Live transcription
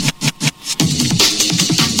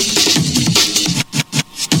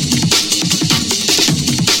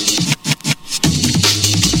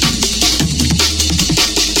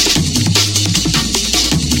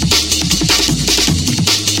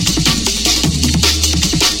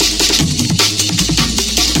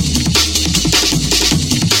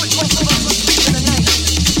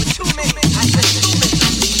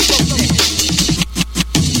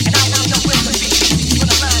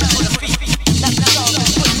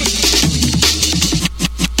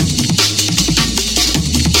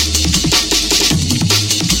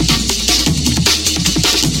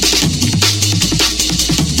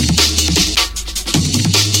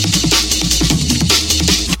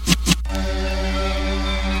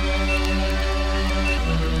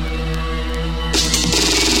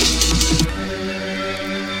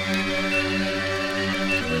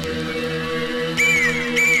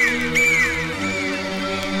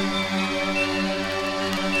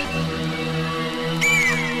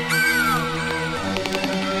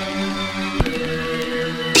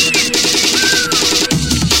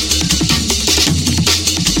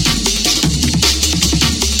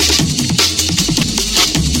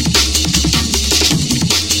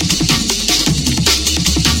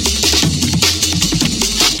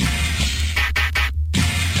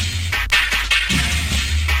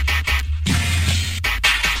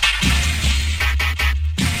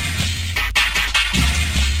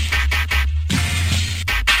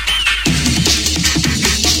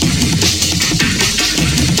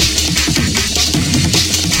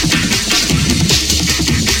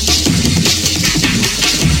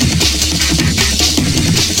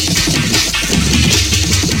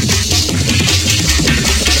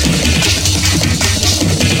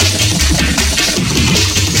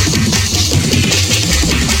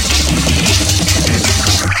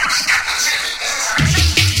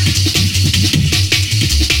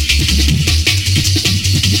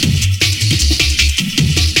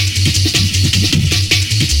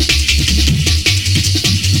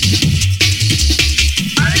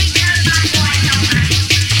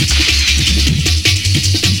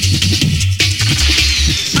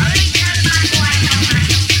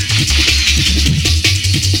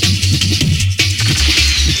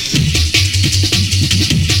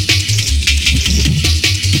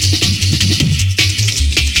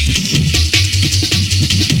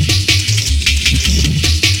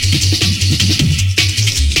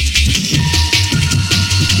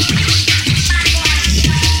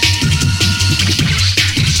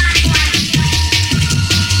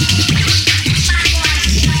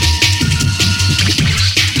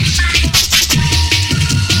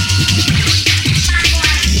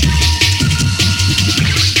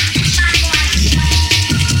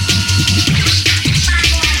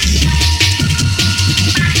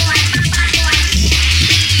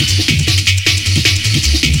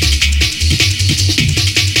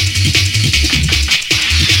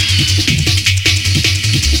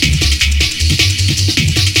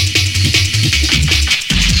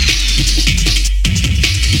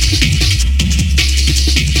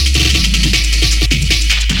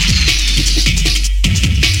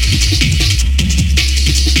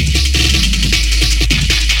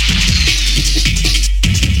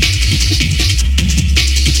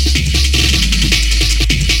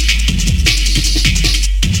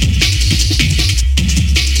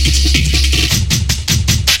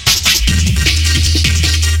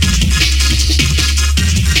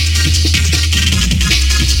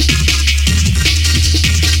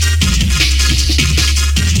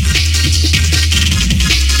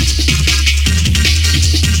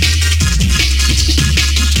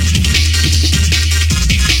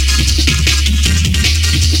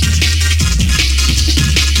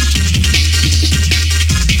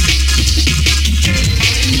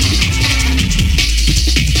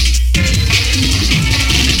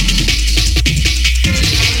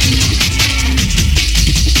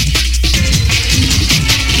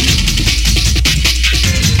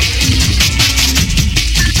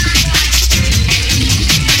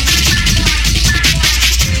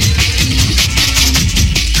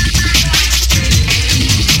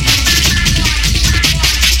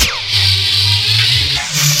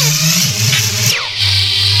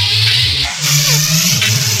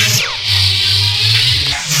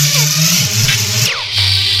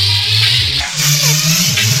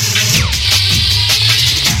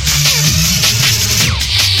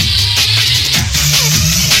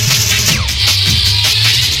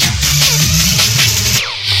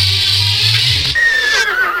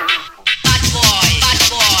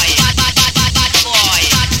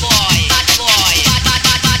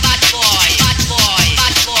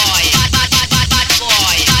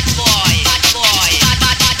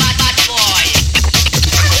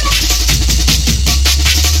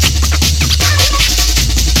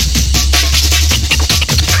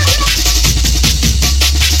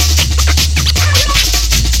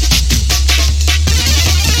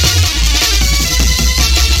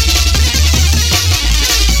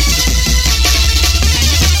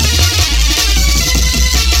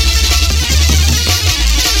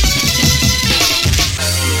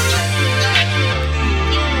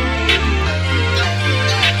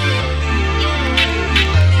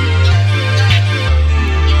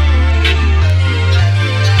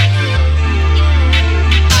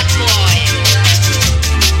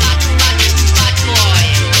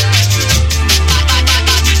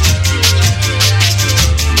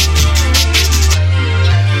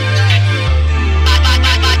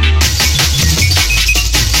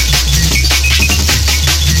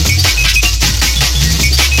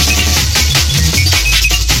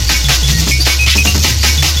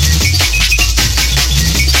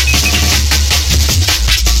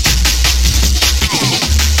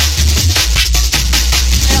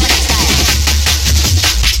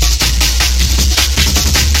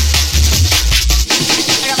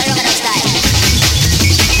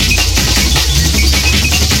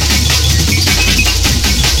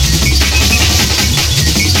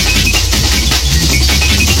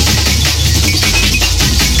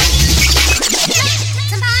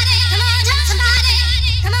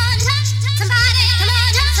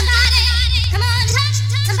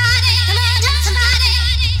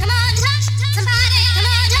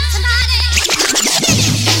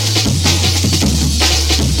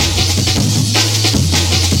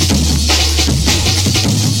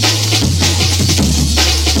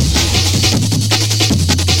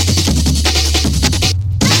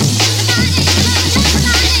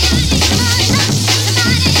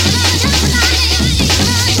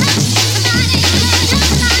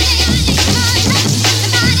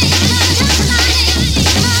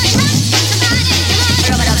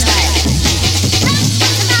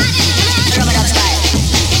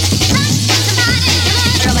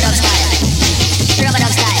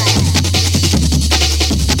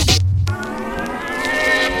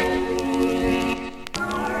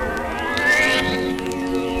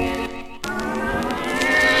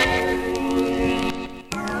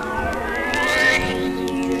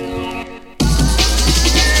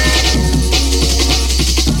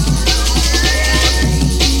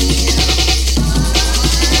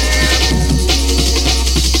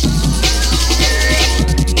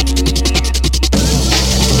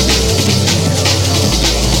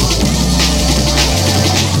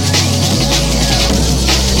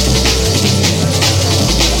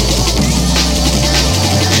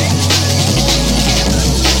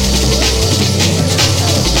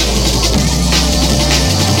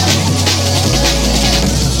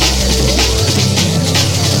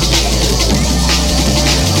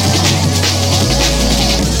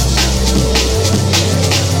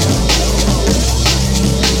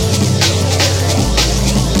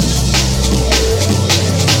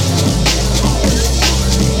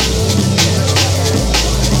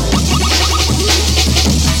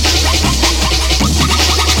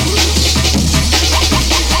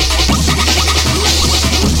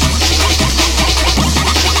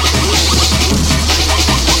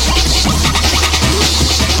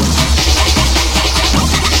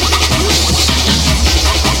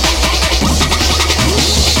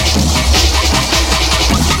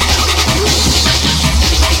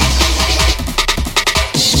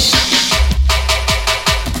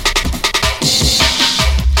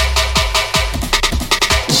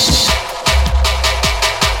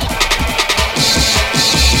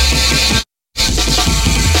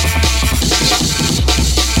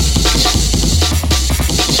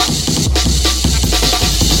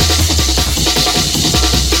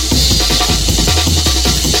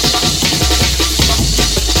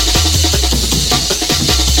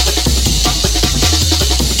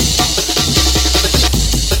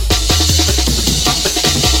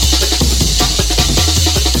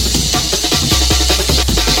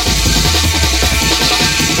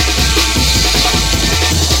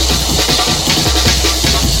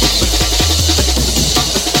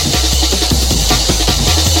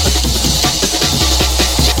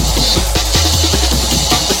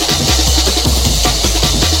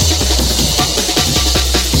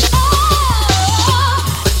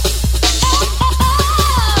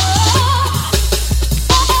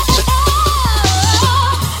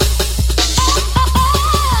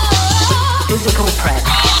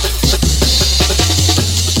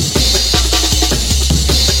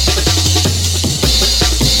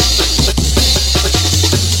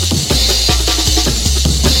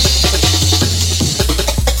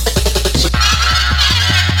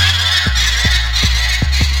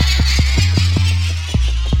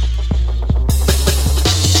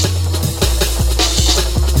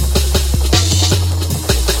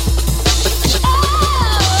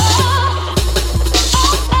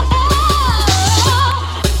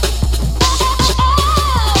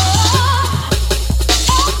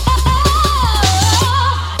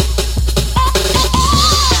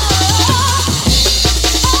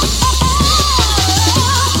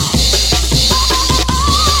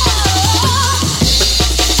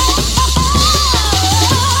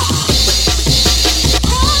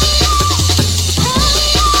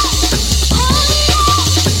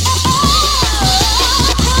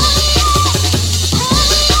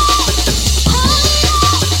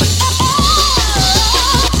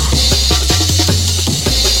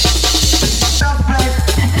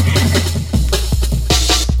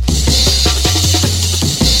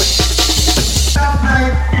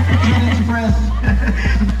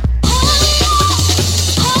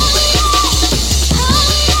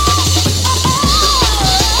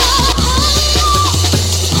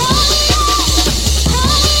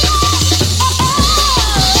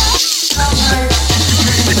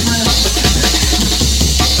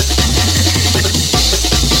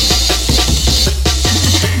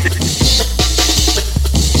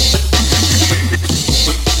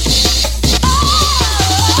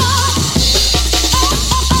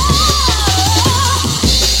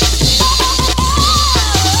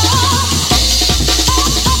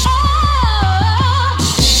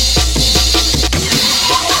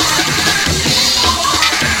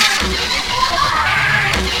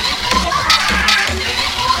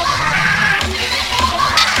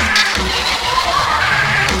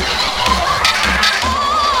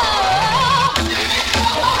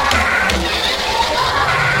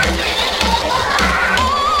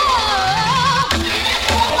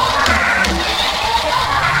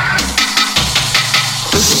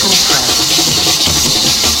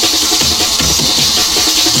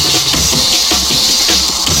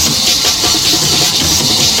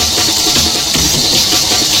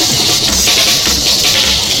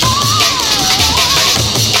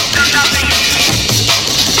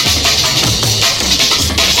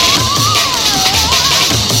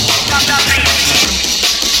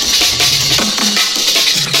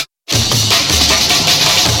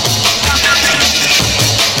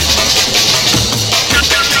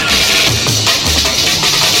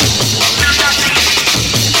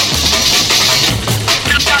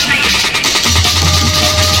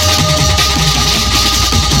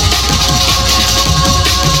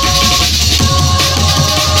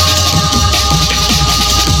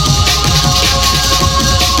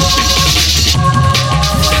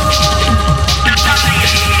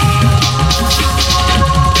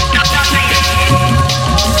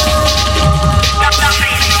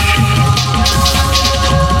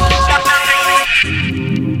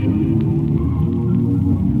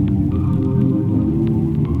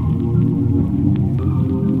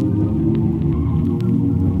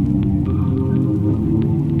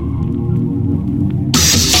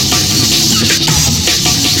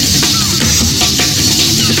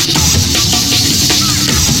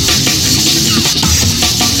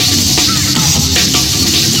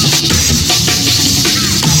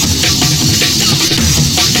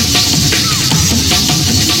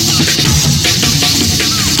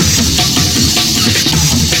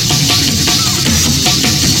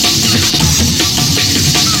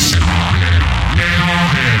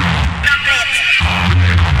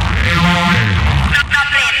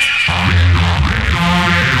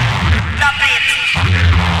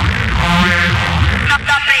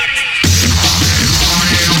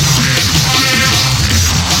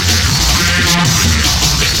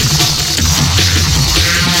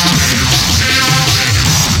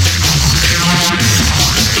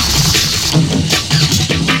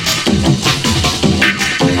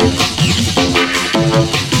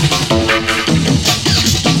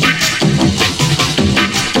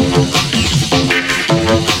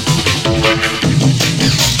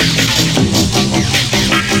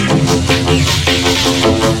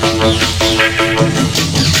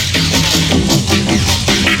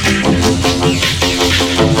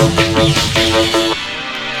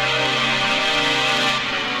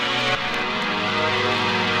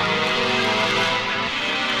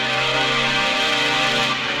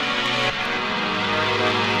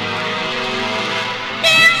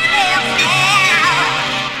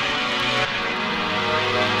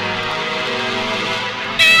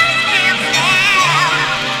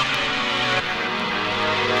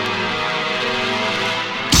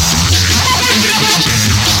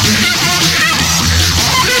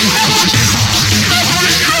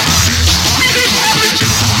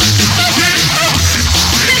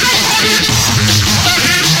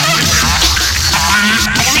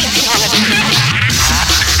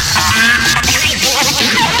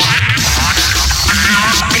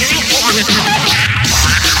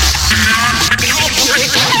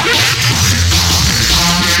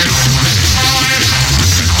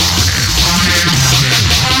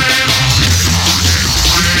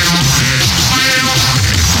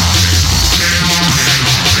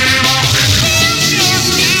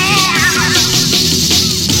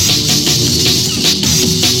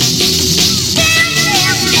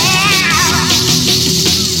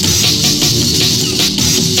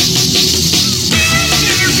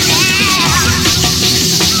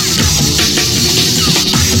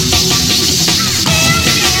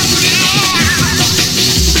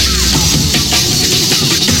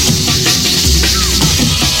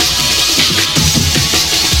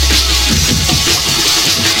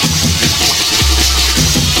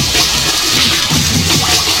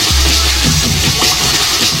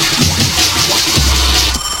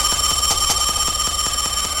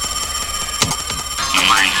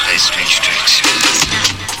plays strange tricks.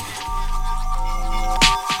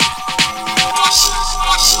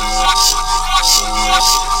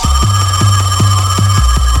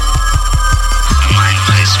 My mind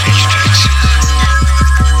plays strange tricks.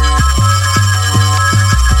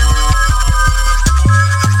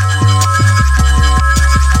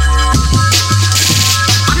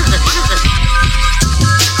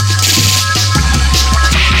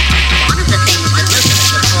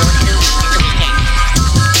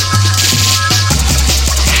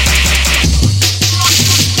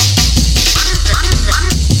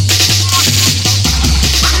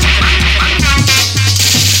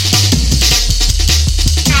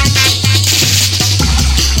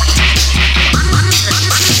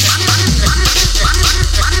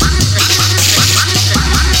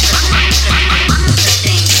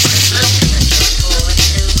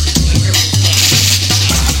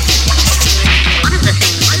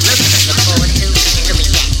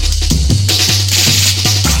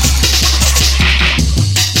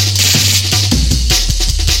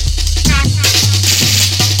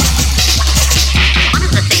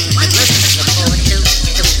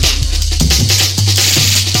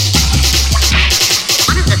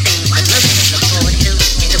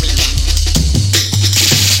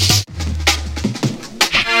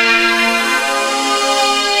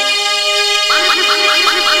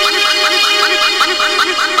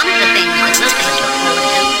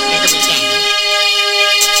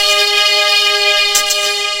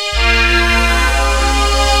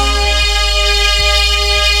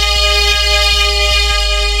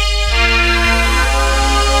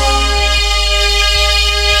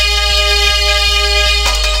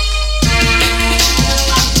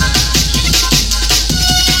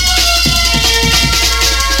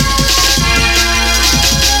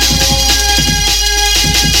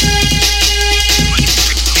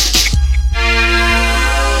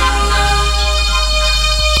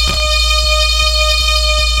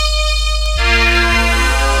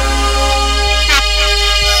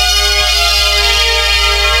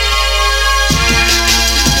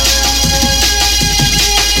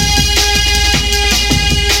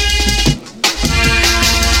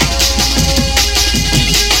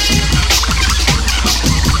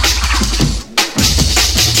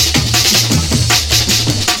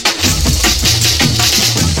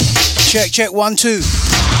 Check 1 2.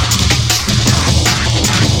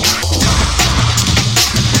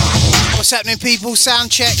 What's happening, people? Sound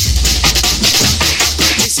check.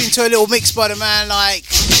 Listen to a little mix by the man like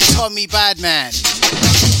Tommy Badman.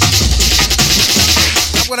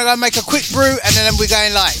 I'm gonna go make a quick brew and then we're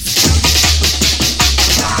going live.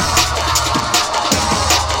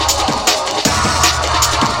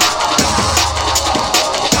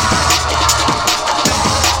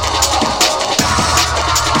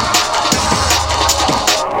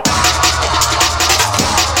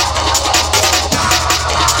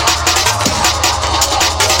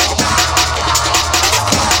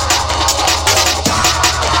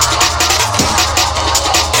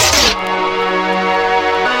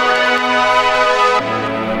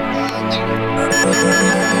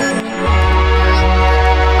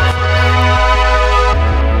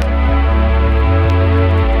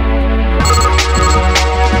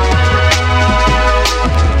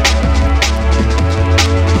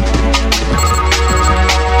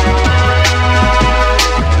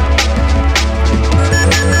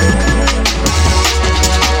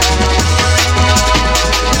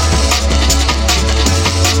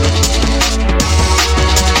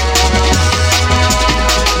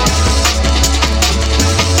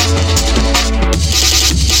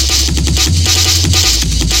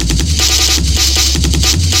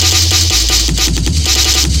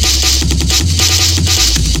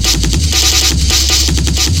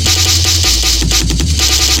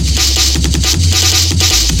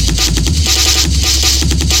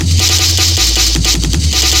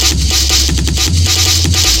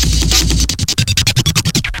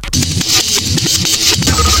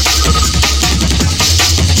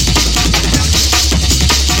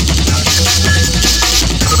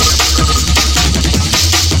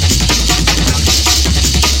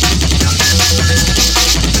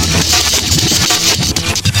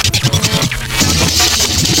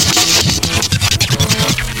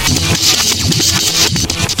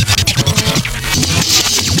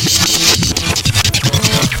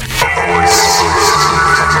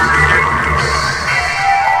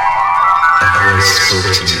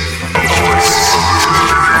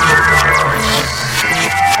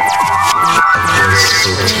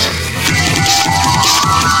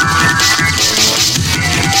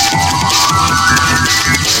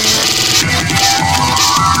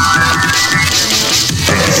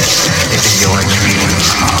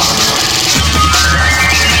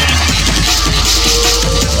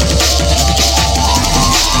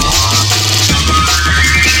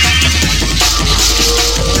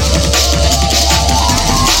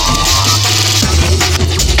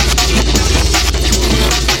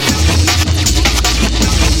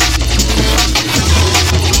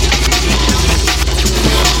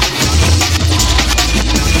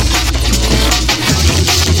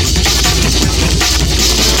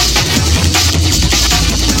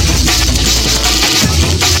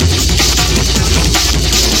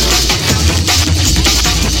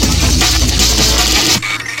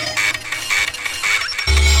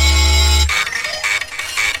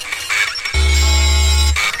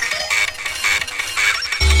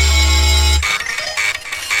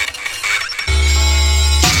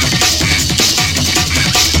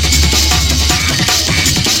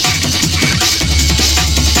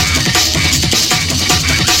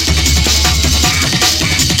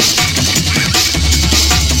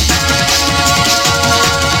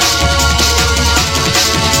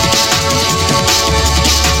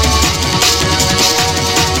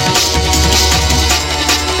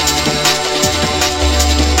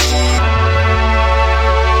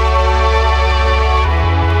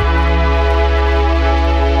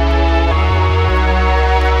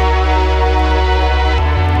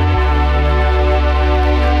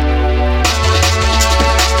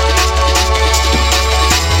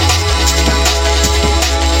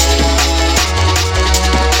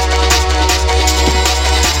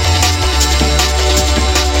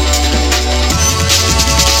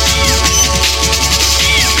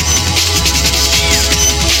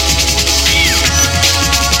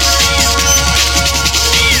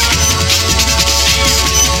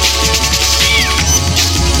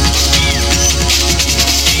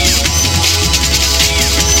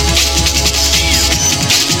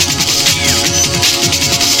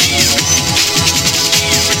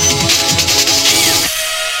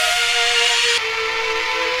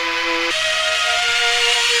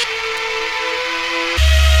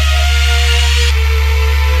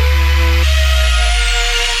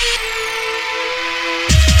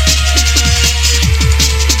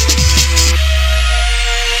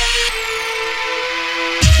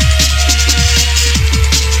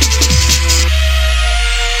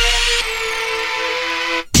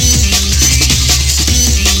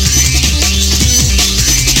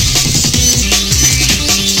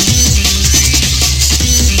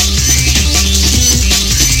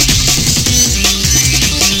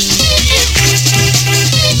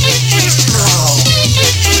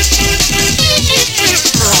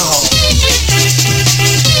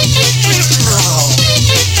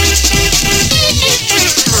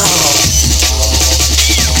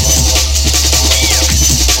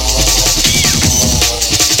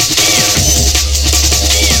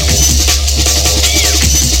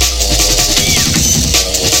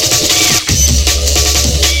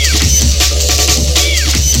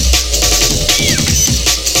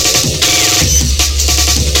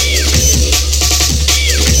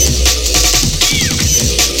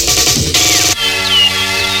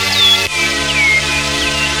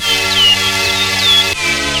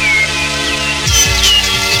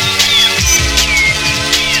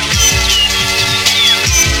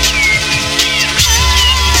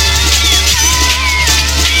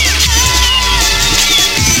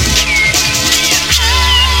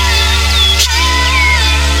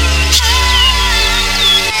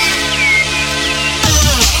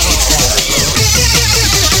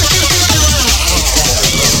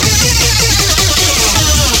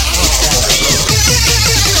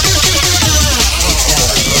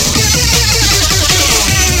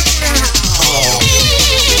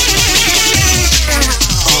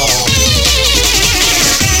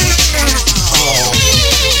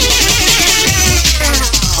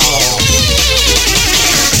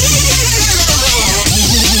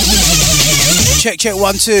 Check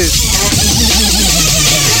 1 2.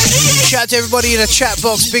 Shout out to everybody in the chat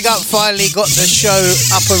box. Big up, finally got the show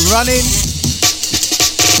up and running.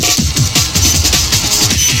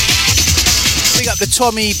 Big up the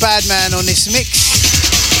Tommy Badman on this mix.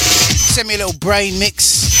 Send me a little brain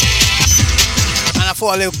mix. And I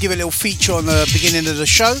thought I'd give a little feature on the beginning of the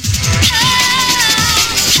show.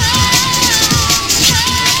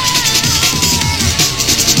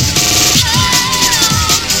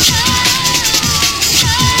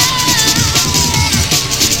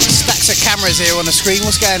 Cameras here on the screen.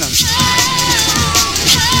 What's going on?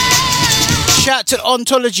 Shout out to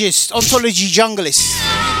Ontology Junglist.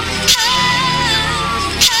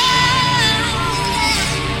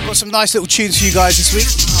 Got some nice little tunes for you guys this week.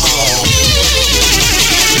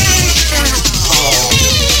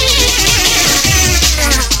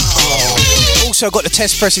 Also got the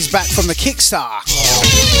test presses back from the Kickstarter.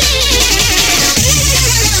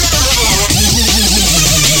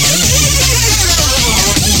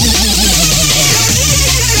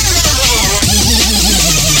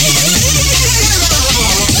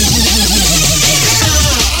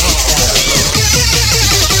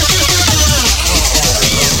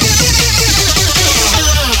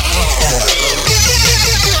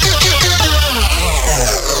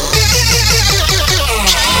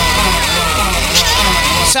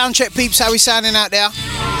 Sound check peeps, how we sounding out there?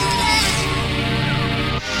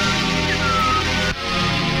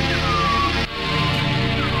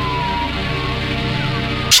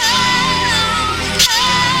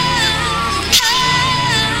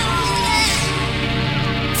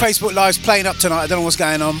 Facebook Live's playing up tonight, I don't know what's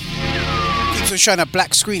going on. Keeps on showing a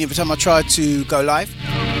black screen every time I try to go live.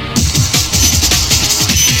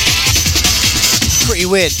 Pretty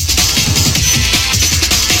weird.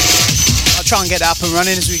 Try and get that up and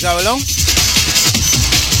running as we go along.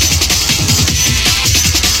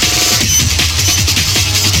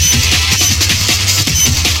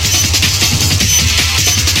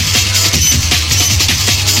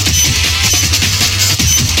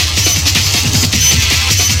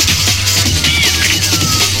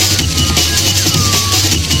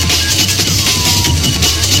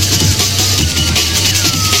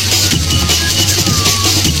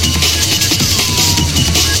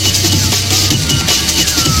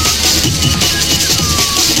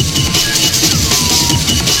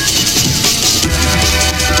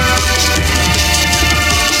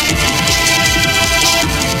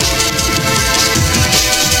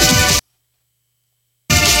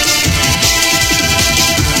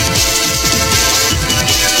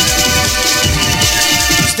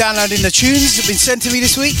 Downloading the tunes that have been sent to me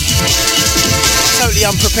this week. Totally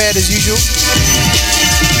unprepared as usual.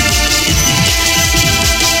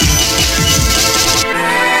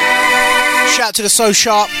 Shout out to the So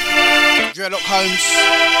Sharp, Dreadlock Holmes,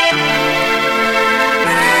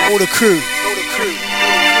 all the crew.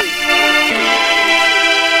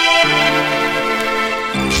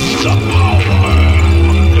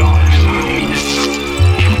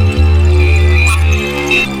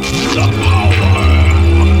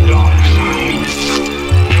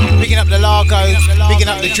 Picking up the Largo, picking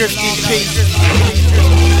up the Drift EP,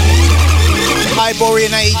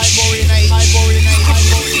 Hyborian Age,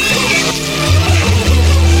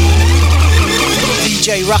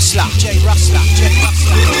 DJ Rustler.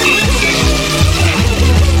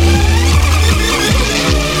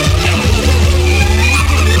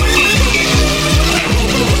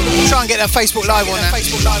 Try and get that Facebook Live on there.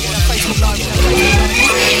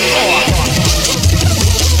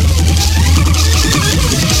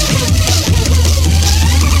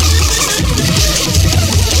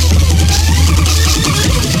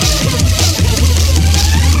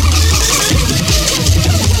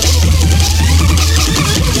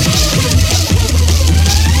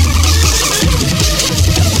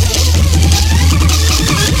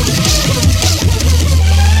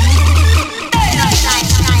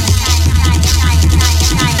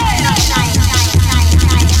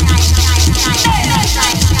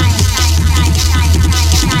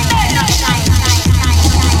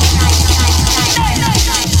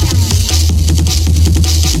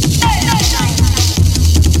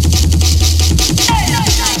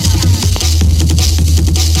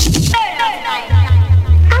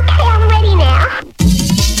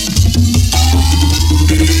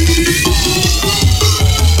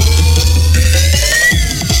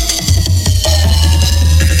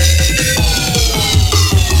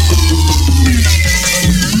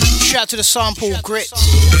 To the Sample Grit.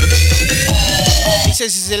 He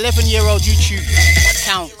says his 11-year-old YouTube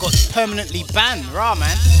account got permanently banned. Rah,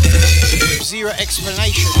 man. Zero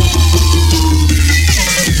explanation.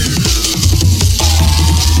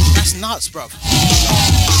 That's nuts, bruv.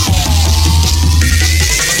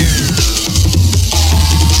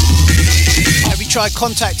 Have you tried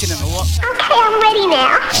contacting them or what? Okay, I'm ready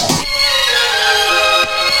now.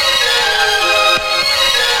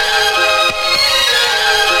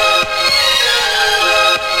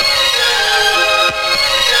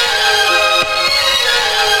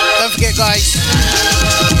 Don't forget, guys,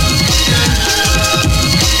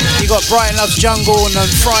 you got Brighton Loves Jungle on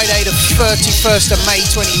Friday the 31st of May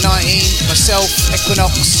 2019. Myself,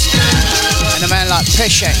 Equinox, and a man like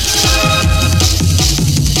Pesce.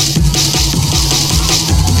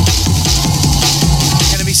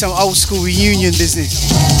 Gonna be some old school reunion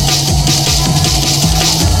business.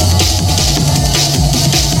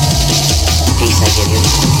 Peace I give you,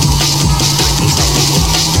 peace I leave you.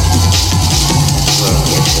 The world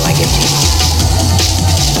gives you, I give to you.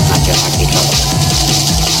 Not your heart be troubled.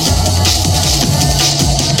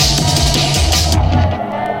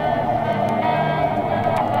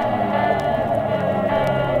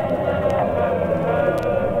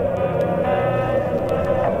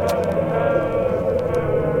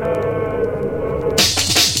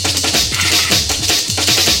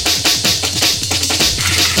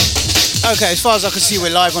 Okay, as far as I can see, we're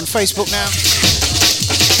live on Facebook now.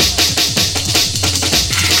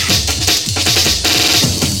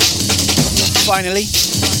 Finally.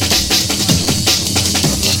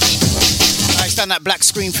 It's done that black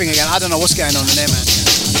screen thing again. I don't know what's going on in there, man.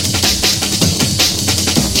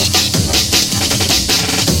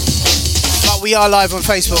 But we are live on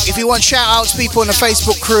Facebook. If you want shout outs, people in the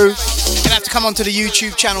Facebook crew, you're gonna have to come onto the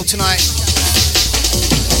YouTube channel tonight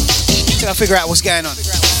till I figure out what's going on.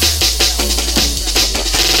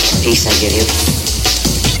 Peace I give you,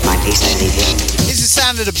 my peace I leave you. This is the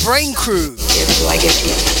sound of the Brain Crew. Give to I give to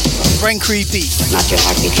you. Brain Creepy. Not your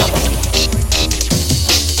heart be troubled.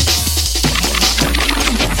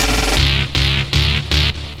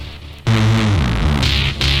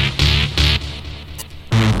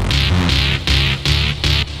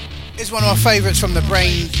 It's one of my favourites from the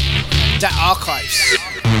Brain archives.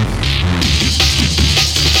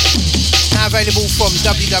 Now available from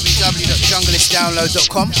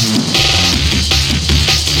www.junglistdownload.com.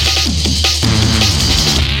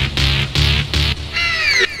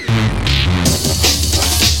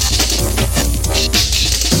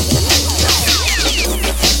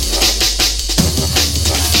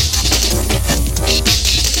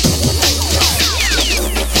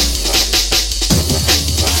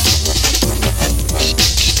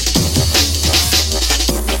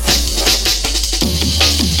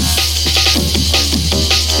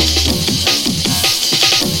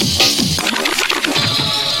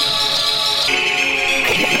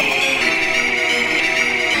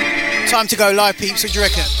 Time to go live, peeps. What do you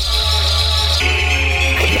reckon?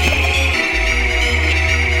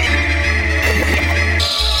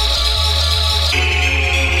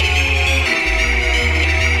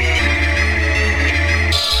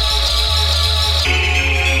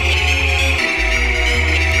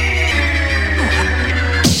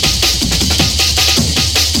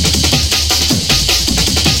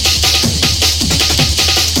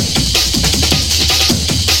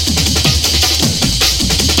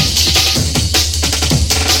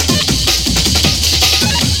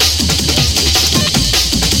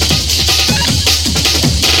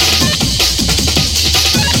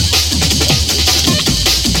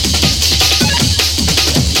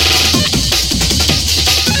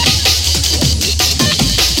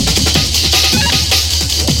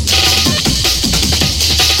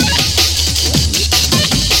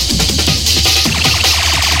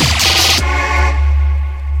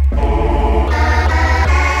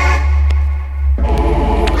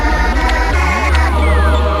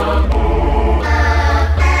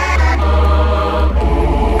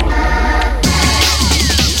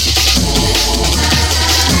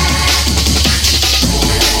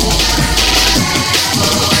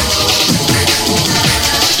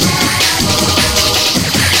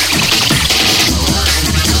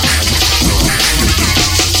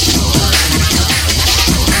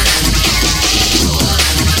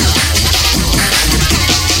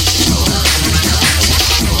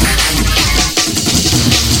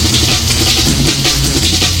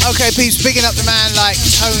 Okay, peeps, bigging up the man like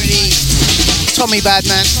Tommy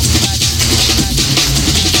Badman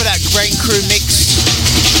for that Brain Crew mix.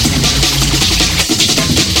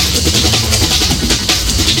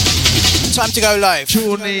 Time to go live.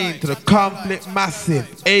 Tune in to the Complete Massive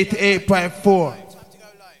 88.4.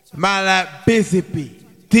 Man like Busy P,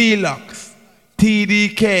 T-Lux,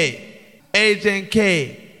 TDK, Agent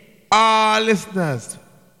K, all listeners,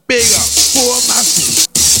 big up, 4 Massive.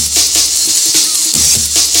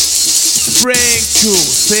 Brain Crew,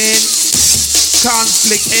 saying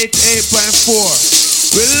Conflict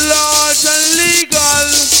 88.4. We're large and legal.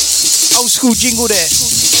 Old school jingle there.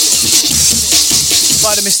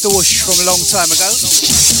 By the Mr. Whoosh from a long time ago.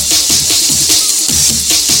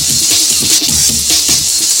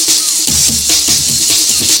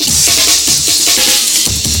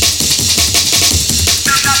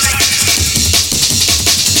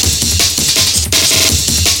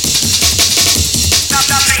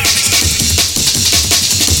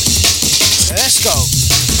 Let's go.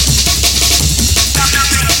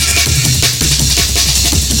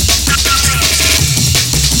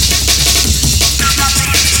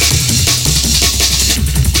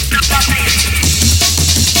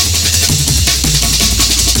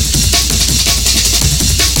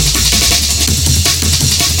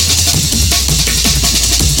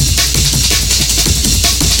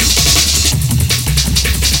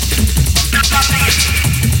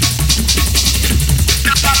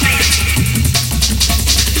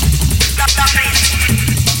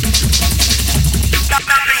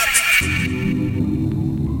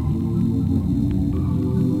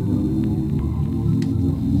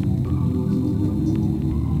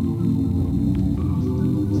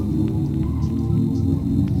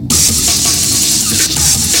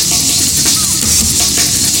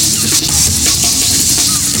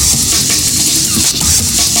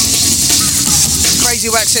 Crazy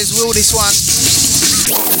Wax says, will this one?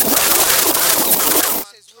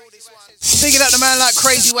 Picking up the man like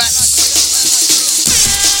Crazy Wax.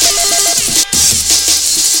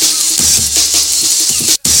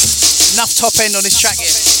 Enough top end on this track here.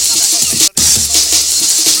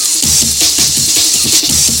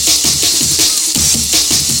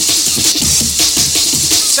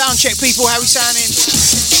 Sound check, people, how we sounding?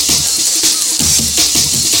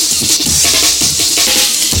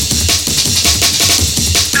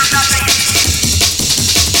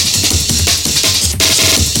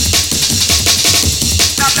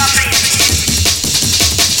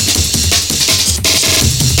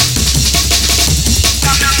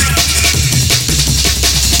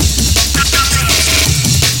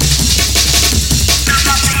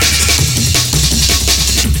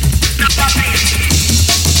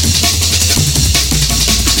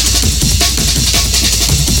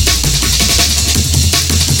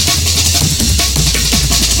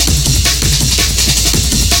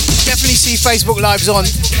 Facebook Live's on.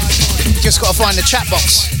 Just got to find the chat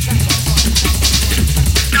box.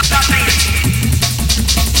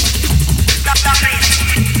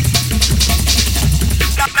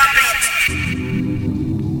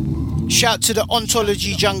 Shout to the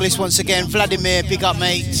Ontology Junglist once again. Vladimir, big up,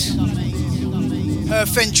 mate.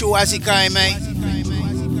 Fenchel, how's it going, mate?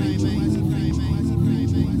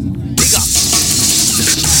 Big up.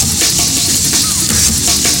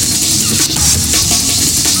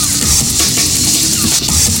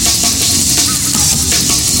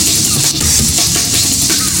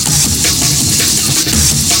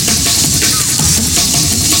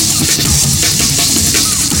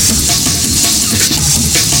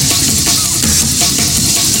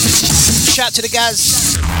 Shout to the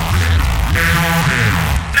Gaz.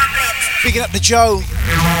 Bigging up the Joe.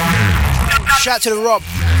 Shout to the Rob.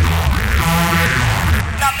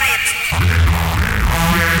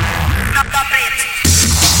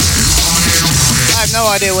 I have no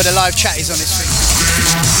idea where the live chat is on this thing.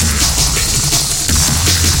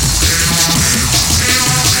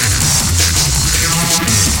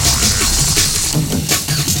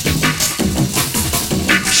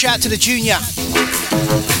 Shout to the Junior.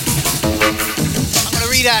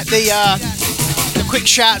 Read out the quick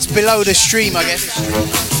shouts below the stream, I guess.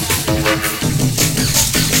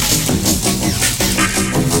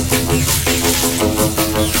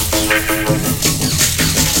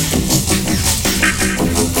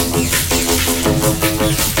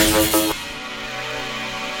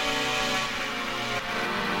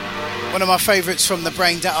 One of my favourites from the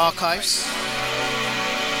Brain Debt archives.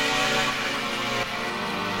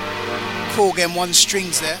 Korg M1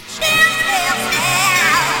 strings there.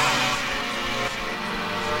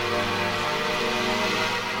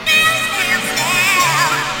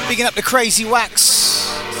 Bigging up the Crazy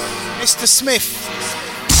Wax, Mr. Smith.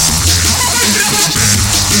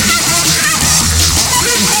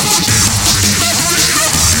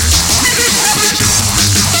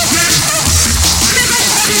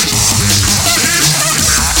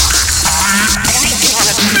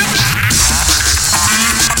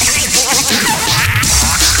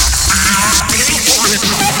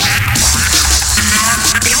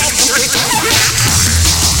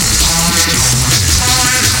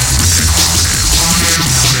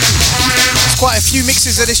 Quite a few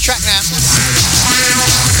mixes of this track now.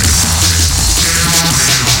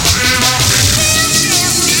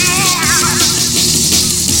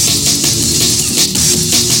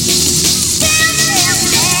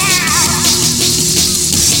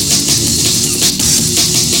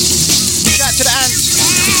 Shout to the ants.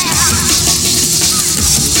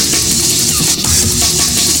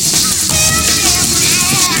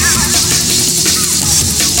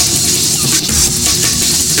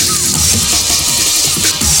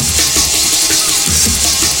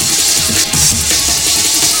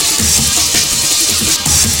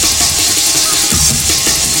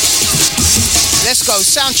 Let's go,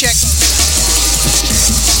 sound check.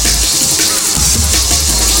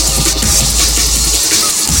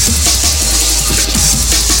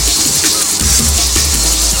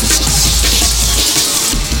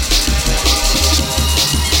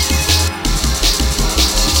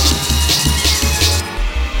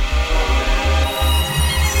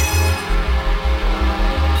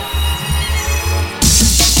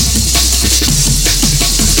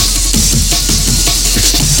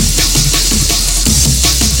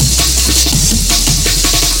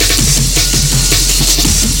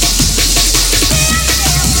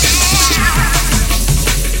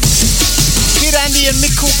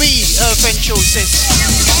 Ventral says,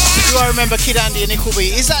 do I remember Kid Andy and Nickel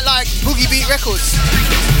B? Is that like Boogie Beat Records?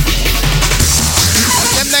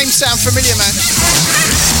 Them names sound familiar, man.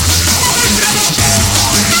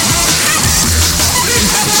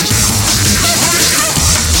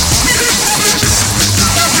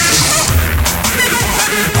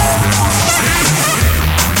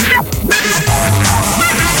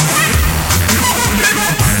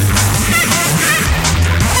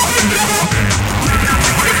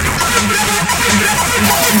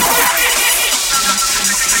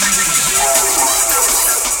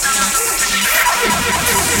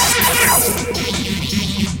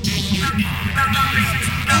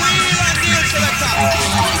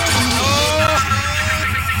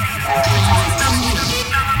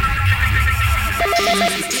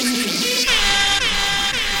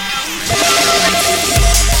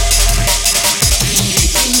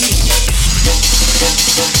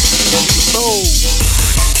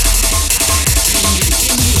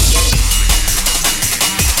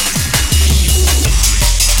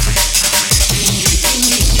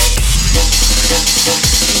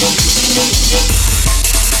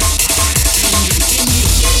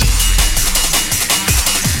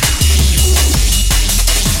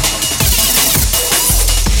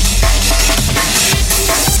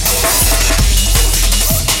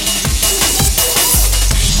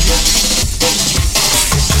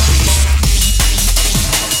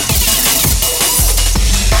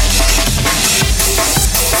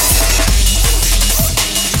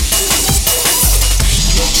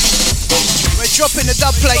 Dropping the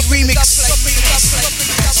dub plate remix.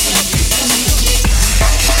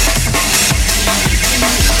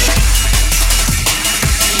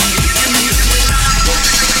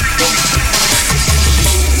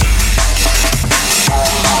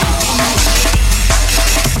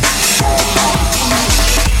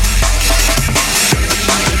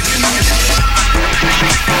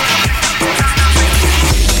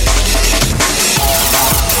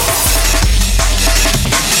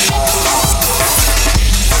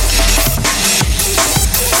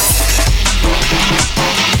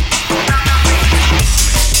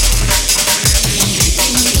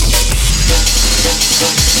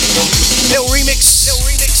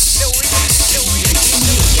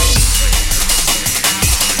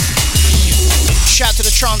 Shout to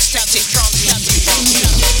the trance tactic.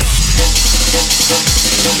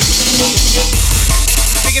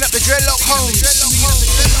 Picking up the dreadlock homes.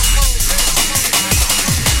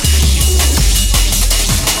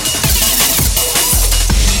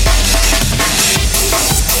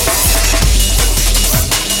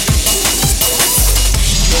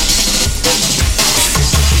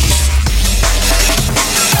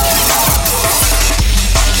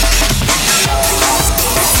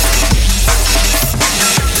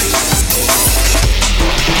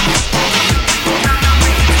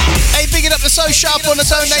 So sharp on the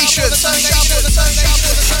donation.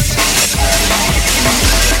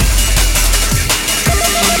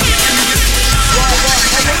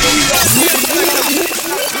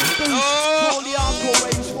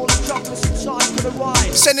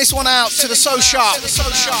 Send this one out to the So Sharp. You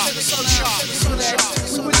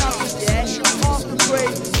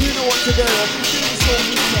know what to do.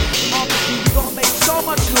 You've got to make so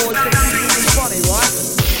much noise that it's funny, right?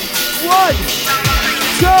 1,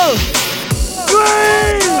 2.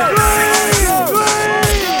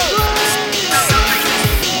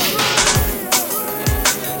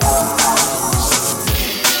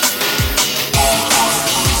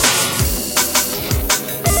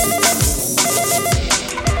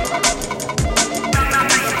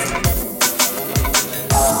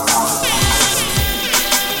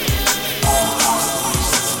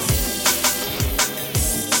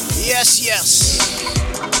 Yes, yes.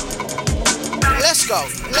 Let's go,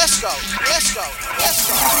 let's go, let's go, let's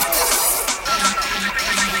go,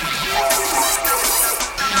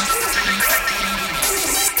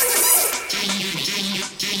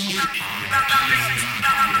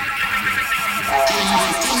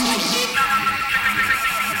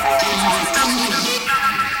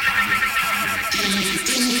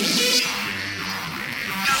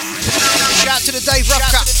 Shout out to the Dave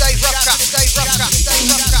Rucker, the Dave Rucker, the Dave Rucker, the Dave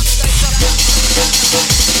Rucker, the Dave Rucker.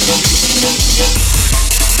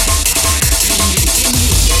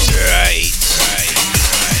 Right.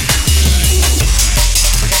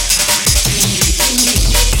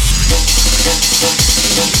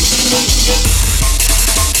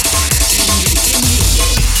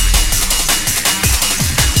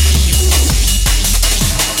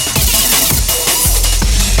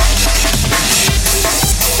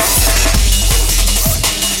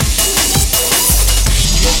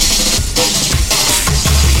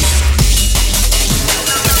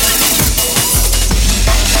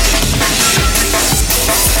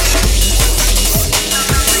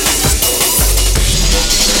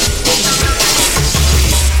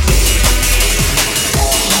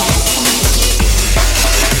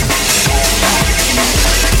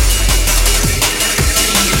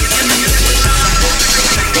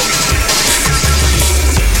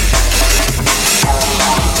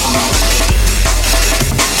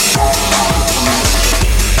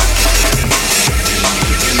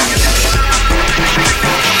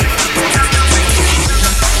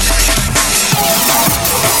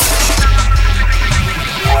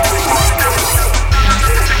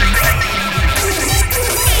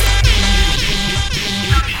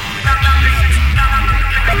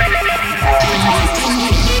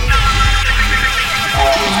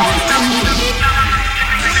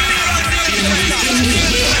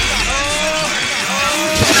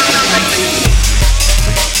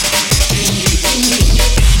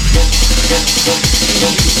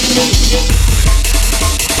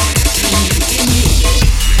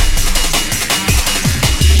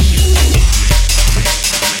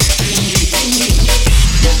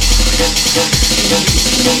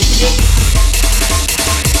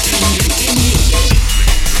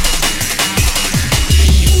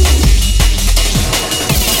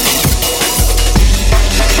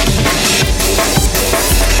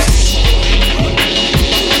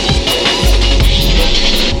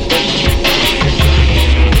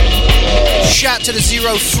 To the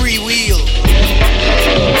Zero Free Wheel.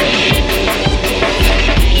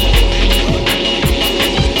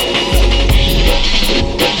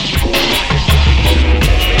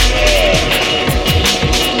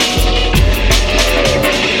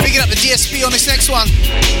 Picking up the DSP on this next one.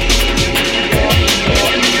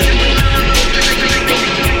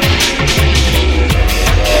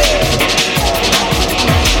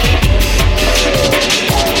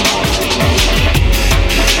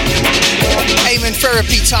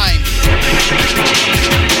 Therapy time.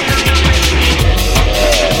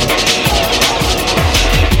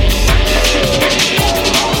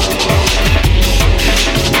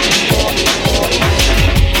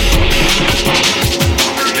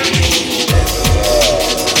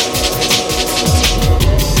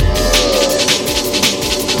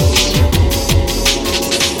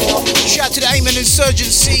 Shout out to the Amen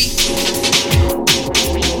Insurgency.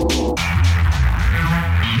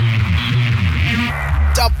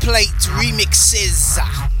 Dubplate remixes.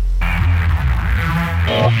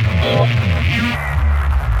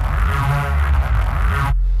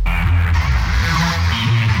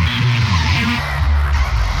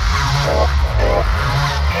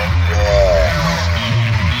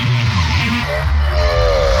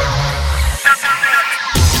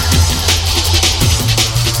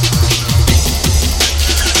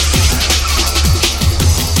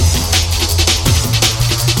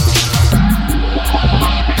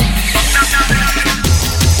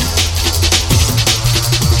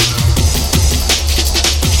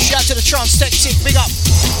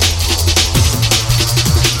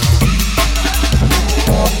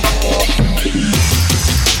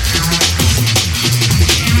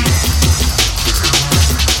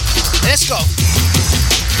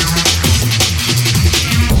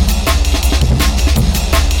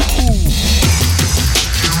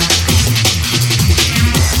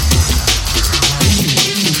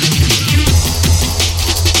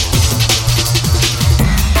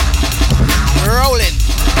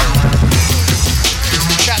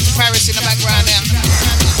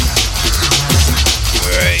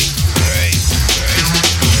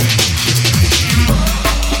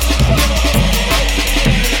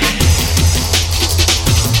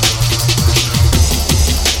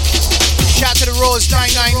 yours,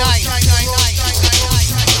 999.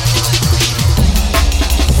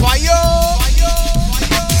 Fire!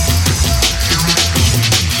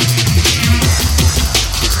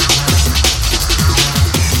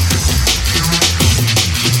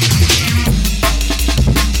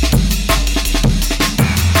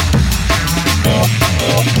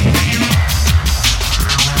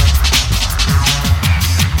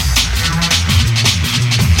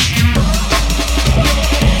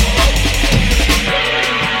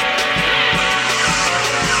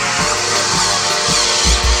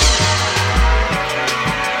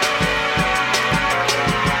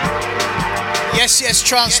 Yes,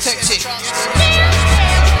 Trance Tactic.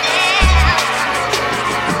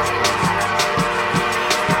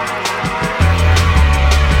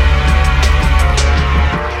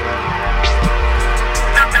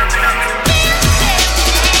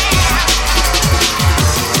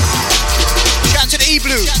 Shout to the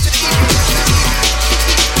E-Blue.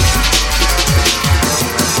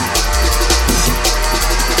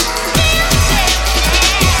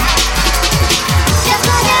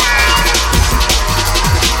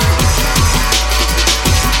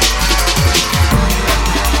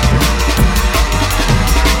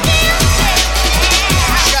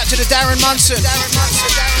 Darren Munson.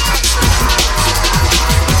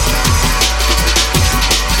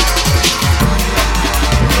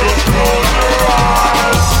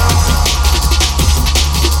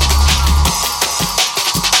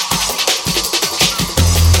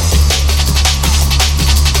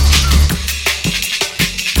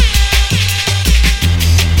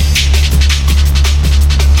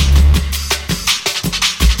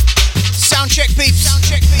 Sound check peeps.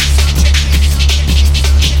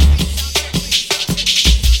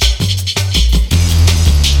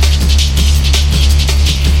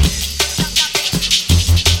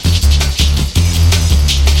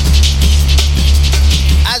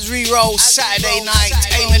 Roll Saturday night,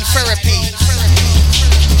 Amen Therapy.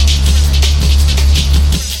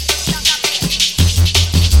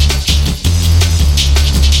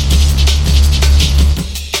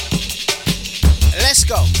 Let's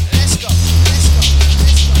go.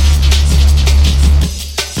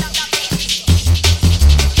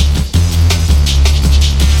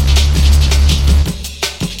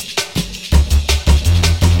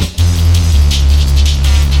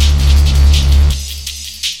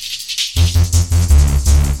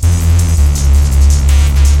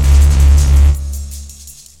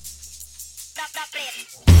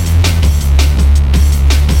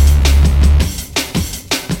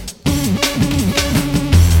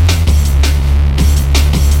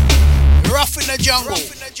 Jungle.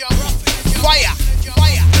 Fire.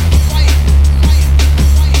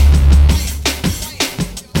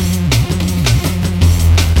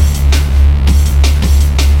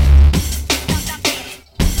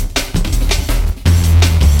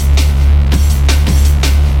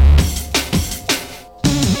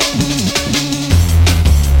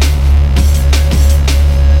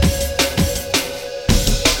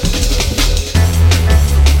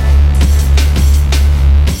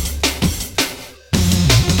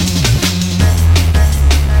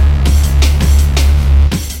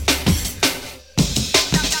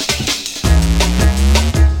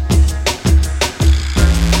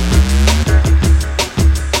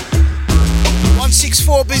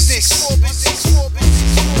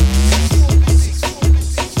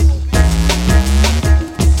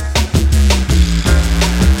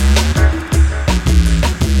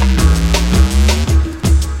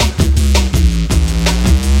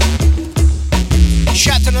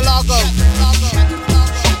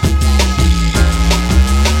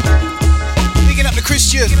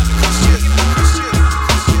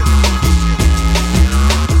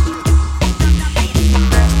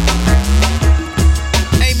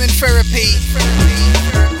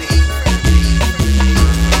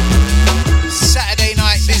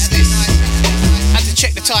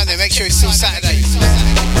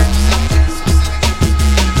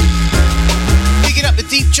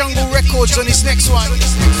 On this next one.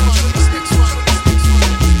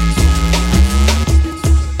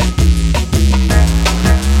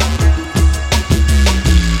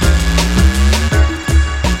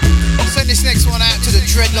 Send this next one out to the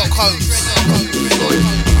Dreadlock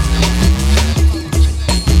homes.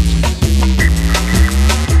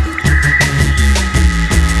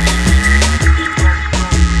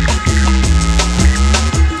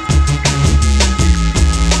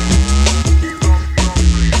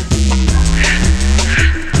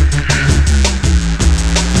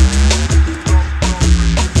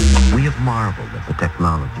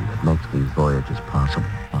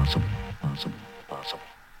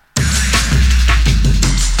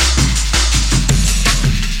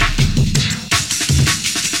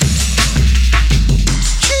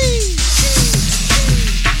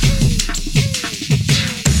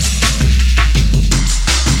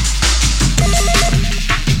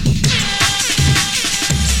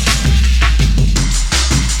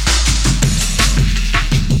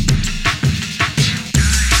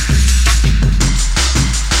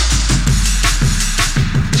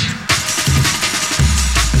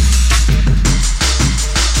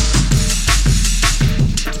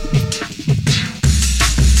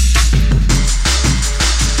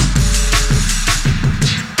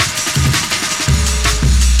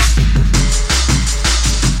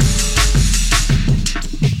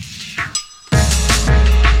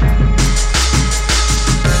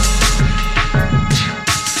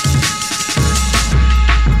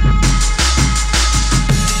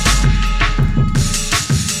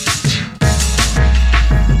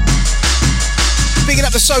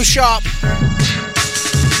 up the So Sharp.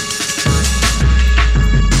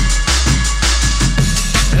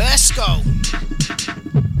 Let's go.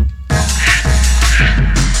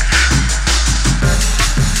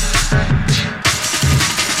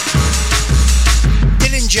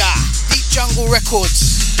 Dillinger, Deep Jungle Records.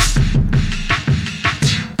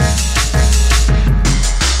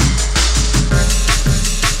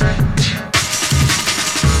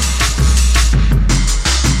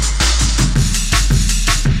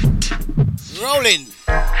 Rolling.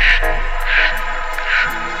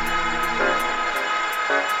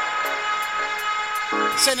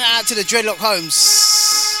 Send it out to the Dreadlock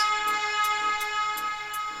Homes.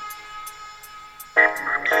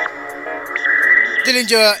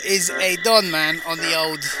 Dillinger is a don man on the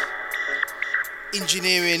old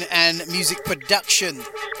engineering and music production.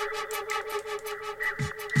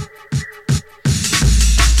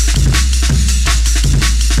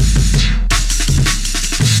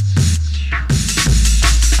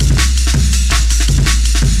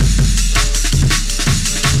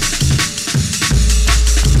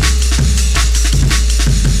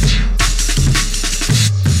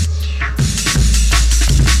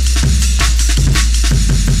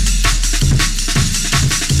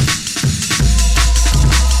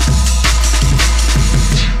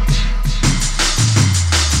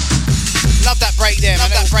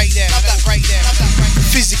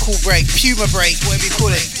 Physical break, Puma break, whatever you call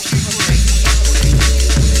it.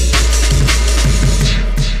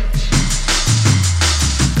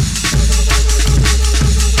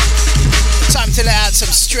 Time to let out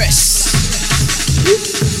some stress.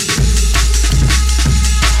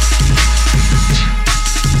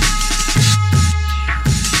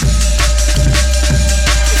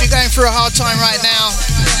 If you're going through a hard time right now,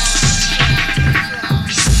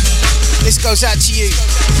 this goes out to you.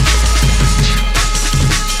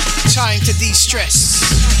 Time to de-stress.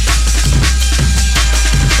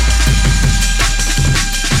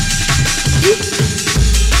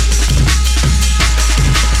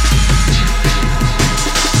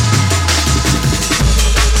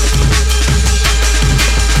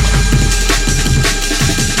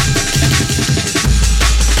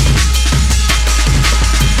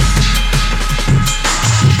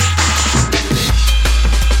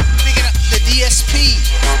 Picking up the DSP.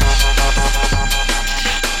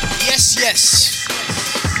 Yes.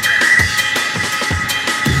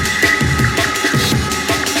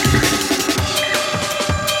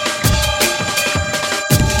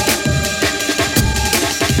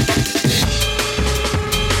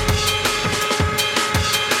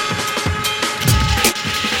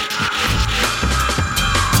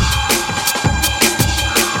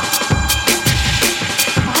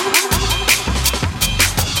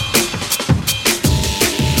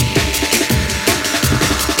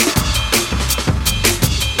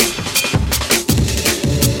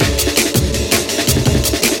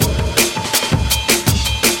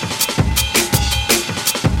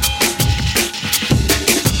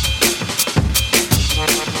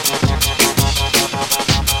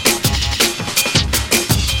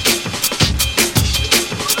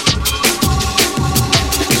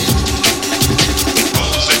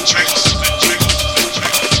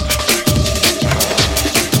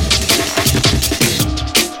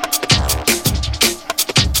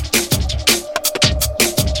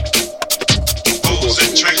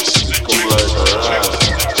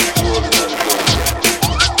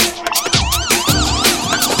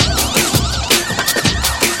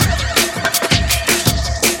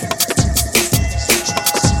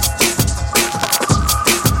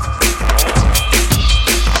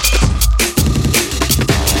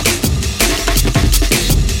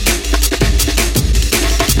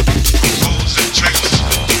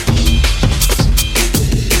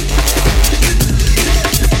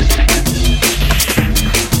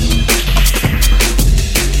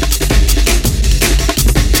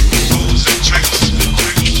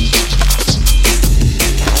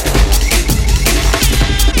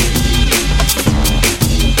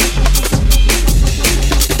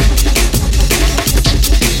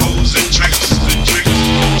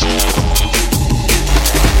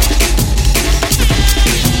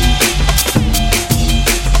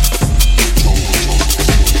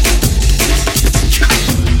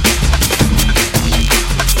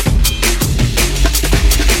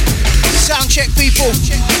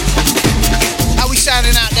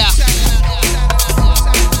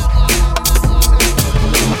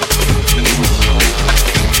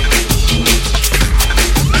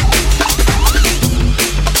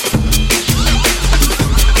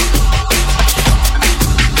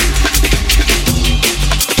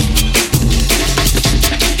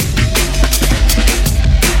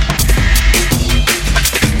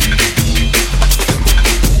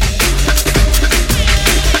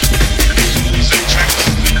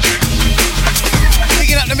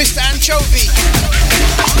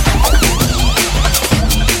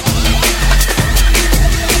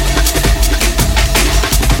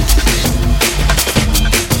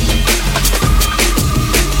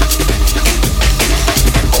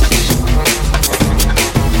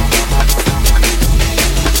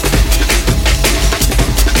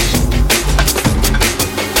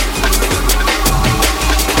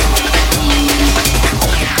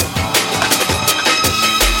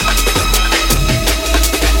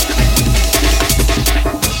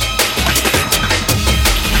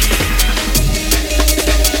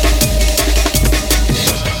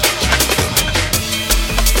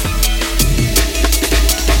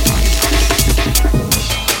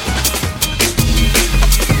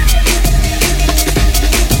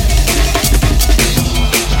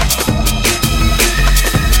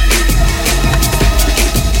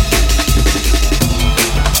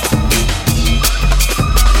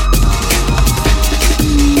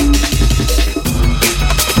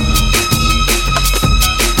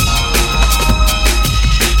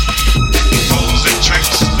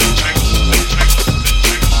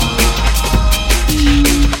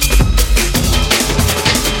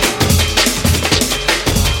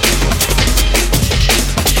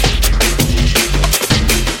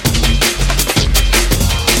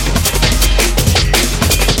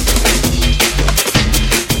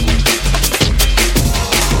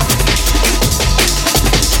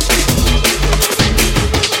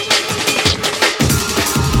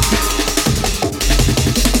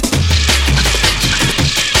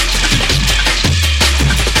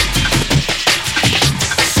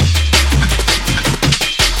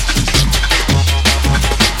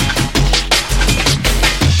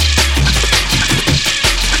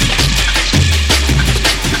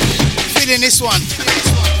 feeling this one?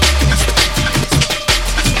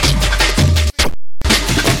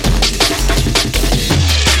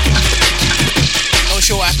 Not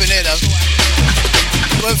sure what happened there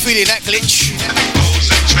though. Weren't feeling that glitch.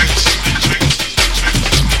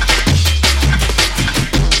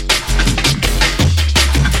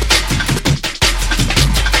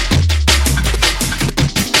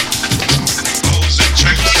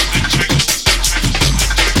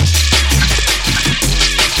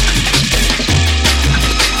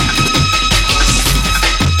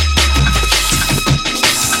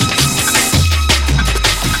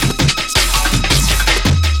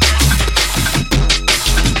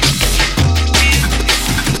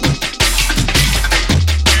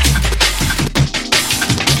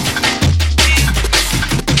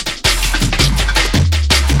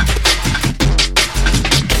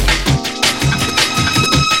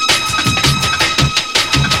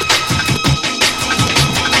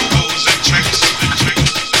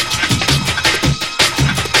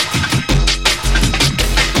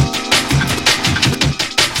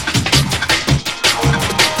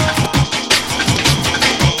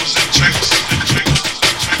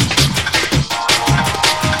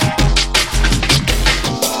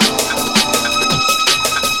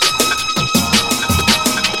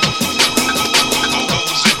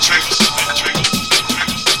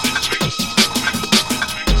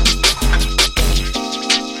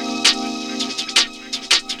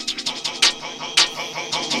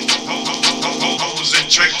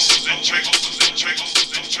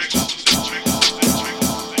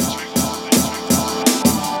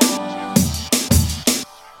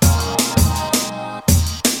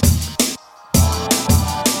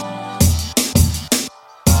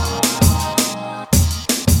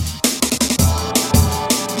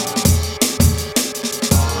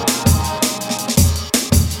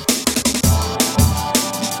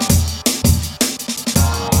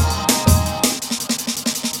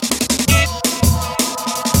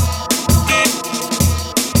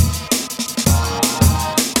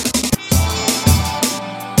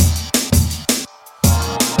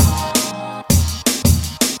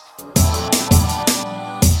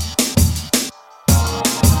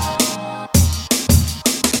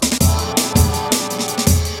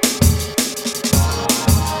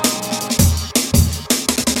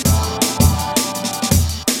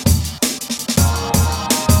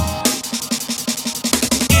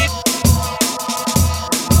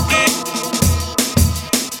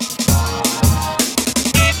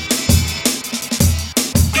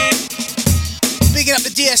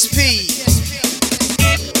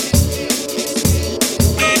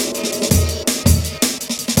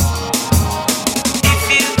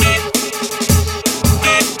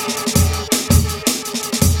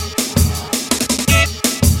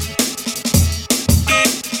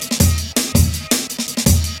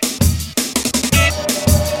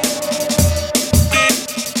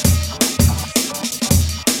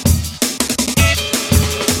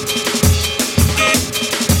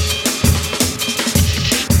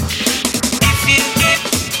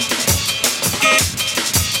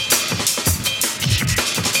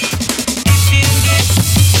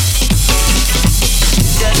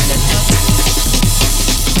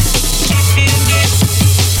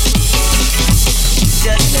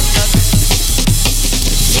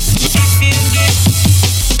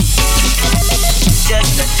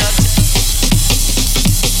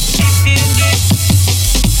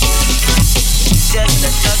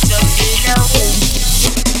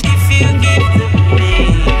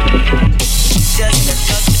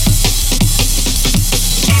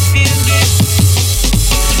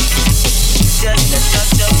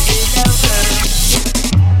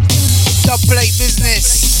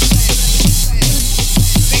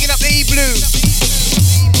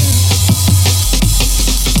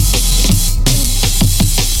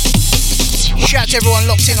 Everyone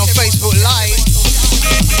locked in on Facebook Live.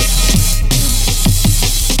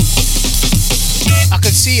 I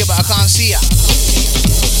can see you, but I can't see you.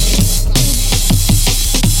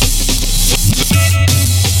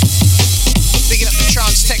 Bigging up the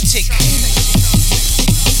Trance Tactic.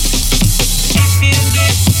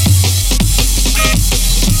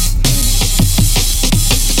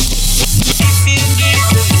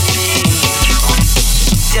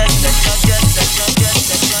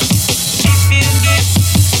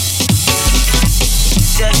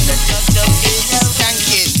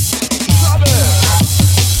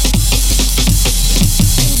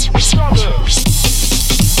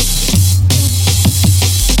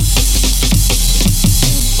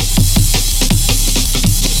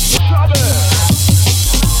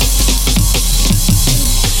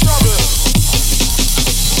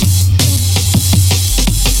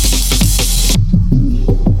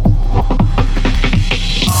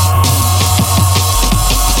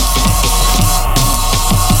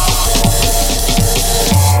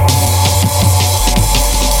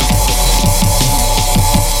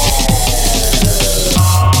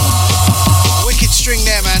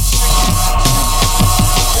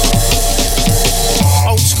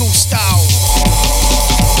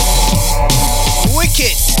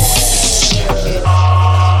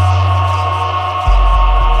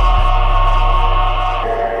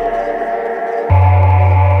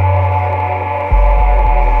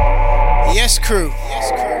 If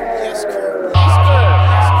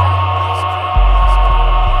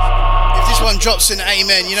this one drops in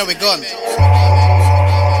amen, you know we're gone.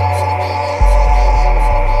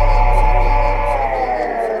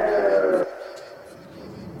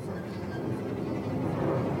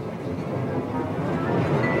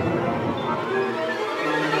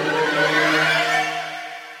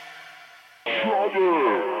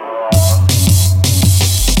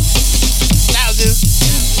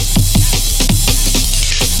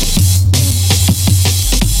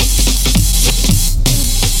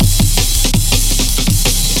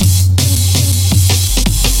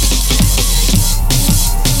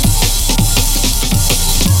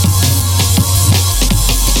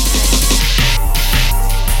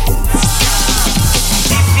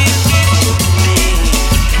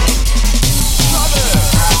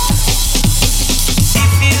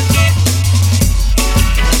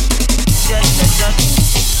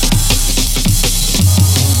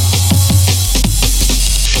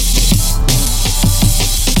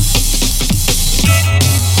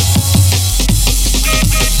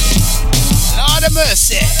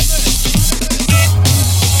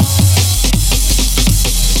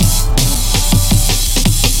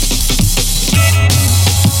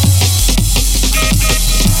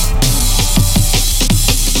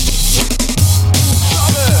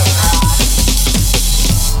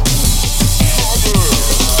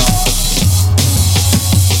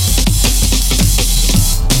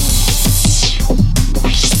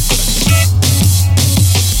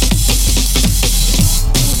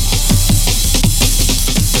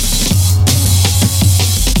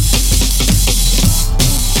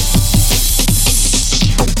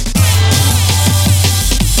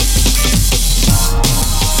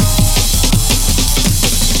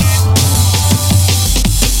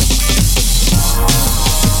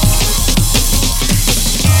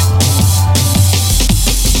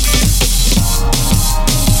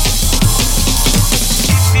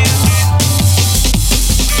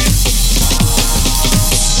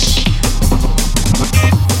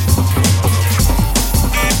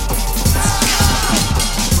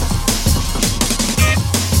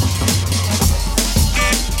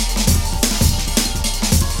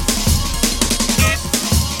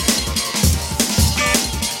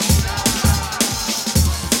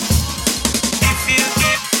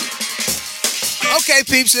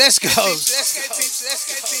 Peeps, let's go. I'm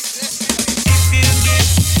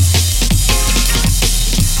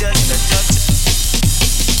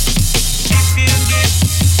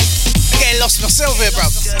getting lost myself here, bro.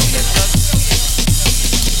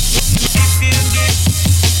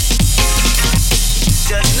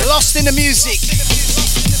 Lost in the music.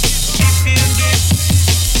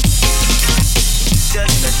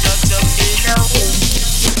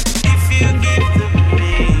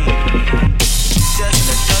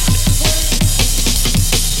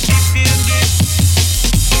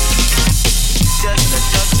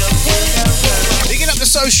 Picking up the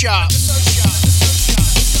So Sharp.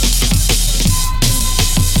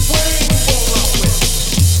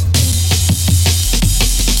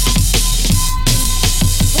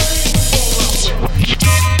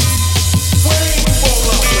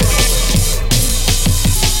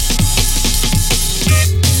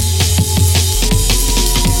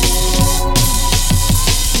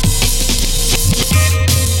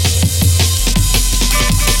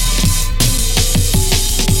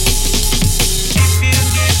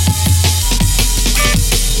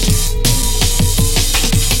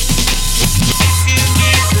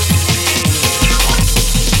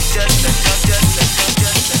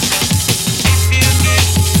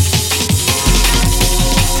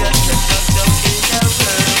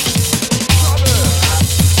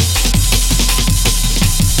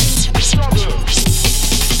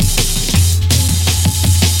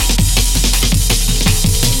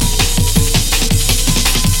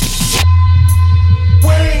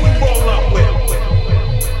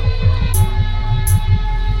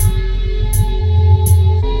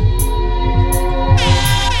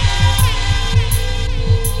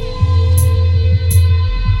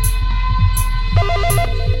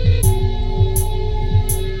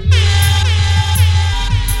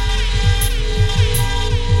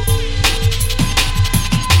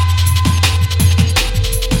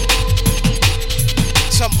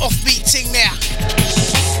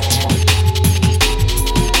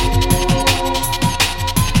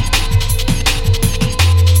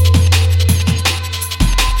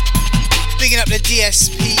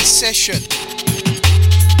 DSP session.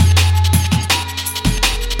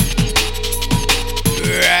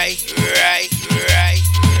 Right.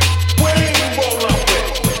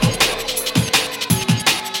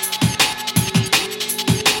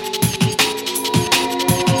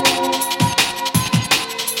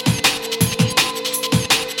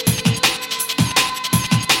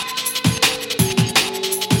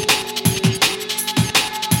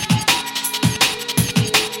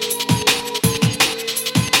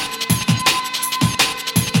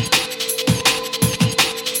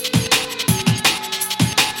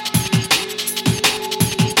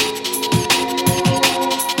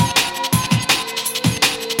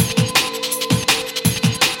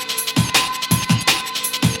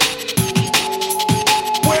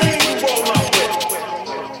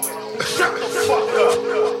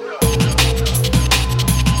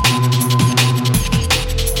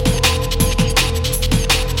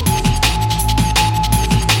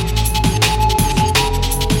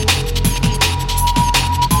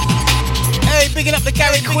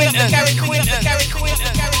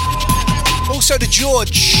 Also the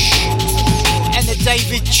George and the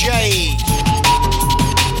David J.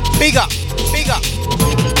 Big up, big up.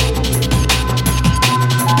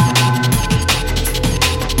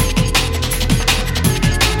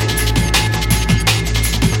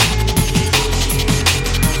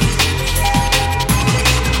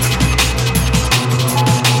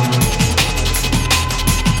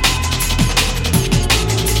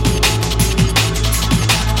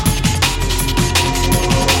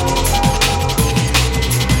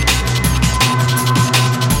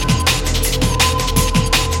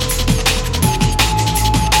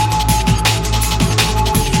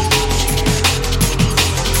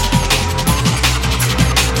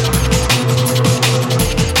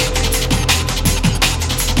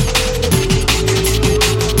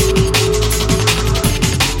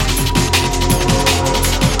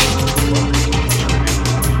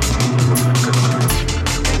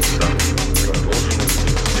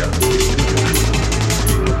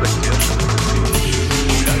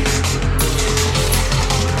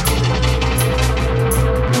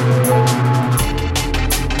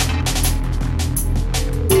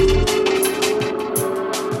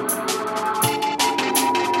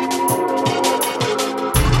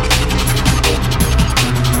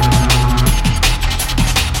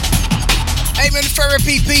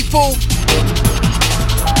 People.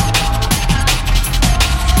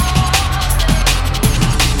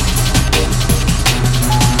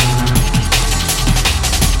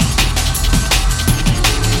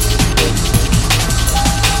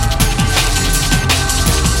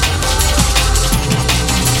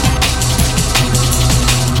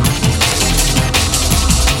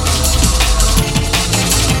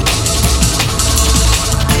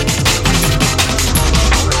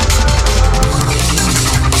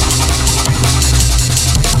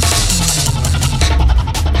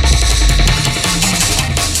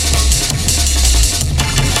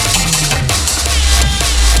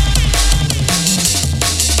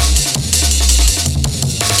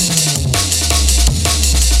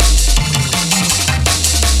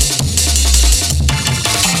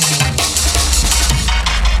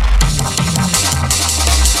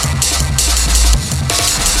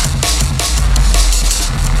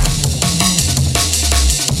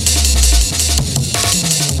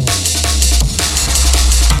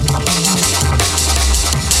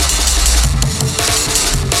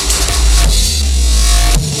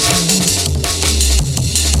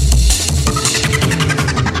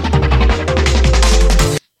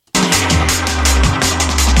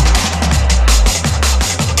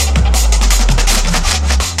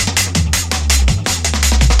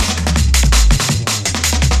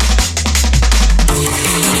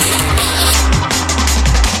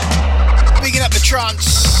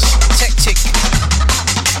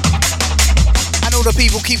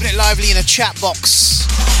 In a chat box.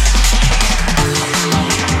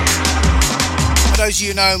 For those of you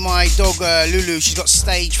who know my dog Lulu, she's got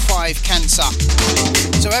stage 5 cancer.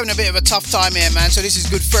 So we're having a bit of a tough time here, man. So this is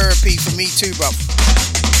good therapy for me too, bruv.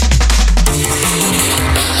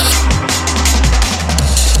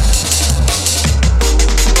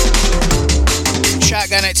 Shout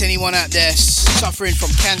going out to anyone out there suffering from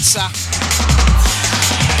cancer.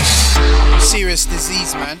 Serious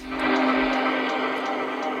disease, man.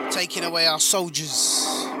 Taking away our soldiers.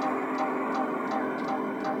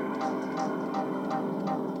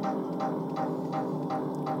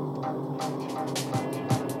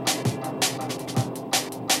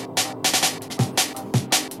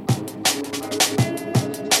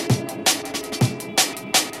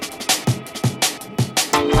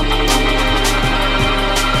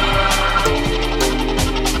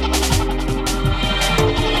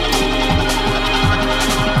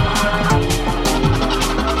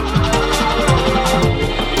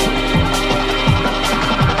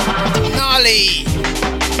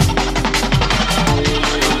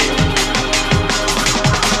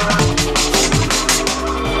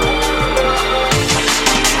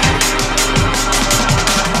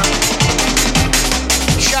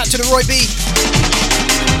 Roy B.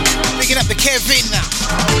 Picking up the Kevin now.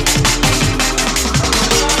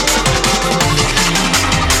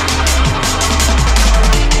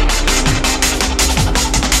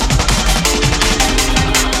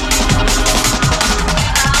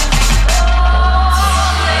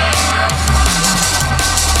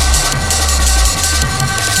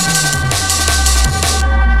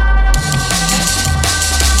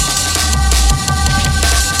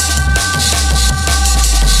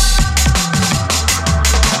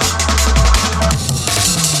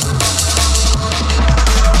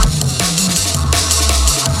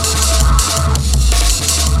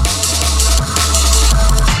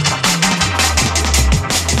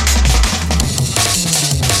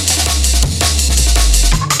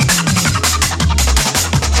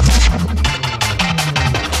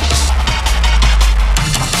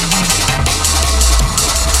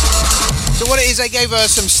 is, they gave her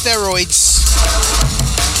some steroids.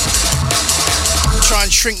 Try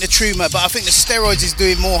and shrink the tumour, but I think the steroids is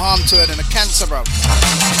doing more harm to her than the cancer, bro.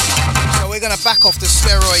 So we're gonna back off the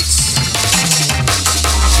steroids.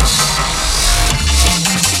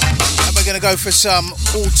 And we're gonna go for some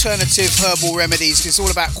alternative herbal remedies, because it's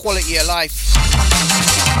all about quality of life.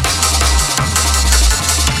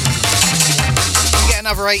 You get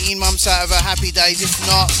another 18 months out of her, happy days. If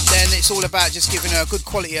not, then it's all about just giving her a good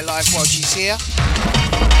quality of life while she's here.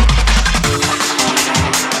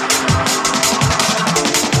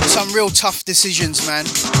 Some real tough decisions, man,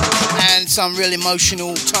 and some real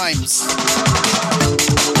emotional times.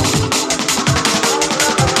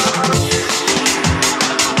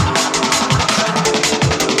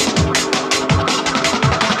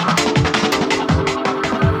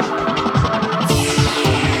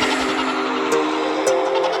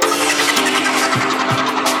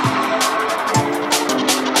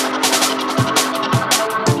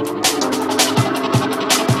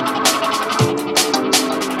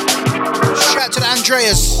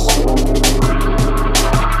 Andreas.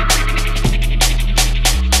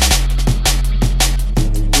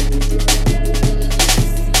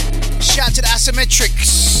 Shout to the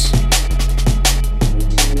Asymmetrics.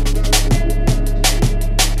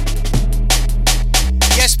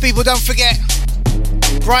 Yes, people, don't forget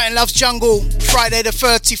Brighton Loves Jungle, Friday the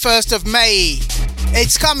 31st of May.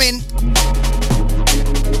 It's coming.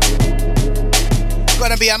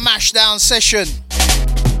 Gonna be a mash down session.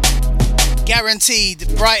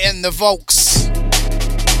 Guaranteed, Brighton, the Volks.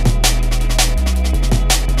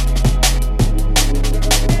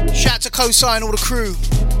 Shout to Cosign, all the crew.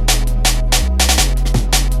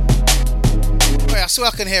 Wait, I swear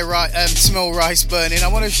I can hear smell rice burning. I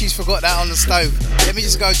wonder if she's forgot that on the stove. Let me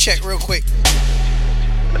just go check real quick.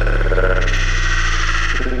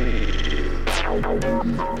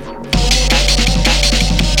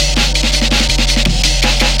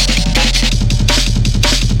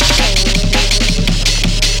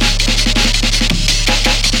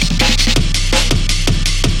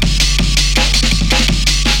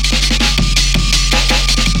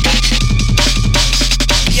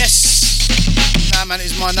 Man,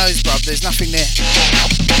 it's my nose, bruv. There's nothing there.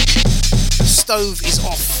 The stove is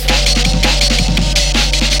off.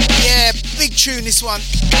 Yeah, big tune this one.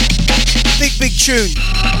 Big tune.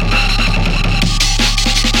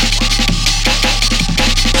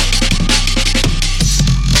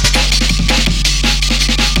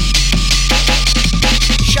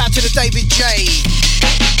 Shout out to the David J.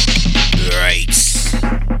 Great.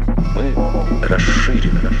 Мы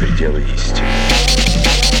расширим пределы истины.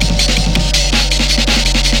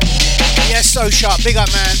 Yes, so sharp. Big up,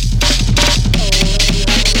 man.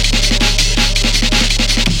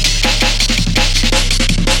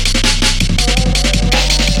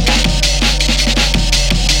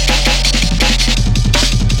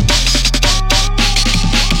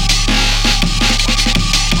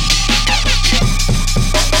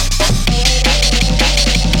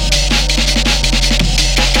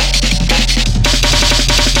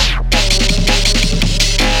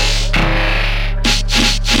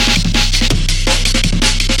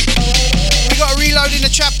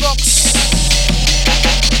 Chat box.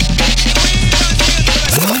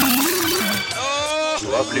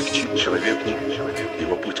 Облегчит человеку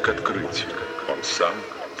его путь к открытию. Он сам,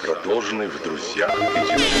 продолженный в друзьях и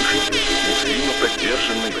единодушии, незримо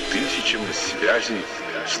поддержанный тысячами связей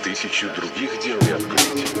с тысячей других дел и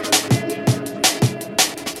открытий.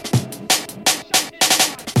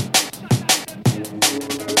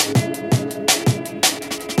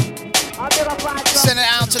 Send it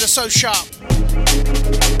out to the So Sharp.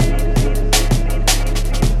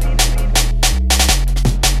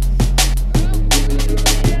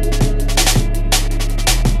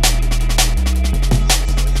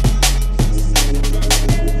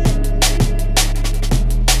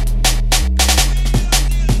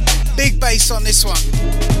 Big bass on this one.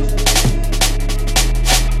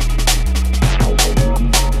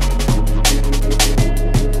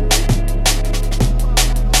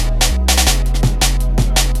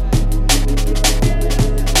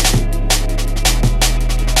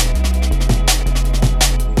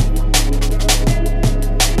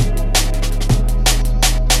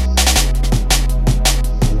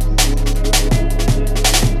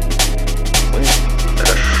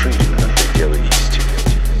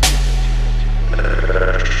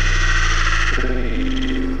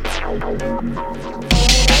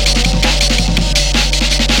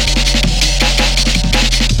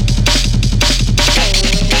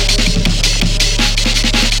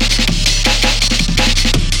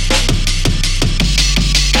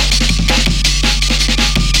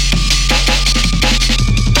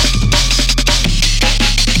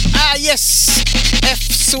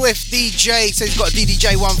 Swift DJ says he's got a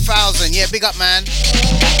DDJ 1000. Yeah, big up, man.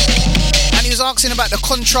 And he was asking about the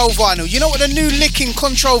Control vinyl. You know what the new licking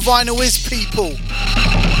Control vinyl is, people?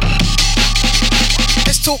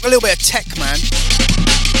 Let's talk a little bit of tech, man.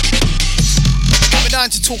 I've been dying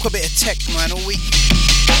to talk a bit of tech, man, all week.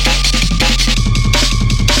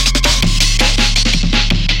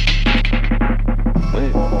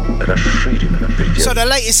 So the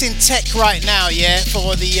latest in tech right now, yeah,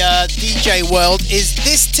 for the DJ world is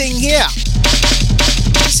this thing here.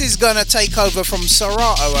 This is gonna take over from Serato,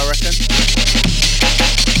 I reckon.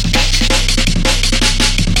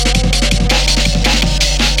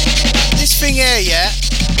 This thing here, yeah,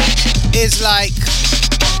 is like,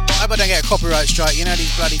 I hope I don't get a copyright strike, you know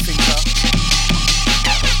these bloody things are.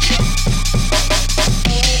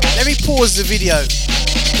 Let me pause the video,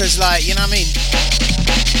 because like, you know what I mean?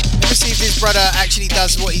 Let me see if this brother actually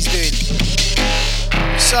does what he's doing.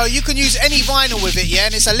 So you can use any vinyl with it, yeah,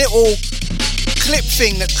 and it's a little clip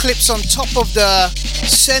thing that clips on top of the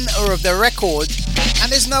center of the record, and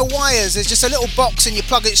there's no wires, there's just a little box and you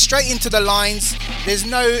plug it straight into the lines. There's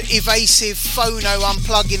no evasive phono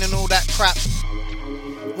unplugging and all that crap,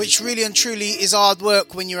 which really and truly is hard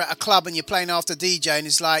work when you're at a club and you're playing after DJ and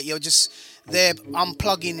it's like you're just there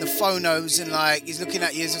unplugging the phonos and like he's looking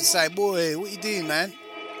at you and say, boy, what you doing, man?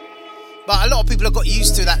 But a lot of people have got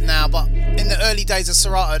used to that now, but in the early days of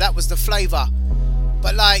Serato, that was the flavour.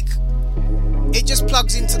 But like, it just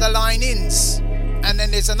plugs into the line-ins, and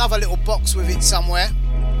then there's another little box with it somewhere.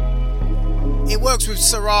 It works with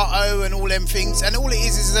Serato and all them things, and all it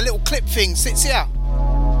is a little clip thing, sits here.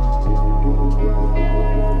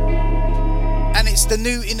 And it's the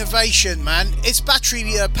new innovation, man. It's battery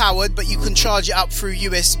powered, but you can charge it up through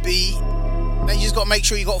USB. And you just got to make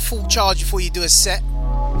sure you got a full charge before you do a set.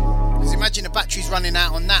 Because imagine the battery's running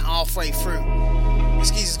out on that halfway through. This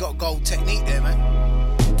geezer's got a gold technique there, man.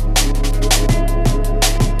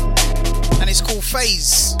 And it's called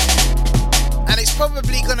Phase. And it's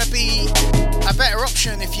probably going to be a better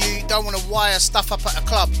option if you don't want to wire stuff up at a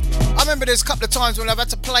club. I remember there's a couple of times when I've had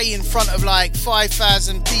to play in front of like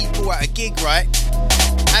 5,000 people at a gig, right?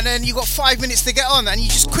 And then you got 5 minutes to get on, and you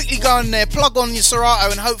just quickly go in there, plug on your Serato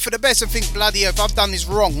and hope for the best and think, bloody hell, if I've done this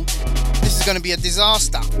wrong, this is going to be a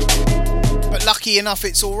disaster. But lucky enough,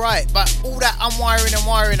 it's alright. But all that unwiring and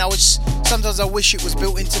wiring, sometimes I wish it was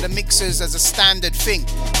built into the mixers as a standard thing.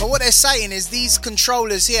 But what they're saying is these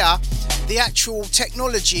controllers here, the actual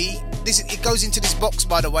technology, it goes into this box,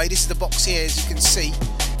 by the way. This is the box here, as you can see.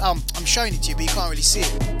 I'm showing it to you, but you can't really see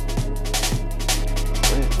it,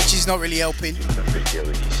 which is not really helping.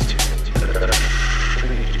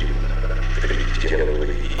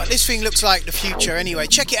 But this thing looks like the future anyway.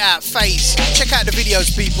 Check it out, Phase. Check out the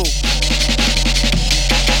videos, people.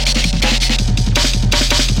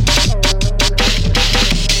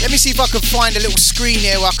 Let me see if I can find a little screen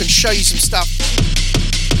here where I can show you some stuff.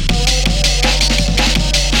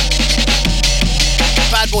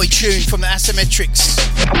 Bad boy tune from the Asymmetrics.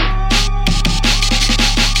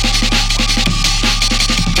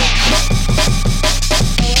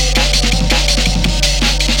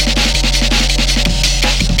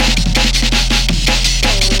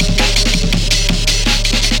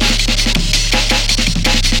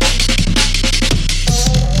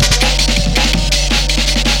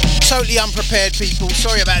 Totally unprepared, people.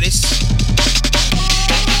 Sorry about this.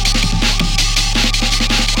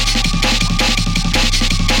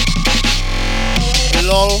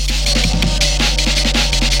 Lol.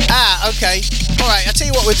 Ah, okay. Alright, I'll tell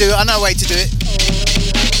you what we'll do. I know a way to do it.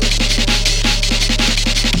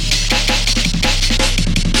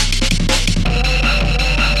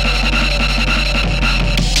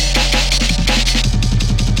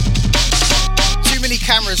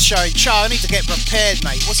 Cameras showing. Char, I need to get prepared,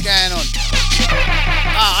 mate. What's going on?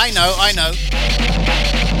 Ah, I know.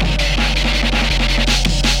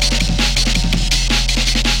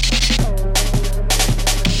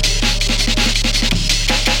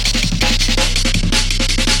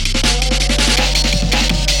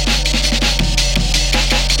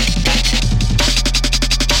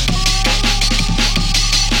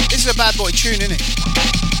 This is a bad boy tune, isn't it?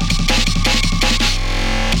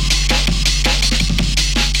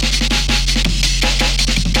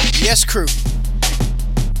 Yes, crew.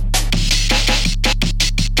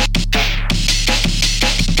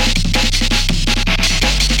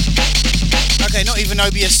 Okay, not even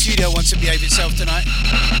OBS Studio wants to behave itself tonight.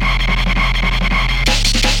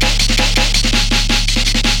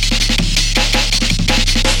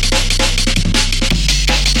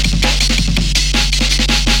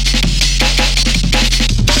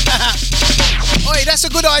 Oi, that's a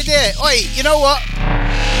good idea. Oi, you know what?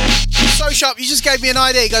 So Sharp, you just gave me an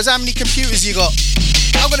idea. He goes, how many computers you got?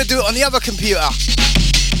 I'm going to do it on the other computer.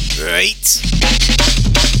 Right.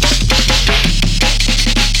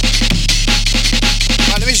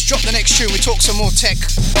 Right, let me just drop the next tune. We talk some more tech.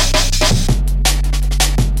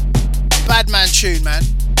 Bad man tune, man.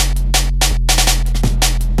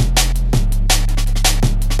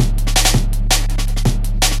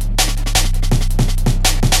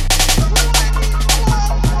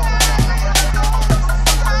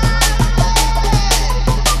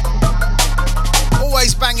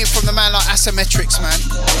 Always banging from the man like Asymmetrics, man.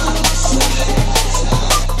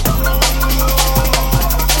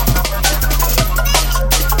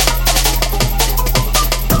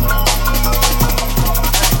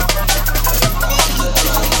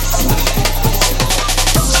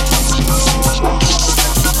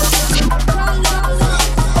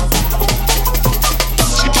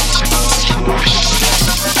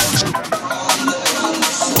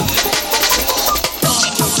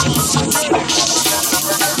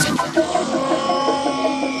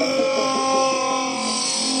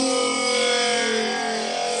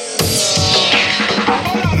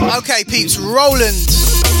 Okay, peeps, Roland.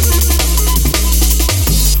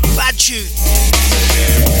 Bad tune.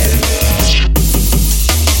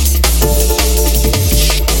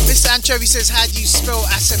 Mr. Anchovy says, how do you spell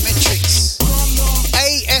Asymmetrics?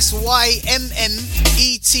 Asymmetric.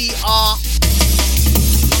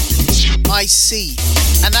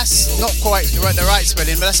 And that's not quite the right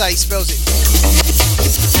spelling, but that's how he spells it.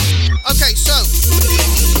 Okay, so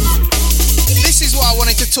this is what I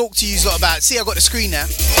wanted to talk to you lot about. See, I've got the screen now.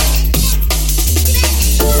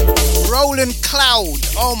 Roland Cloud.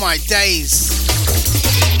 Oh my days.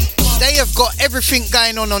 They have got everything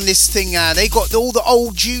going on this thing. They got all the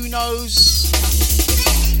old Junos.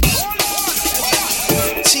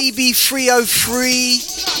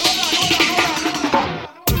 TB303.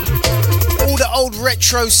 All the old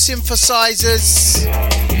retro synthesizers.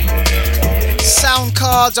 Sound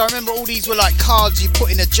cards. I remember all these were like cards you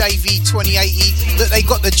put in a JV 2080. That they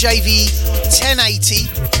got the JV 1080.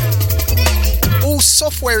 All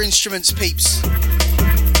software instruments, peeps.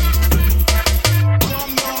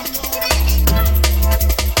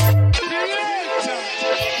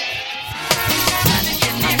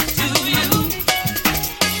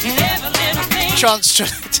 Chance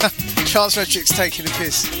Metrics taking a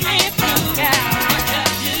piss.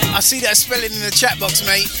 I see that spelling in the chat box,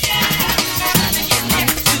 mate.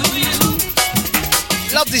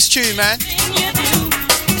 Love this tune, man.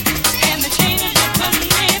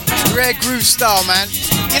 Rare groove style, man.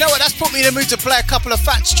 You know what? That's put me in the mood to play a couple of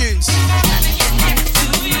Fats tunes.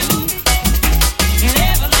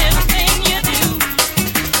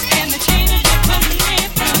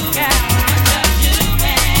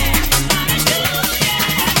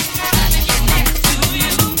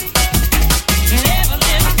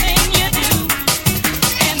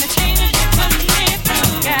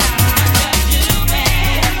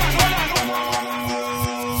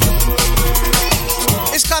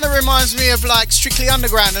 Reminds me of like Strictly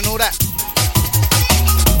Underground and all that.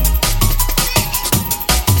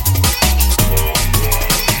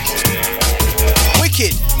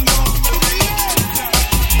 Wicked.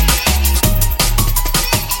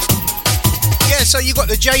 Yeah, so you got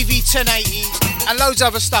the JV 1080 and loads of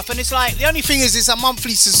other stuff, and it's like the only thing is it's a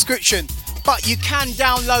monthly subscription, but you can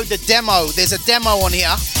download the demo. There's a demo on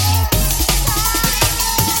here.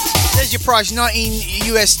 There's your price,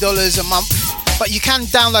 $19 a month. But you can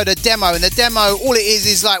download a demo, and the demo, all it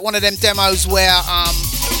is like one of them demos where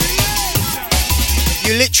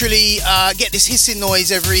you literally get this hissing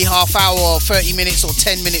noise every half hour or 30 minutes or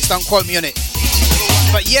 10 minutes, don't quote me on it.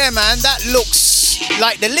 But yeah, man, that looks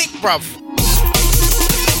like the lick, bruv.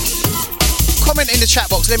 Comment in the chat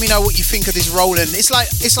box, let me know what you think of this Roland. It's like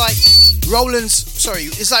Roland's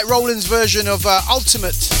version of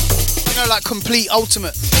Ultimate. You know, like Complete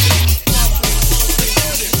Ultimate.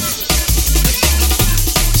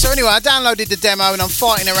 So anyway, I downloaded the demo and I'm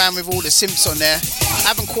farting around with all the synths on there. I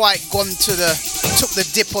haven't quite took the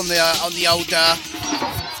dip on the old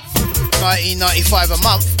 19.95 a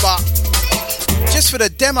month, but just for the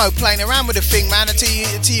demo, playing around with the thing, man,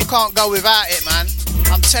 until you can't go without it, man.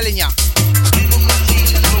 I'm telling ya.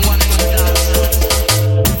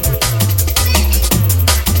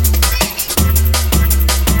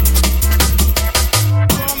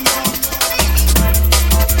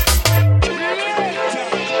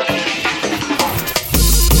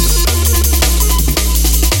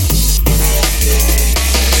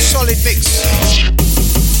 Mix.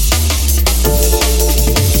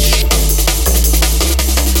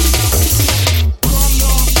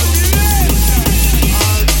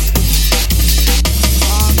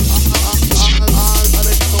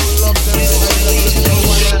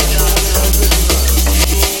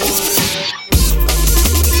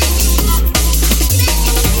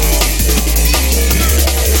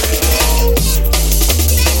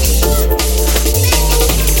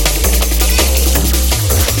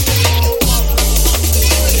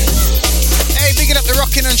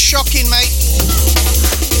 Rocking and shocking, mate.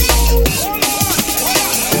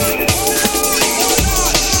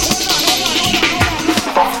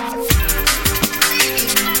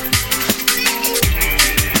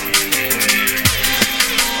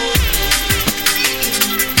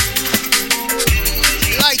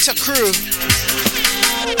 Lighter crew.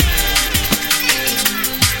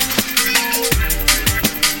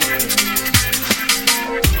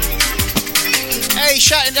 Hey,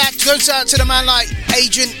 shouting that goes out to the man like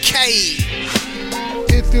Agent K.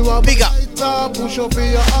 If you are big up, push up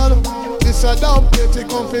in your hand. This a down pretty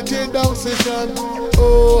comfy down session.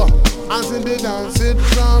 Oh, as in the dancing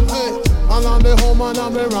trumpet. And on the home and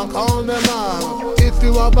on the rock on the man. If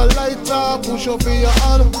you have a lighter, push up in your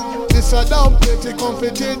hand. This a down pretty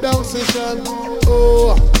comfy down session.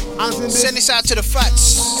 Oh, as in the send this out to the fats,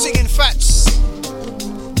 singing fats.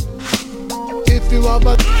 If you have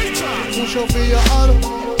a push up in your hand.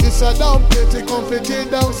 This a down pretty comfy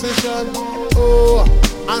down session. Oh,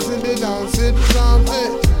 as in the dancing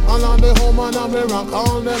trumpet. And on the home and on the rock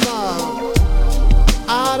on the man.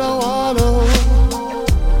 I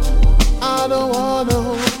don't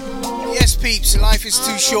wanna. Yes, peeps, life is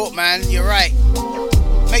too short, man. You're right.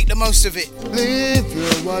 Make the most of it. Leave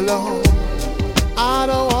you alone. I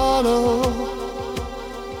don't wanna.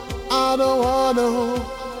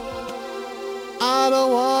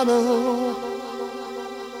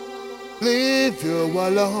 Leave you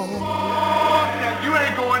alone. You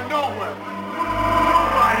ain't going nowhere.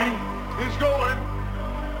 Nobody is going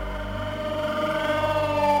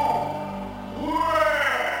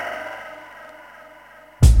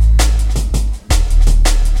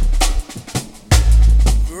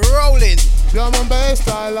rolling. Drum and bass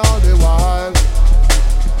style all the while.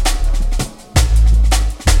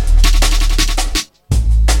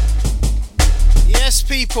 Yes,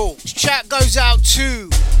 people. Chat goes out to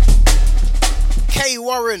K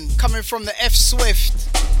Warren coming from the F Swift,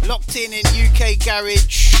 locked in UK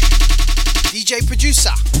Garage. DJ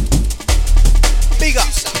producer. Big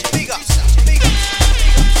up, big up, big up.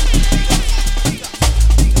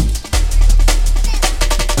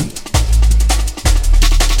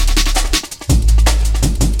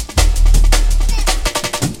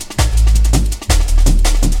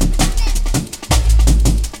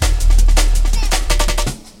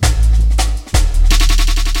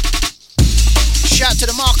 Shout to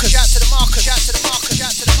the markers, shout to the markers, shout to the markers,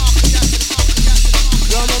 shout to the markers, shout to the markers, shout to the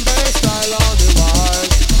markers. Drum and bass style all the while.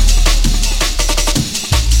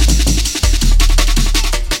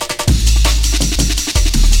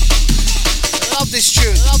 Love this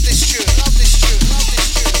tune, love this tune, love this tune, love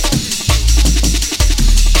this tune, love this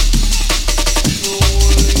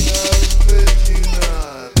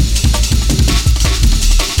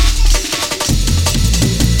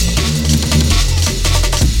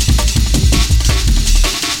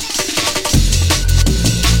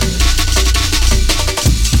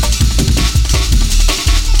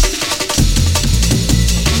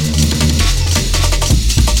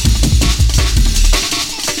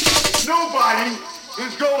nobody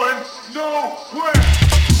is going nowhere.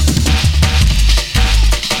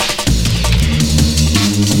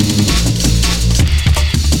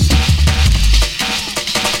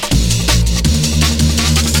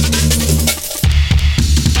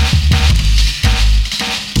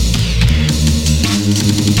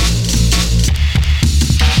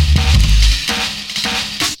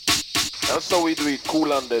 That's how we do it,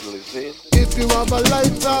 cool and deadly, see? If you have a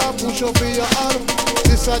lighter, push up in your arm.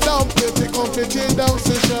 This a down pretty comfy down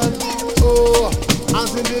session. Oh,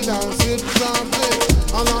 as in the dancing trumpet.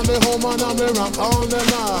 And on the home and on the rock on the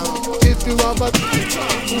man. If you have a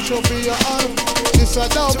push up in your arm. This a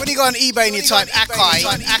down. So when you go on eBay and you type Akai,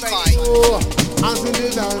 Oh, as in the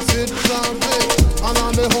dancing trumpet. And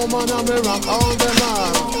on the home and on the rock on the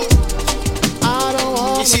man. I don't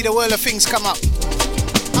want. you see the whirl of things come up.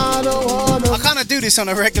 I don't wanna. I kind of do this on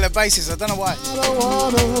a regular basis. I don't know why. I don't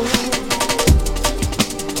wanna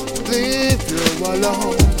leave you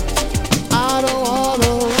alone. I don't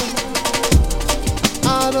wanna.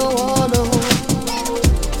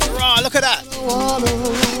 Right, look at that. I don't wanna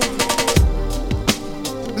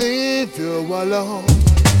leave you alone.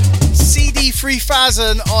 CD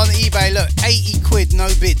 3000 on eBay. Look, 80 quid, no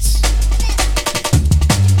bids.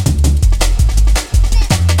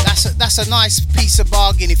 That's a nice piece of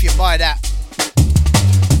bargain if you buy that.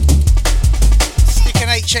 Stick an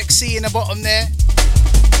HXC in the bottom there.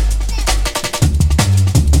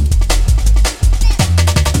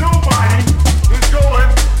 Nobody is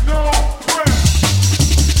going nowhere.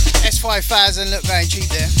 S5000, look, going cheap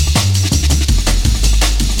there.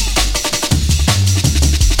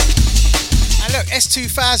 And look,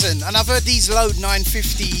 S2000, and I've heard these load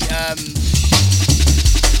 950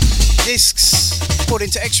 discs. According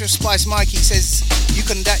to Extra Spice Mikey, says you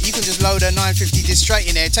can just load a 950 disc straight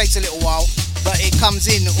in there. It takes a little while, but it comes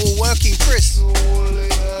in all working crisp.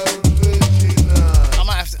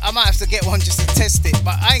 I might have to get one just to test it,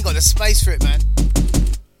 but I ain't got the space for it, man.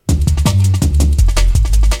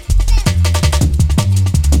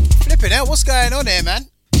 Flipping out, what's going on here, man?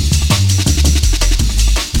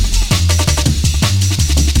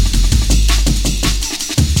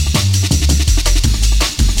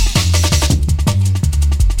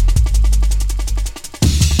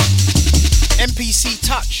 MPC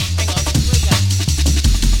Touch. Hang on, where's that?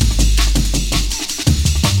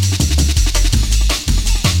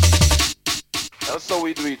 That's how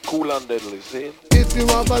we do it, cool and deadly, see? If you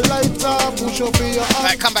have a lighter, push up in your hand.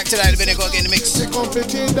 Right, come back to that in a minute, gotta get in the mix. The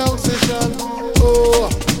company down session. Oh,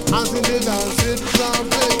 hands in the dance, it's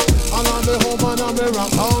something. And on the home and on the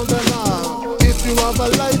rock, on the man. If you have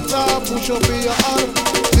a lighter, push up in your hand.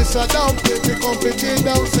 This a down, the company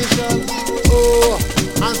down session. Oh,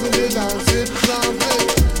 hands in the dance, it's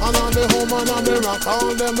something. And on the home and on the rock,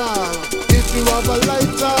 on the man. If you have a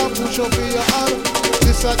lighter, push up in your hand.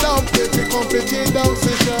 This a down, the company down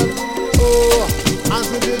session. Oh,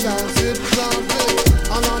 hands in the dance, it's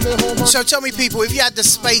something. And on the home. So tell me, people, if you had the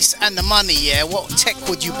space and the money, yeah, what tech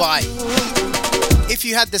would you buy? If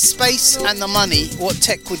you had the space and the money, what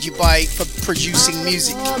tech would you buy for producing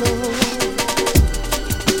music?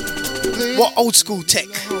 What old school tech?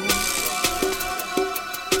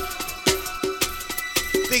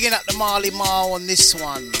 Bigging up the Marley Marl on this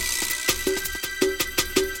one.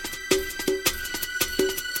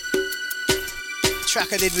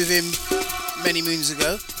 Track I did with him many moons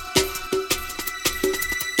ago.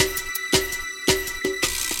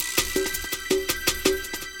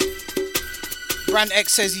 Brand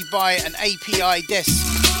X says he'd buy an API desk.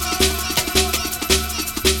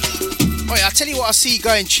 Oh yeah, I'll tell you what I see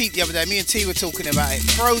going cheap the other day. Me and T were talking about it.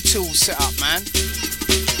 Pro Tools setup, man.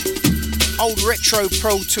 Old retro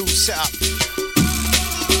Pro Tools setup.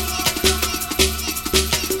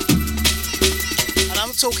 And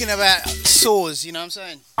I'm talking about saws, you know what I'm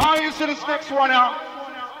saying? Oh, you see this next one now?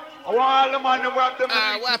 I want all the man to have them.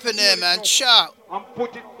 What happened there, man? Sharp. And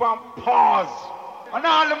put it on pause. And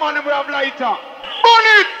all the man will have lighter. Burn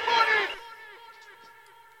it!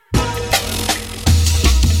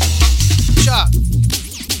 Sharp.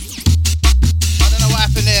 I don't know what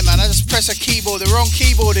happened there, man. I just pressed a keyboard, the wrong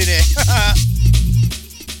keyboard in it.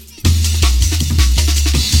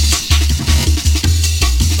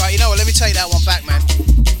 Right, you know what? Let me take that one back, man.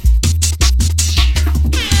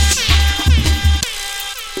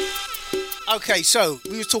 Okay, so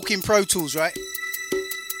we were talking Pro Tools, right?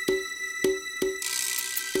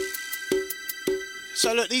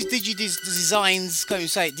 So look, these Designs, can't you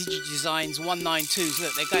say it? Designs 192s,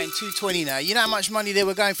 look, they're going 220 now. You know how much money they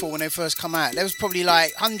were going for when they first come out? There was probably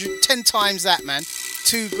like 10 times that, man.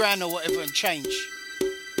 $2,000 or whatever and change.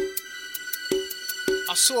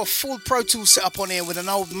 I saw a full Pro Tools setup on here with an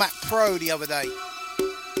old Mac Pro the other day.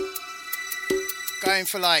 Going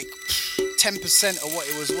for like 10% of what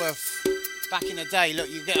it was worth back in the day. Look,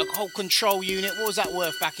 you get a whole control unit. What was that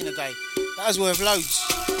worth back in the day? That was worth loads.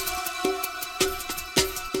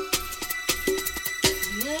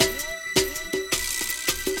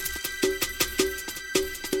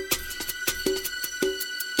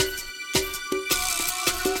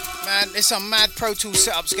 Man, there's some mad Pro Tools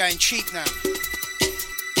setups going cheap now.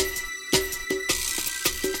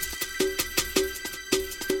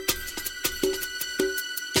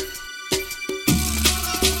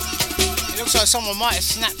 Looks like someone might have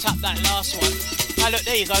snapped up that last one. Oh look,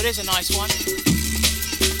 there you go, there's a nice one.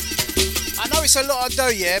 I know it's a lot of dough,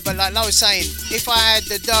 yeah, but like I was saying, if I had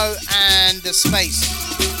the dough and the space.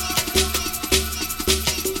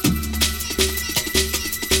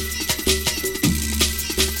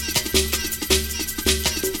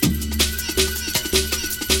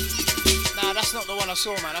 Nah, that's not the one I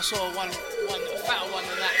saw, man. I saw one fatter one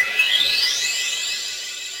than that.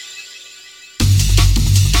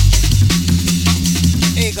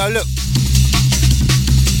 Here you go, look.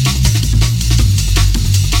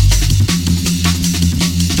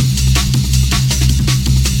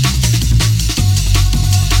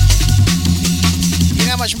 You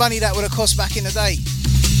know how much money that would have cost back in the day?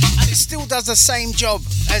 And it still does the same job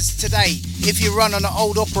as today if you run on an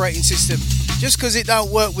old operating system. Just because it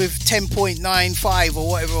don't work with 10.95 or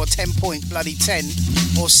whatever, or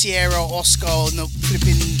 10.10 or Sierra or Oscar or no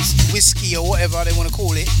flipping whiskey or whatever they want to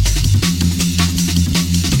call it.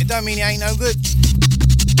 It don't mean it ain't no good.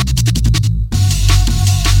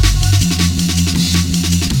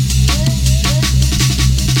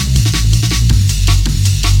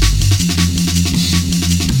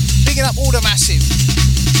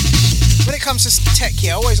 comes to tech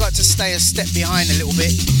here, I always like to stay a step behind a little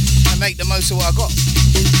bit and make the most of what I got.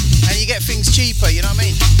 And you get things cheaper, you know what I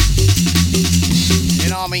mean? You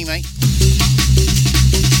know what I mean, mate?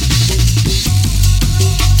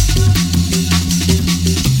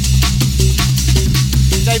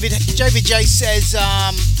 David J says,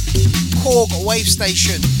 Korg Wave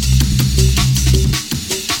Station.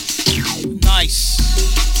 Nice.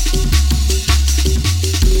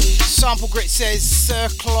 Sample Grit says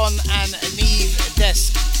Circlon and Neve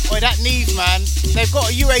Desk. Oi, that Neve, man, they've got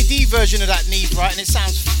a UAD version of that Neve, right? And it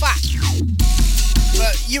sounds fat.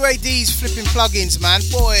 But UAD's flipping plugins, man.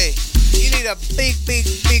 Boy, you need a big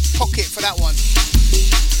pocket for that one.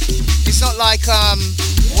 It's not like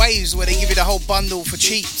Waves where they give you the whole bundle for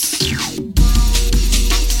cheaps.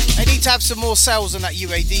 They need to have some more sales on that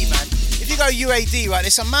UAD, man. If you go UAD, right,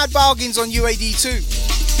 there's some mad bargains on UAD too.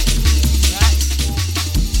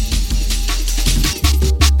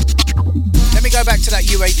 Let me go back to that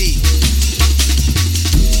UAD.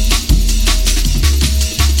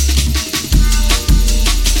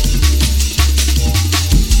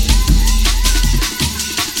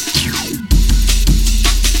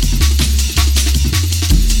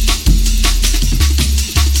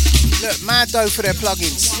 Look, mad dough for their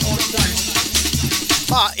plugins.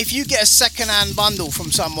 But if you get a second-hand bundle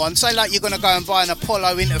from someone, say like you're going to go and buy an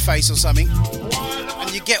Apollo interface or something,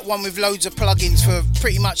 and you get one with loads of plugins for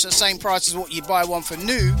pretty much the same price as what you buy one for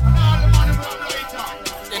new,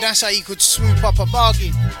 then that's how you could swoop up a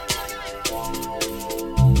bargain.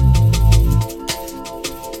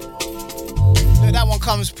 Look, that one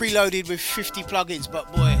comes preloaded with 50 plugins,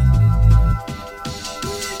 but boy.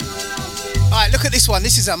 Alright, look at this one.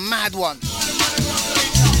 This is a mad one.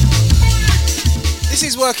 This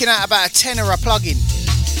is working out about a tenner a plugin.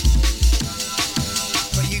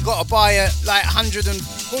 But you got to buy a like 100 and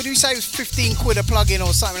what do you say it was 15 quid a plugin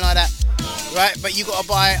or something like that, right? But you got to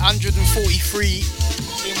buy 143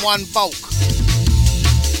 in one bulk.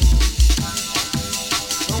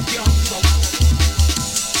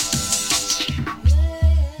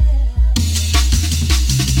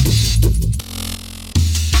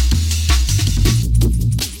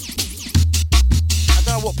 I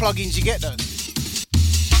don't know what plugins you get though.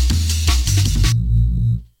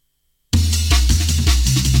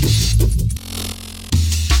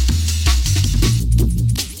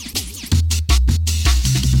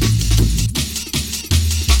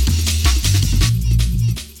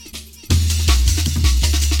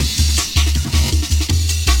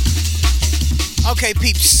 Okay,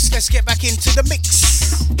 peeps, let's get back into the mix.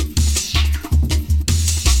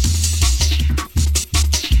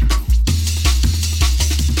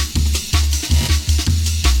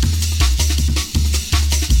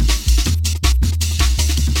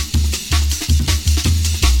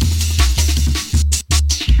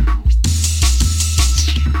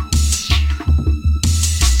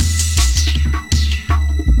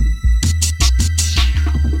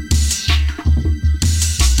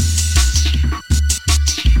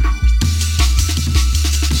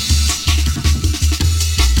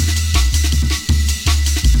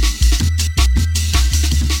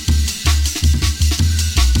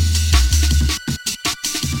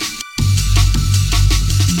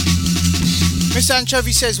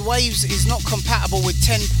 Anchovy says Waves is not compatible with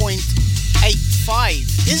 10.85,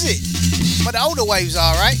 is it? But the older Waves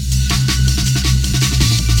are, right?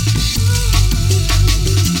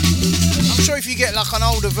 I'm sure if you get like an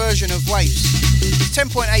older version of Waves,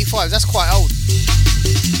 10.85, that's quite old.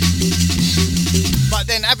 But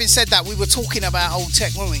then having said that, we were talking about old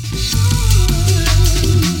tech, weren't we?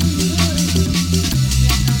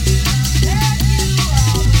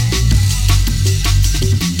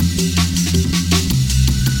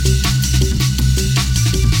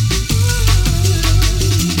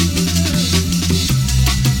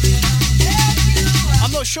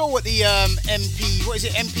 Sure what the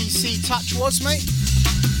MPC Touch was, mate.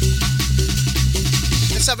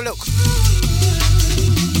 Let's have a look.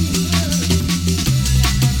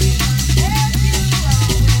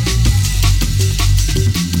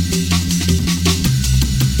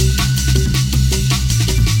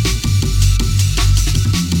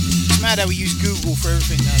 It's mad how we use Google for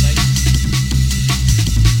everything nowadays.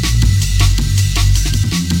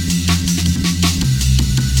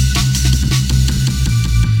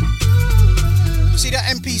 See that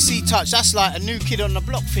MPC Touch, that's like a new kid on the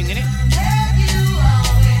block thing, innit?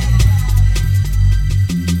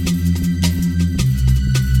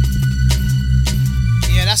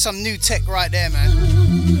 Yeah, that's some new tech right there, man.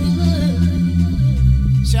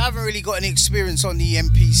 See, I haven't really got any experience on the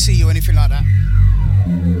MPC or anything like that.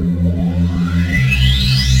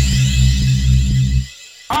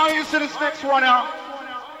 How you see this next one now?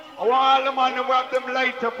 I want all the man who have them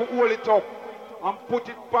lighter to hold it up and put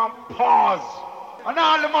it on pause. And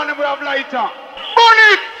all the man who have lighter, burn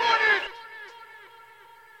it!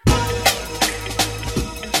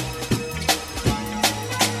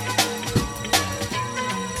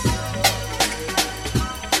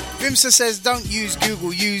 Vimsa says don't use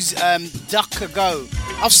Google, use DuckAgo.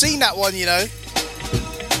 I've seen that one, you know.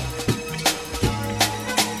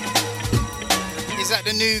 Is that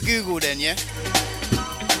the new Google then, yeah?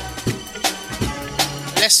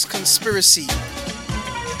 Less conspiracy.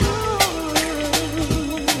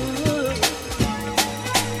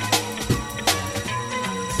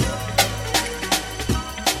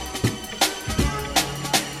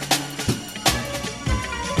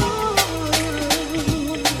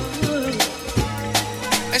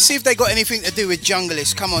 Let's see if they got anything to do with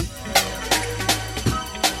Junglist. Come on.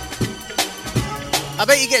 I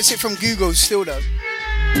bet he gets it from Google still though.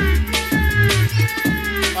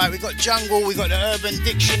 Right, we got Jungle, we got the Urban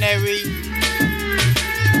Dictionary,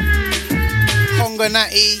 Congo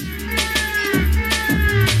Natty.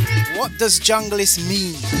 What does Junglist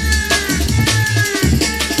mean?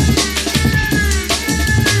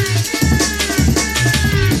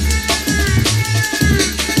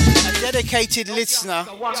 Dedicated listener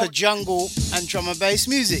to jungle and drum and bass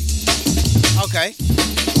music. Okay,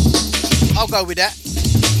 I'll go with that.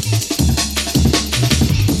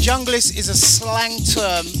 Junglist is a slang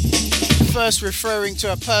term first referring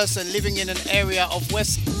to a person living in an area of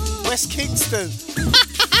West Kingston.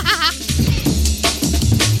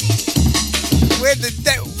 Where did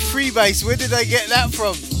that freebase? Where did they get that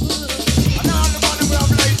from?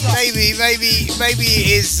 Maybe it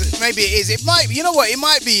is. It might be, you know what, it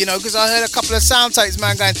might be, you know, because I heard a couple of sound takes,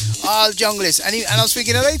 man, going, Junglist. And I was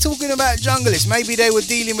thinking, are they talking about Junglist? Maybe they were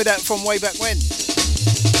dealing with that from way back when.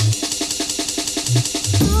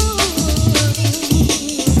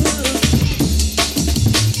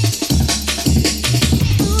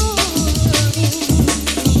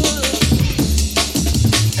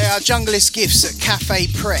 Hey, our Junglist gifts at Cafe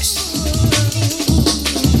Press.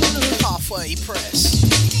 Cafe Press.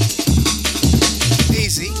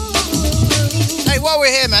 Easy. Hey, while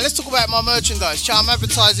we're here, man, let's talk about my merchandise. I'm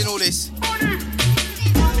advertising all this.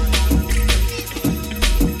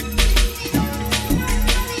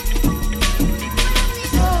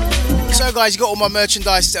 So, guys, you got all my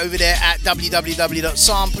merchandise over there at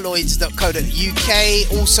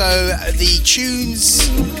www.samploids.co.uk. Also, the tunes,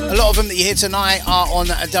 a lot of them that you hear tonight are on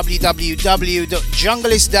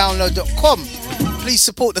www.junglistdownload.com. Please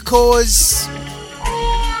support the cause.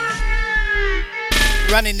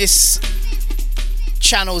 Running this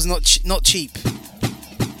channel is not cheap.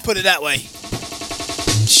 Put it that way.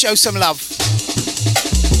 Show some love.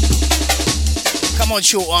 Come on,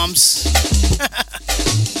 short arms.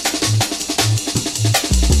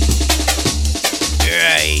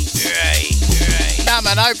 Right. Nah,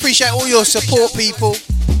 man, I appreciate all your support, people.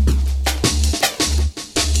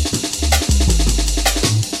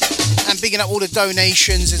 And bigging up all the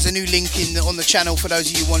donations. There's a new link on the channel for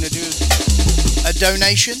those of you who want to do a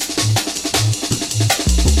donation.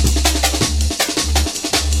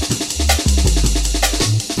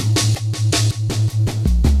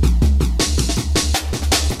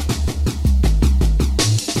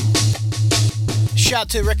 Shout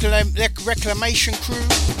to Reclamation Crew,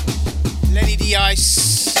 Lenny D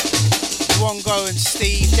Ice, Wongo and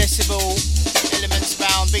Steve, Decibel, Elements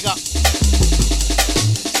Bound, big up.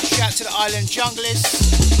 Shout to the Island Junglist.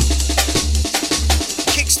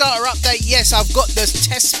 Kickstarter update, yes, I've got the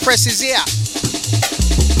test presses here.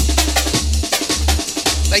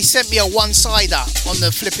 They sent me a one-sider on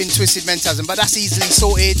the flipping Twisted Mentasm, but that's easily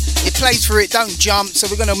sorted. It plays for it, don't jump, so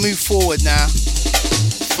we're going to move forward now.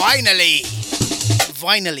 Finally.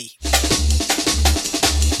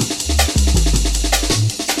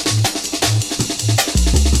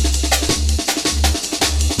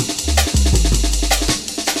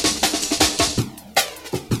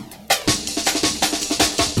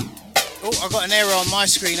 Oh, I got an error on my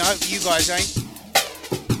screen. I hope you guys ain't.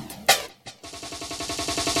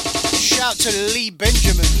 Shout to Lee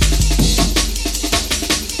Benjamin.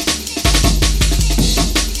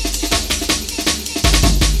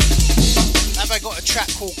 Have I got a track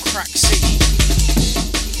called Crack City?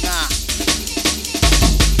 Nah.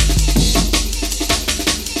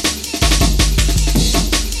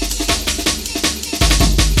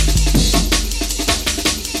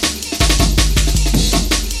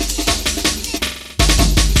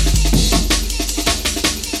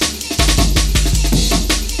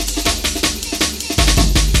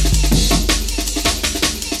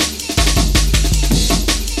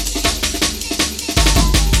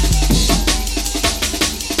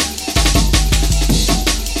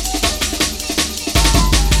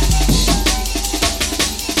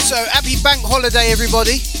 So happy bank holiday,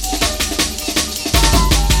 everybody.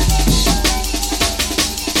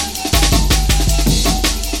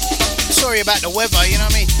 Sorry about the weather, you know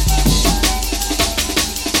what I mean?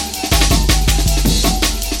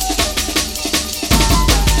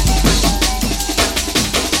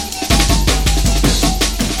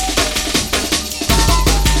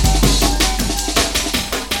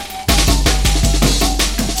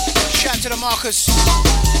 Shout out to the Marcus,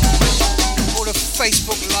 all the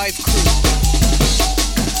Facebook Live crew.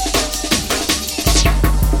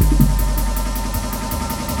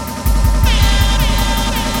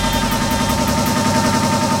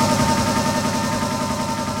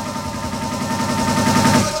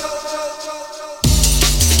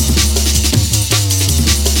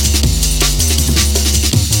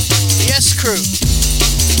 Crew.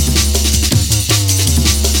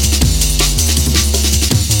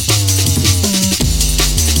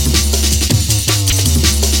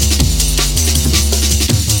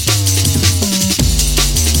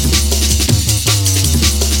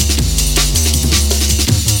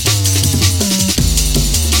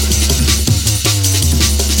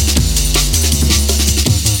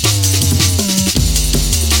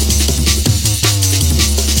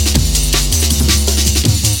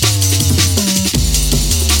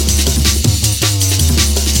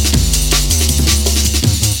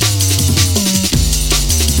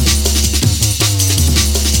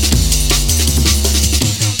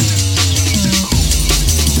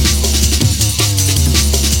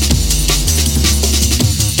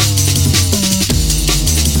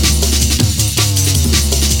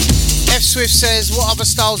 Swift says, what other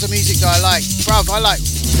styles of music do I like? Bruv, I like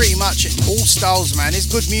pretty much all styles, man. There's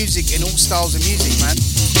good music in all styles of music, man.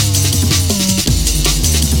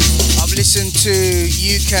 I've listened to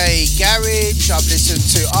UK garage, I've listened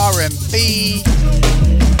to R&B,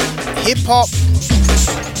 hip-hop,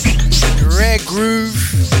 rare groove,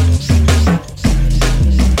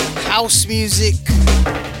 house music,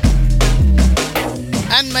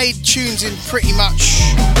 and made tunes in pretty much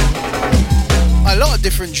a lot of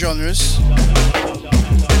different genres.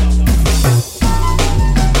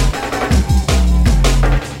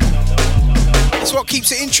 It's what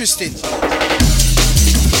keeps it interesting.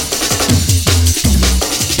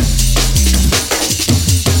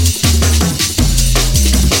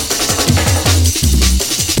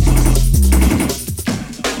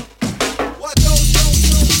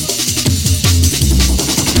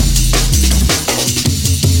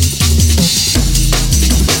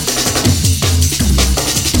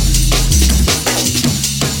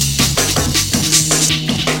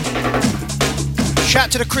 Shout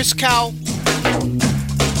out to the Chris Cow.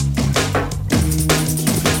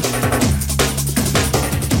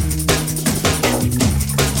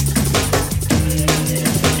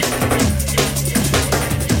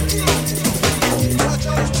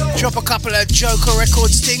 Drop a couple of Joker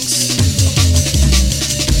Records things.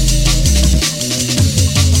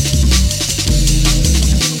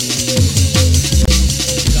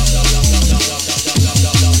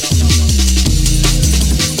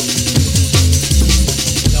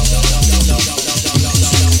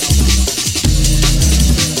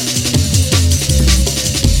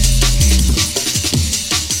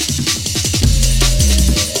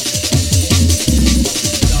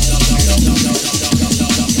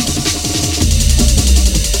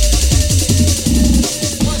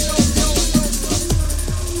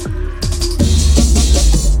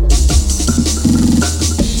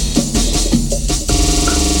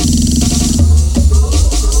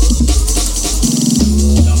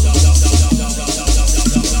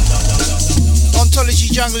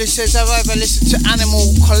 Says, have I ever listened to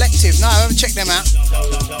Animal Collective? No, I haven't checked them out.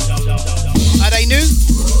 Are they new?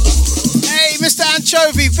 Hey, Mr.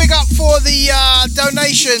 Anchovy, big up for the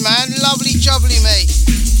donation, man. Lovely jubbly, mate.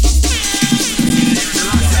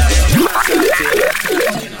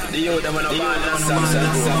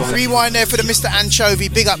 Rewind there for the Mr. Anchovy.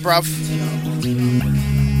 Big up, bruv.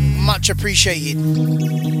 Much appreciated.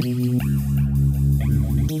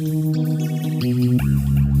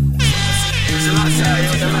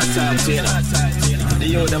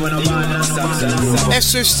 F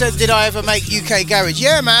Swift said, did I ever make UK garage?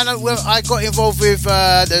 Yeah, man. I got involved with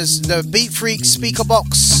the Beat Freak speaker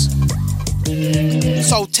box.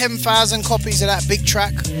 Sold 10,000 copies of that big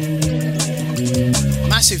track.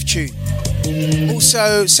 Massive tune.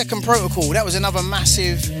 Also, Second Protocol. That was another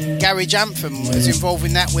massive garage anthem. I was involved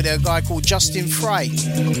in that with a guy called Justin Fry.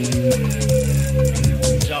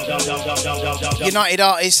 United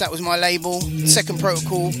Artists, that was my label. Second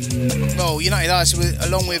Protocol. Well, United Artists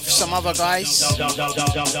along with some other guys.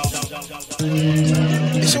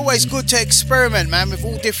 It's always good to experiment, man, with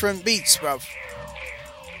all different beats, bruv.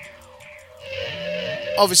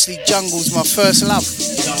 Obviously, Jungle's my first love.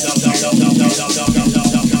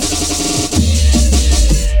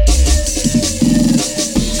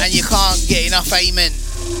 And you can't get enough amen.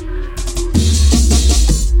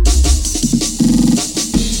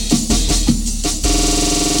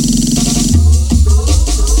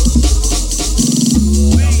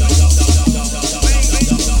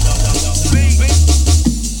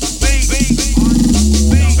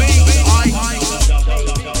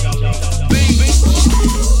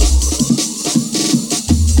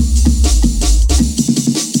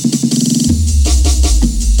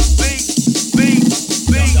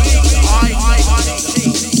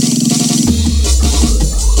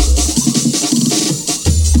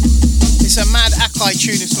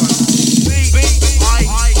 Tune this one.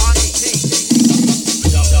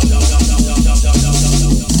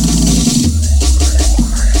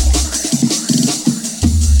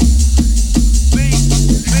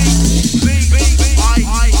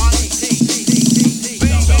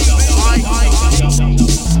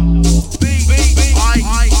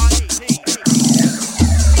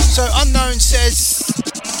 So Unknown says,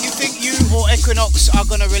 you think you or Equinox are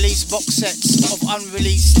gonna release box sets of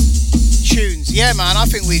unreleased tunes? Yeah, man, I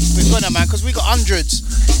think we're gonna, man, because we got hundreds.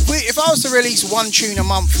 If I was to release one tune a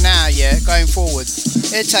month now, yeah, going forward,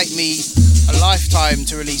 it'd take me a lifetime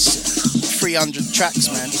to release 300 tracks,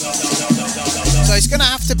 man. So it's gonna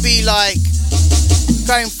have to be like,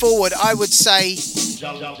 going forward, I would say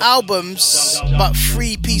albums, but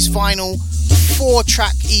 3-piece vinyl,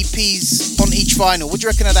 4-track EPs on each vinyl. What do you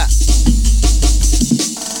reckon of that?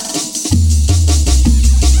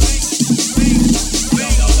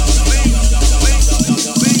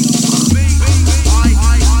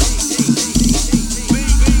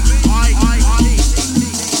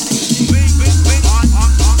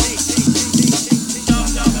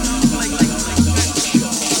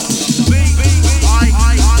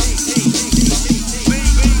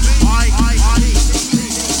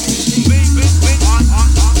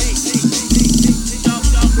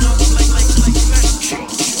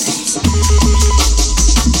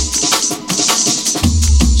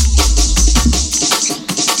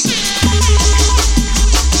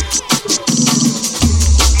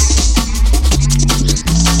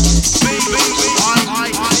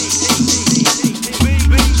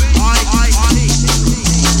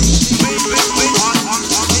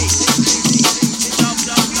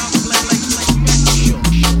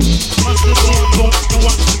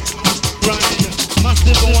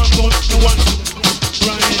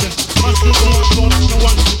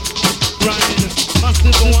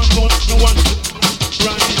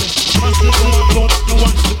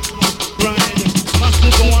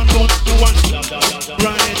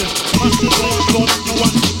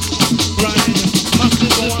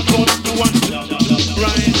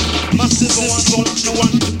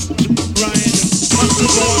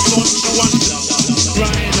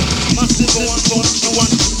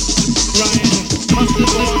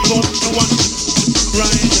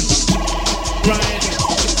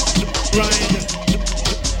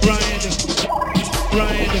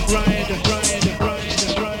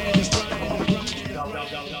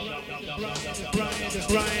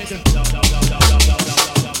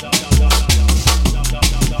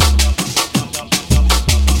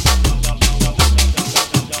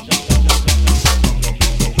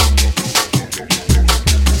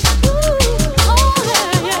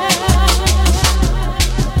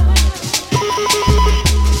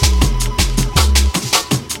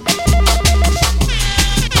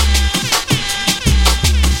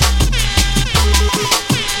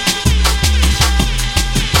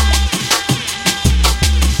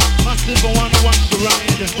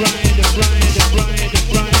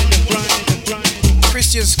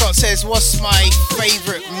 Christian Scott says, what's my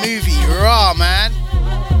favourite movie? Raw, man.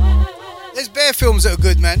 There's bare films that are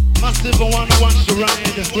good, man.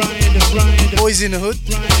 Boys in the Hood.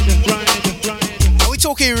 Are we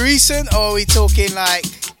talking recent or are we talking like...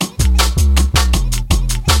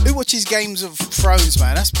 Who watches Games of Thrones,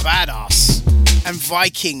 man? That's badass. And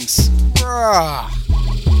Vikings. Bruh.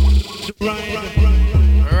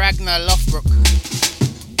 Ragnar Lothbrok.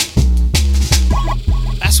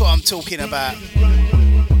 That's what I'm talking about.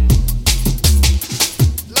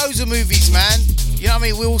 Loads of movies, man. You know what I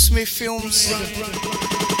mean? Will Smith films.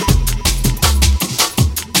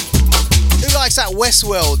 Who likes that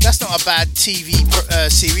Westworld? That's not a bad TV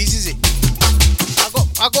series, is it?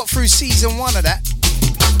 I got through season 1 of that.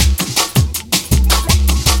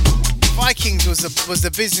 Vikings was the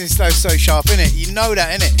business though, so sharp, innit? You know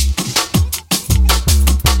that, innit?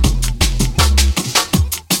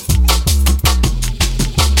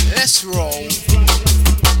 Let's roll.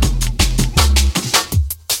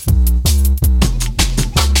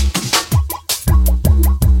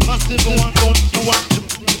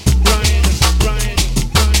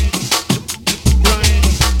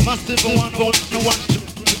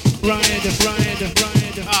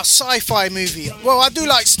 Sci-fi movie. Well, I do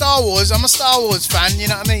like Star Wars. I'm a Star Wars fan, you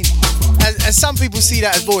know what I mean? As some people see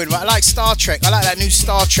that as boring, but I like Star Trek. I like that new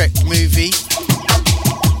Star Trek movie.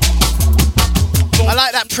 I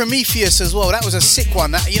like that Prometheus as well. That was a sick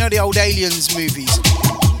one. That, you know, the old Aliens movies.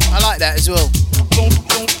 I like that as well.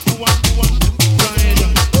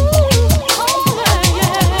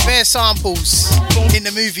 Fair samples in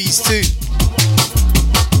the movies too.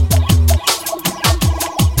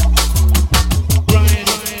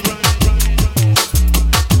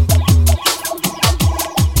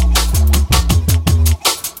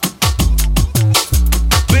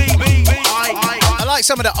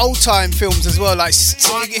 Some of the old time films as well, like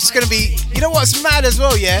it's gonna be, you know what's mad as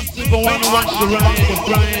well, yeah?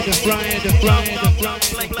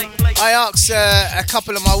 I asked a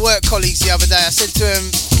couple of my work colleagues the other day, I said to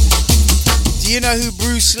them, do you know who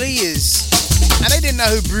Bruce Lee is? And they didn't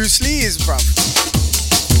know who Bruce Lee is, bruv.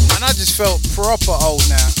 And I just felt proper old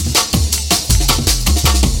now.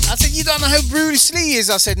 I said, you don't know who Bruce Lee is?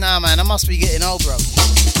 I said, nah man, I must be getting old, bruv.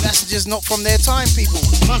 That's just not from their time, people.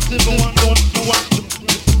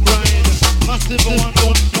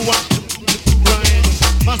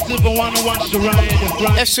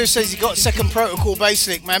 F-Swift says he got Second Protocol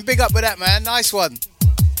Basic, man. Big up with that, man. Nice one.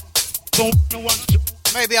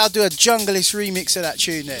 Maybe I'll do a junglist remix of that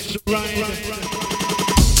tune there.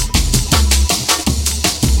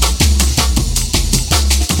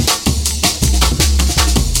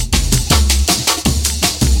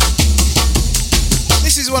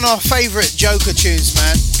 This is one of our favourite Joker tunes,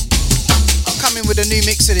 man. I'm coming with a new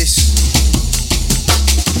mix of this.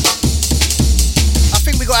 I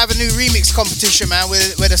think we got to have a new remix competition, man, where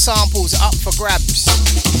the samples are up for grabs.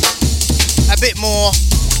 A bit more,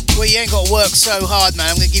 where you ain't got to work so hard, man.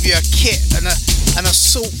 I'm going to give you a kit and an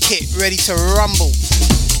assault kit ready to rumble.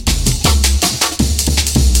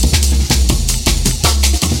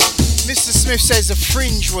 Mr. Smith says the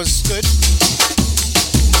Fringe was good.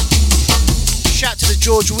 Shout to the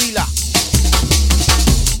George Wheeler.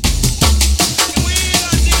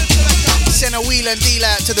 Send a wheel and deal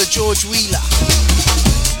out to the George Wheeler.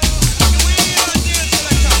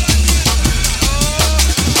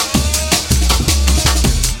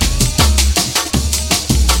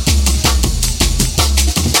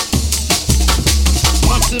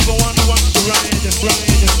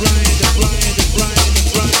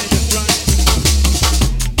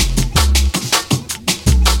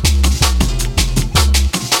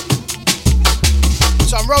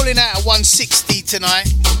 So I'm rolling out at 160 tonight.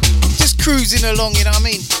 Just cruising along, you know what I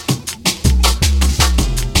mean?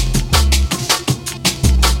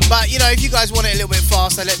 But, you know, if you guys want it a little bit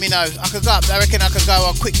faster, let me know. I could go up, I reckon I could go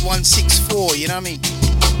a quick 164, you know what I mean?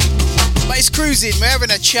 But it's cruising, we're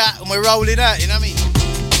having a chat and we're rolling out, you know what I mean?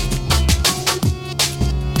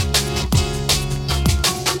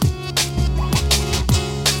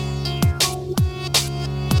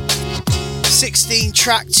 16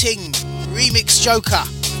 track ting, remix Joker.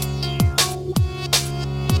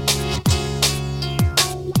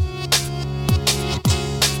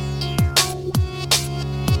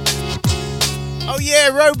 Oh yeah,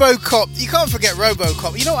 Robocop. You can't forget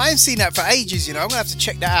Robocop. You know, I ain't seen that for ages, you know. I'm gonna have to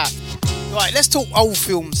check that out. Right, let's talk old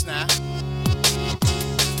films now.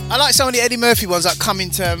 I like some of the Eddie Murphy ones, like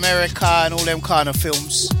Coming to America and all them kind of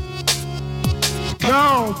films.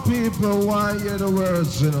 Now people want to hear the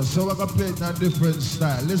words, you know, so I can play it in a different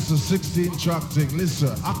style. Listen, 16 track thing, listen,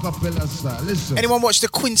 a cappella style, listen. Anyone watch the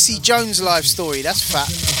Quincy Jones life story? That's fat.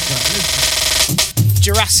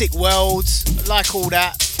 Jurassic World, I like all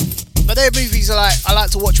that. But their movies I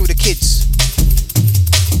like to watch with the kids.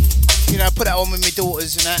 You know, put that on with my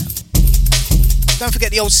daughters and that. Don't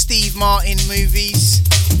forget the old Steve Martin movies.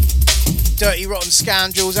 Dirty Rotten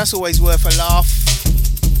Scoundrels, that's always worth a laugh.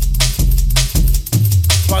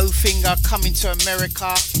 Bowfinger, Coming to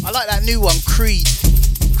America. I like that new one, Creed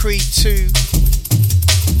 2.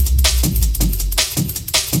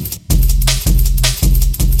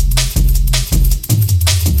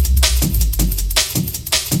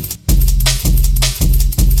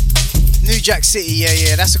 New Jack City,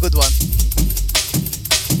 yeah, that's a good one.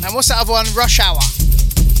 And what's that other one? Rush Hour.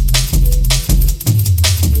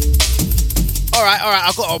 Alright,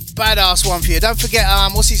 I've got a badass one for you. Don't forget,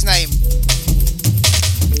 what's his name?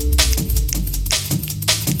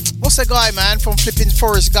 the guy, man, from flipping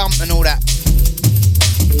Forrest Gump and all that.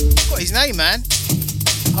 Got his name, man.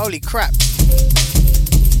 Holy crap.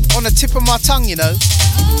 On the tip of my tongue, you know.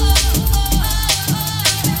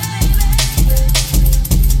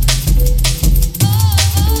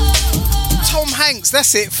 Tom Hanks,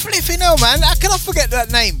 that's it. Flipping hell, man. How can I forget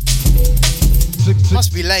that name?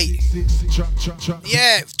 Must be late.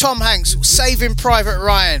 Yeah, Tom Hanks, Saving Private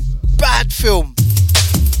Ryan. Bad film.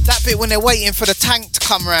 That bit when they're waiting for the tank to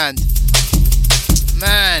come round.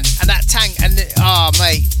 Man, and that tank, and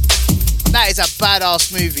mate. That is a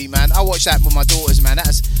badass movie, man. I watched that with my daughters, man. That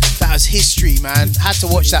was history, man. Had to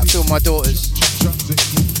watch that film with my daughters.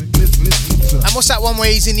 And what's that one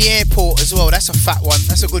where he's in the airport as well? That's a fat one.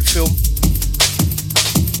 That's a good film.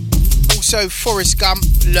 Also, Forrest Gump,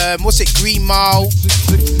 what's it, Green Mile,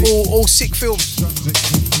 all sick films.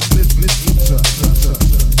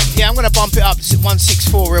 Yeah, I'm going to bump it up to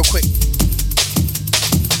 164 real quick.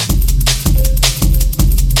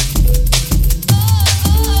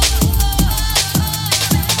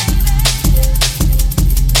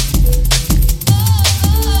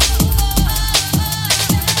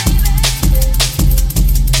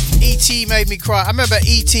 E.T. made me cry. I remember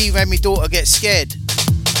E.T. made my daughter get scared.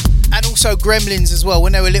 And also Gremlins as well.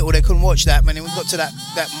 When they were little, they couldn't watch that, man. And we got to that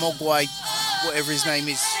Mogwai, whatever his name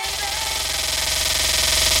is.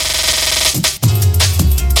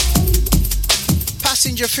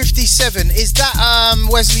 Passenger 57. Is that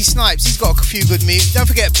Wesley Snipes? He's got a few good movies. Don't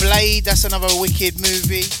forget Blade. That's another wicked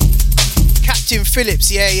movie. Captain Phillips.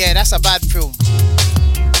 Yeah. That's a bad film.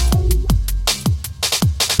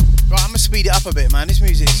 Right, I'm going to speed it up a bit, man. This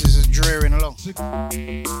music is just drearing along.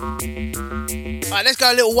 Alright, let's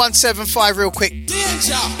go a little 175 real quick.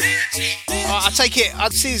 Alright, I'll take it. I'll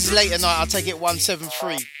see this later night. I'll take it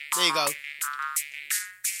 173. There you go.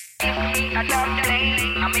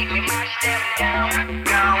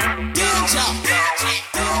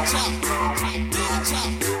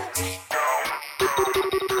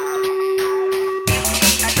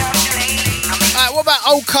 Alright, what about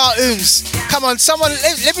old cartoons? Come on, someone,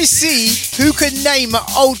 let me see who can name an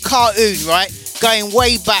old cartoon, right? Going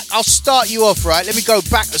way back. I'll start you off, right? Let me go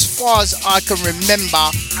back as far as I can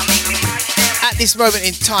remember at this moment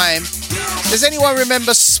in time. Does anyone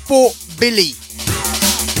remember Sport Billy?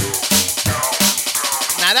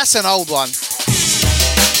 Now that's an old one.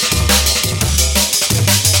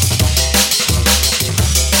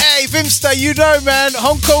 Hey, Vimster, you know, man.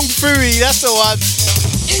 Hong Kong Fury, that's the one.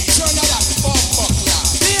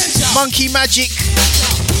 Monkey Magic.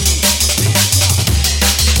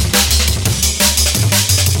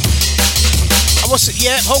 What's it?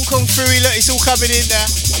 Yeah, Hong Kong Fury, look, it's all coming in there.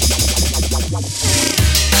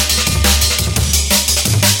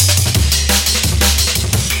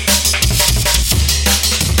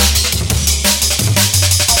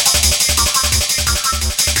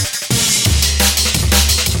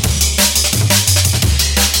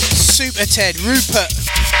 Super Ted, Rupert.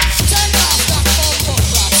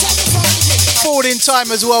 Forward in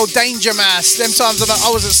time as well, Danger Mouse. Them times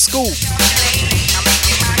I was at school.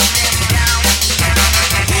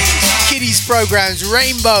 Kiddies programs,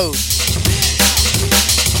 Rainbow,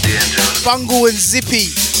 Bungle and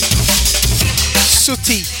Zippy,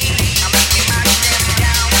 Sooty,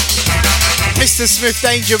 Mr. Smith,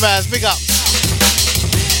 Danger Mouse, big up.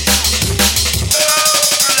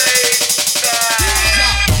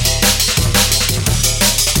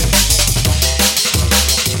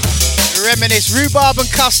 Reminisce, Rhubarb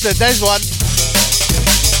and Custard, there's one.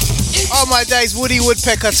 Oh my days, Woody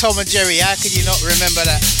Woodpecker, Tom and Jerry, how can you not remember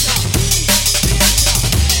that?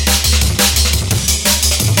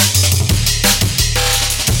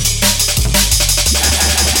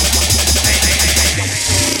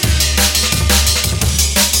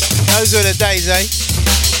 Those were the days, eh?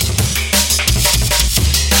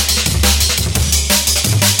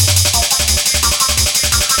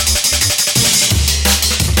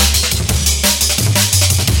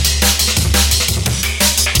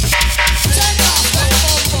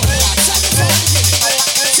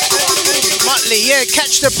 Muttley, yeah,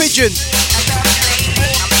 Catch the Pigeon.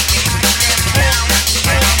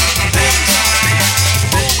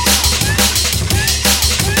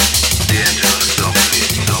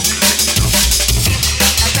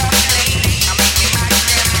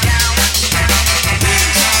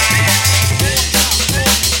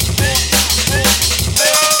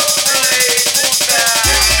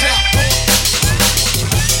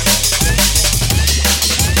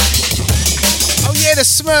 The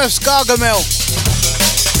Smurfs, Gargamel.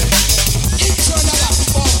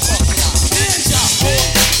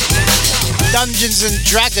 Dungeons and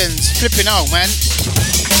Dragons, flipping out, man.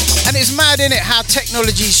 And it's mad, innit, how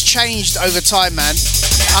technology's changed over time, man.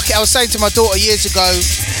 I was saying to my daughter years ago,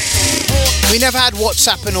 we never had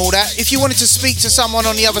WhatsApp and all that. If you wanted to speak to someone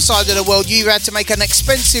on the other side of the world, you had to make an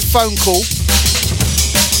expensive phone call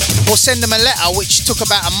or send them a letter, which took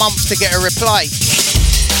about a month to get a reply.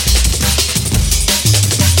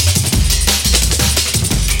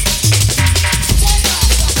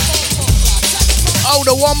 Oh,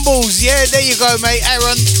 the Wombles. Yeah, there you go, mate.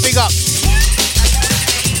 Aaron, big up.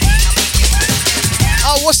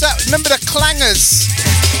 Oh, what's that? Remember the Clangers?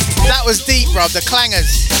 That was deep, bro. The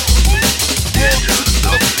Clangers.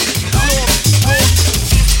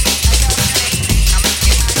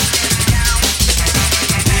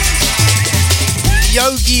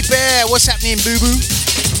 Yogi Bear. What's happening, boo-boo?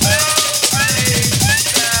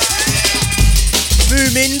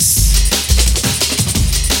 Moomins.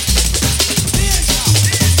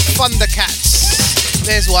 Thundercats.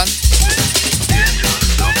 There's one.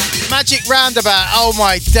 Magic Roundabout. Oh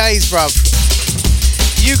my days, bruv.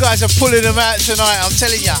 You guys are pulling them out tonight, I'm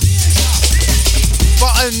telling ya.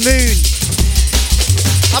 Button Moon.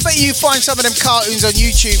 I bet you find some of them cartoons on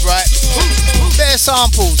YouTube, right? They're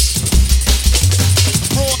samples.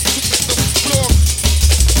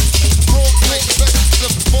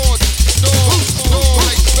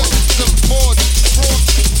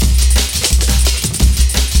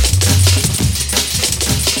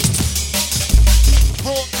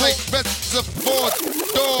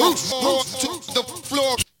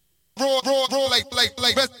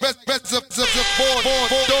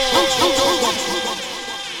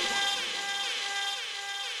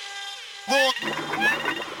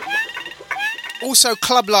 Also,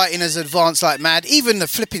 club lighting has advanced like mad. Even the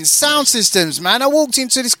flipping sound systems, man. I walked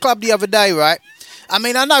into this club the other day, right? I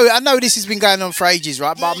mean, I know this has been going on for ages,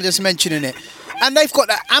 right? But I'm just mentioning it. And they've got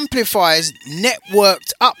the amplifiers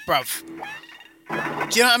networked up, bruv.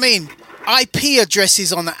 Do you know what I mean? IP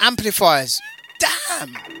addresses on the amplifiers.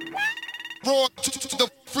 Damn.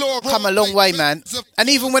 Come a long way, man. And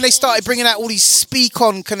even when they started bringing out all these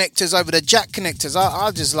speak-on connectors over the jack connectors,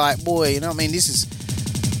 I just like, boy, you know what I mean? This is...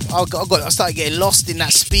 I started getting lost in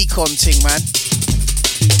that speak-on thing, man.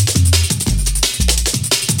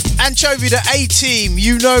 Anchovy, the A-Team,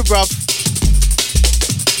 you know, bruv.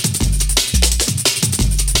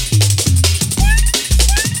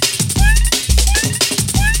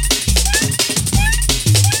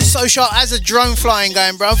 So sharp as a drone flying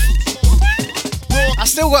going, bruv. I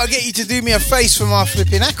still got to get you to do me a face for my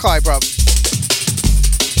flipping Akai, bruv.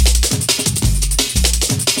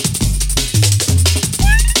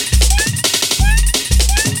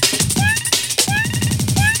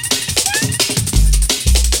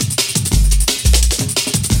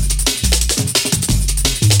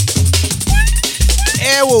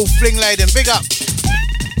 Airwolf, Fling Laden, big up.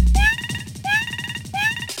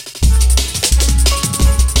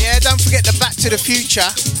 Yeah, don't forget the Back to the Future.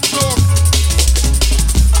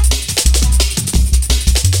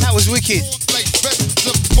 That was wicked.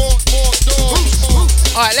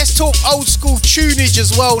 Alright, let's talk old school tunage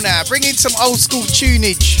as well now. Bring in some old school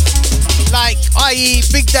tunage. Like, i.e.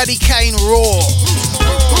 Big Daddy Kane Raw.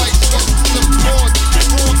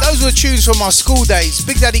 Those were tunes from my school days.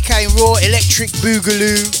 Big Daddy Kane Raw, Electric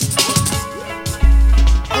Boogaloo.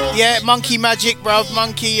 Yeah, Monkey Magic, bruv.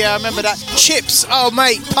 Monkey, remember that. Chips, oh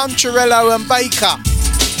mate, Puncharello and Baker.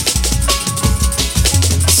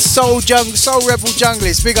 Soul Rebel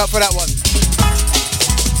Junglist, big up for that one.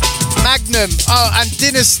 Magnum, oh, and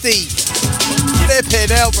Dynasty. Flippin'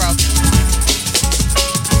 hell, bruv.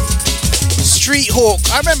 Street Hawk,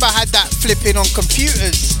 I remember I had that flipping on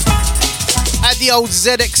computers. Had the old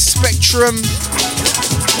ZX Spectrum.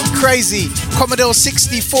 Crazy. Commodore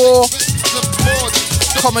 64.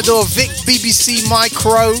 Commodore VIC BBC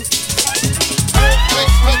Micro.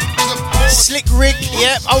 Slick Rick,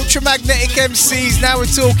 yep, Ultramagnetic MCs, now we're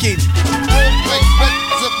talking.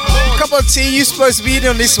 Come on T, you're supposed to be in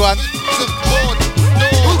on this one.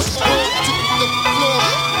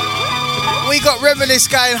 We got Reminisce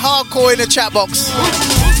going hardcore in the chat box.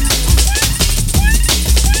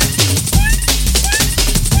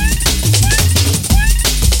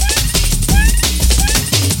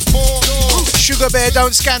 Sugar Bear,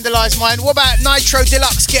 don't scandalise mine. What about Nitro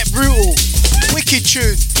Deluxe, Get Brutal? Wicked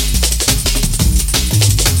tune.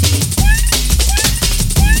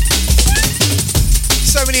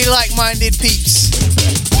 So many like-minded peeps.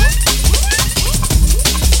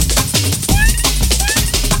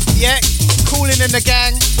 Yeah, Coolin' and the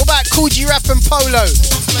Gang. What about Cool G Rap and Polo?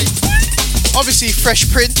 Obviously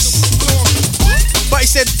Fresh Prince. But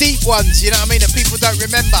it's them deep ones, you know what I mean, that people don't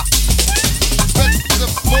remember.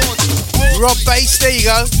 Rob Bass, there you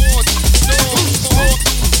go.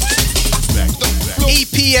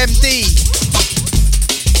 EPMD.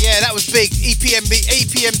 Yeah, that was big.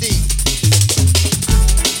 EPMD.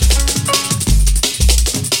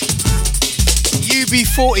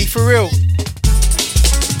 UB40 for real.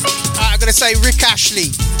 I'm gonna say Rick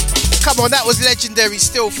Ashley. Come on, that was legendary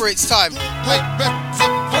still for its time.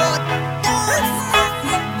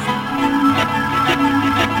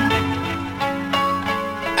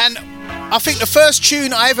 And I think the first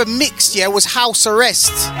tune I ever mixed, yeah, was House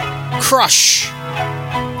Arrest, Crush.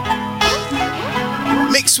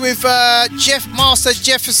 Mixed with Master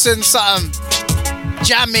Jefferson something,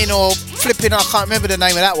 jamming or flipping, I can't remember the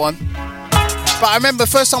name of that one. But I remember the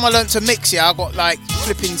first time I learned to mix, yeah, I got like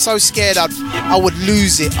flipping so scared I would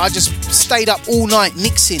lose it. I just stayed up all night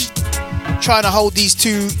mixing, trying to hold these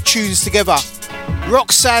two tunes together.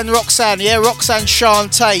 Roxanne, yeah, Roxanne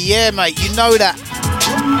Shante, yeah, mate, you know that.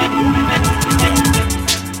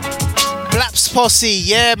 Blaps Posse,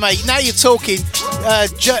 yeah, mate, now you're talking.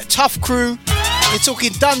 Tough Crew, you're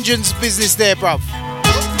talking Dungeons business there, bruv.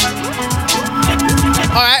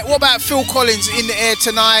 Alright, what about Phil Collins, In the Air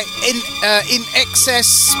Tonight, In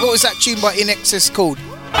Excess? What was that tune by In Excess called?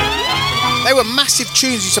 They were massive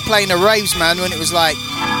tunes used to play in the raves, man, when it was like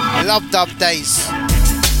Love Dub days.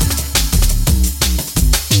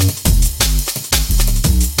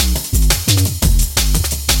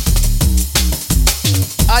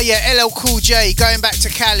 Oh yeah, LL Cool J, going back to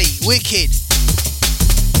Cali, wicked.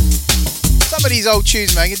 Some of these old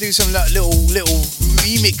tunes, man, you can do some little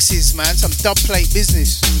remixes, man, some dub plate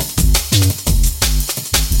business.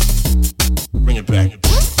 Bring it back.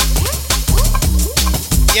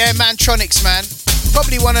 Yeah, Mantronics, man.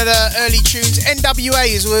 Probably one of the early tunes. NWA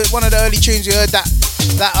is one of the early tunes you heard. That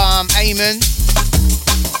Amen.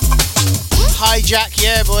 Hijack,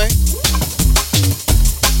 yeah, boy.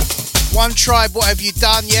 One Tribe, What Have You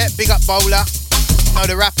Done? Yeah, big up Bowler. Know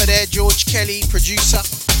the rapper there, George Kelly, producer.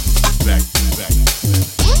 Back.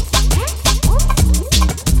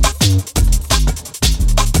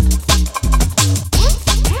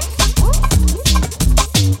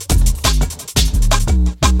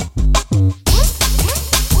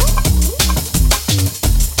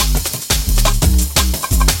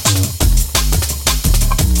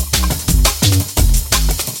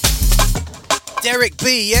 Derek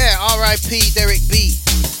B, yeah, R.I.P. Derek B.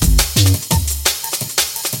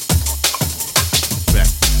 Back.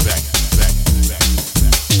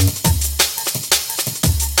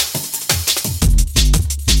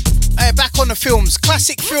 Back on the films,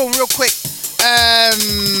 classic film, real quick.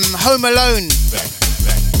 Home Alone. Back.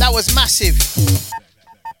 That was massive.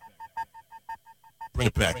 Bring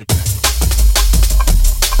it back.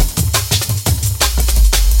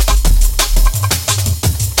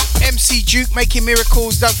 MC Duke, Making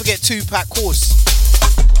Miracles. Don't forget Tupac, course.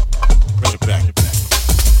 Bring it back.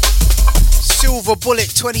 Silver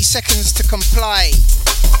Bullet, 20 Seconds to Comply.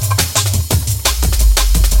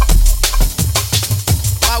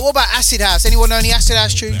 Alright, what about Acid House? Anyone know any Acid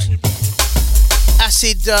House tunes?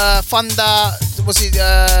 Acid, Thunder, was it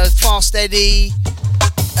Fast Eddie?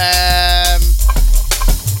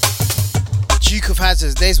 Duke of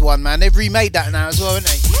Hazzard, there's one, man. They've remade that now as well, haven't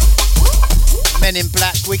they? Men in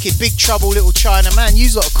Black, Wicked, Big Trouble, Little China, man. You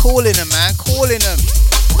lot are calling them, man. Calling them.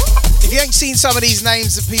 If you ain't seen some of these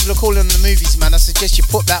names that people are calling them in the movies, man, I suggest you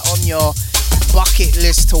put that on your bucket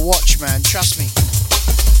list to watch, man. Trust me.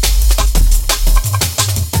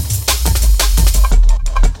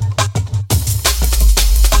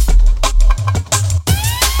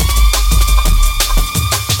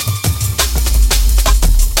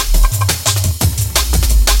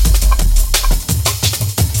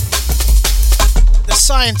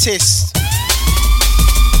 Scientist.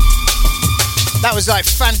 That was like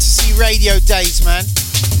fantasy radio days, man.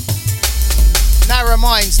 Narrow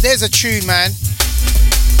Minds, there's a tune, man.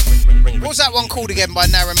 What was that one called again by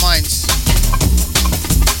Narrow Minds?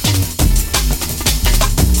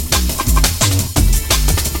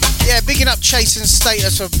 Yeah, bigging up Chase and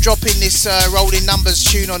Status for dropping this Rolling Numbers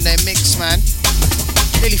tune on their mix, man.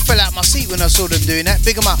 Nearly fell out my seat when I saw them doing that.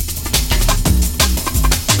 Big them up.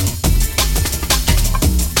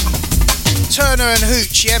 Turner and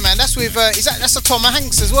Hooch, yeah, man. That's with that's a Tom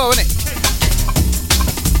Hanks as well, isn't it?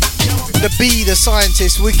 The Bee, the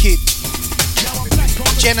Scientist, wicked.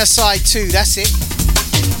 Genocide 2, that's it.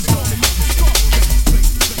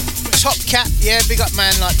 Top Cat, yeah, big up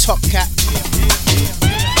man like Top Cat.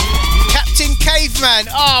 Captain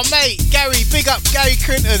Caveman, oh mate, Gary, big up Gary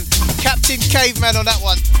Clinton. Captain Caveman on that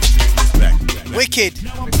one. Wicked.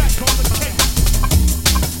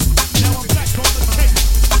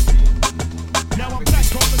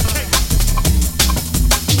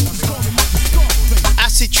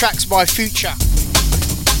 tracks by Future.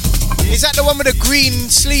 Is that the one with the green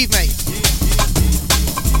sleeve, mate?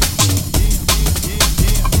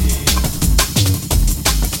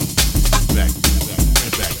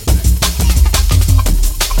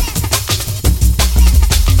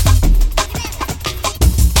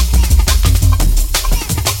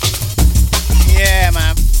 Yeah,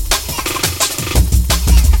 man.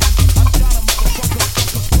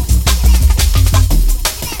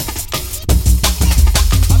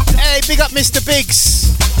 Hey, big up Mr. Biggs.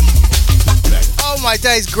 Oh my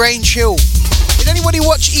days, Grange Hill. Did anybody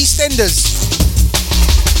watch EastEnders?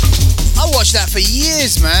 I watched that for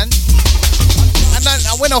years, man. And then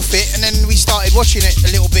I went off it and then we started watching it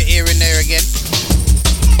a little bit here and there again.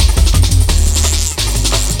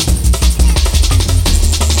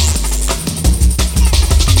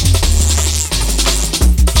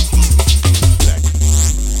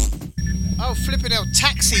 Oh, flipping hell,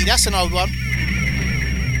 Taxi, that's an old one.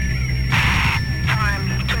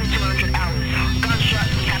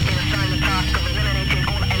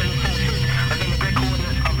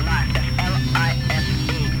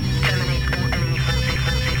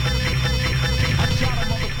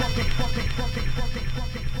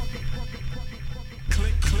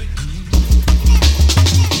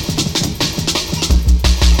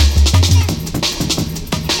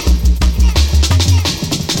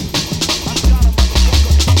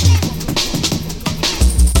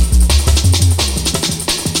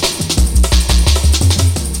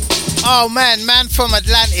 Oh man, Man from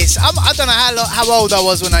Atlantis. I don't know how old I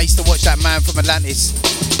was when I used to watch that Man from Atlantis.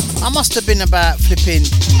 I must have been about flipping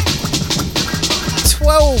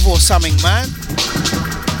 12 or something, man.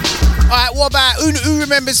 Alright, what about who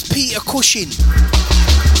remembers Peter Cushing?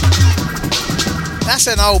 That's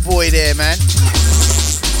an old boy there, man.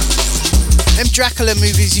 Them Dracula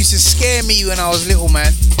movies used to scare me when I was little,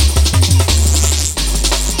 man.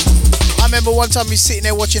 I remember one time we was sitting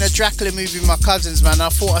there watching a Dracula movie with my cousins, man. I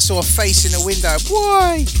thought I saw a face in the window.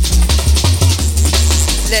 Boy!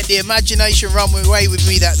 Let the imagination run away with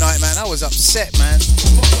me that night, man. I was upset, man.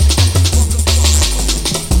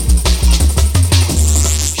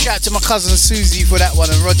 Shout out to my cousin Susie for that one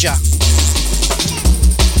and Roger.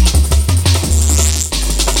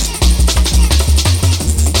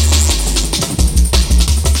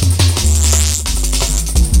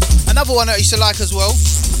 Another one that I used to like as well.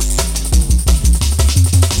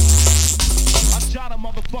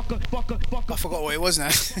 I forgot what it was now.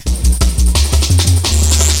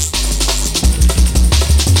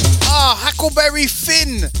 Huckleberry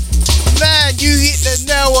Finn. Man, you hit the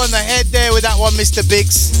nail on the head there with that one, Mr.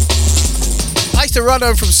 Biggs. I used to run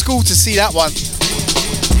home from school to see that one.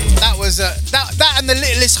 That was that and The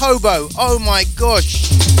Littlest Hobo. Oh my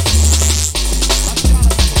gosh.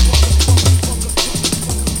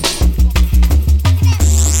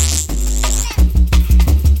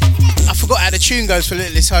 I forgot how the tune goes for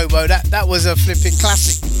Littlest Hobo. That was a flipping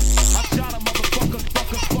classic.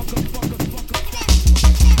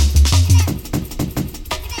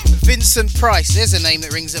 Vincent Price, there's a name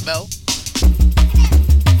that rings a bell.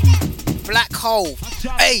 Black Hole.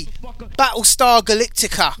 Hey, Battlestar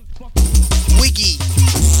Galactica. Wiggy.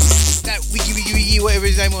 That Wiggy, whatever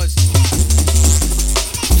his name was.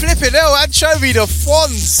 Flipping hell, Anchovy the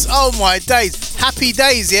Fonz. Oh my days. Happy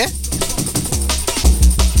Days, yeah?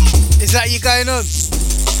 Is that you going on?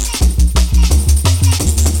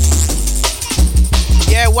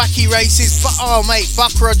 Yeah, Wacky Races. Oh mate,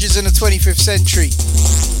 Buck Rogers in the 25th century.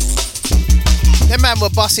 Them man were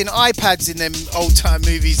busting iPads in them old time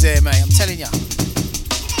movies there, mate. I'm telling ya.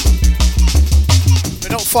 We're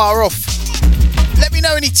not far off. Let me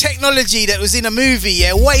know any technology that was in a movie,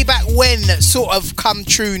 yeah, way back when that sort of come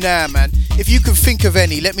true now, man. If you can think of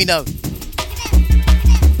any, let me know.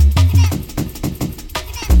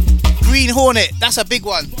 Green Hornet, that's a big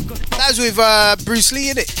one. That was with Bruce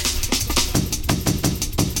Lee, innit?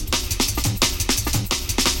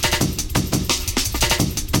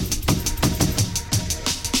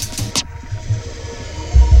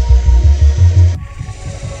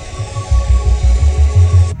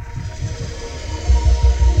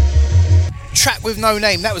 Track with No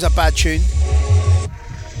Name, that was a bad tune.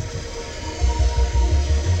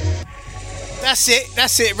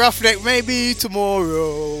 That's it, Roughneck. Maybe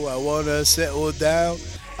tomorrow I wanna settle down.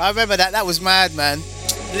 I remember that was mad, man.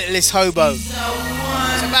 Littlest Hobo. It's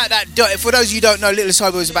about that dog. For those of you who don't know, Littlest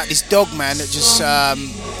Hobo is about this dog, man, that just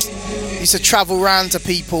used to travel around to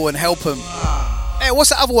people and help them. Hey,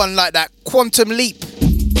 what's the other one like that? Quantum Leap.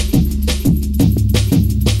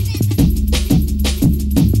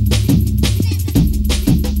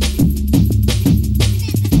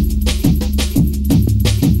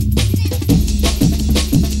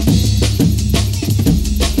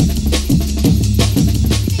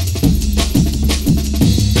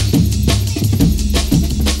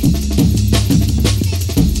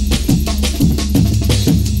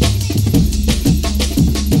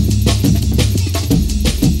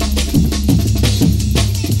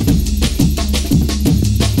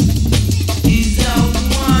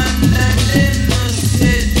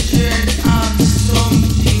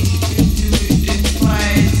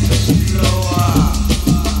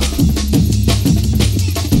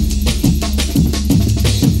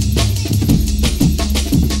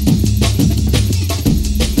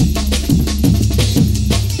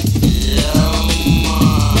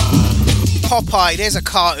 Party. There's a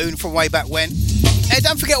cartoon from way back when. Hey,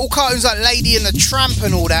 don't forget all cartoons like Lady and the Tramp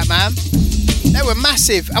and all that, man. They were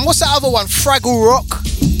massive. And what's that other one? Fraggle Rock.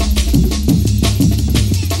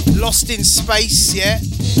 Lost in Space, yeah.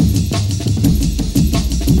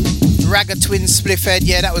 Ragga Twins, Spliffhead,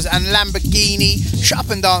 yeah, that was, and Lamborghini. Shut Up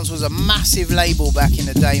and Dance was a massive label back in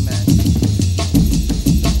the day, man.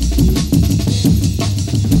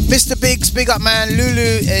 Mr. Biggs, big up, man.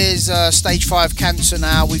 Lulu is stage 5 cancer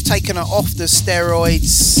now. We've taken her off the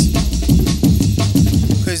steroids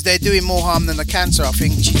because they're doing more harm than the cancer, I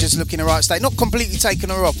think. She's just looking in the right state. Not completely taking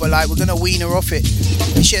her off, but like we're going to wean her off it.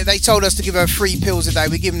 They told us to give her 3 pills a day.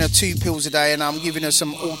 We're giving her 2 pills a day, and I'm giving her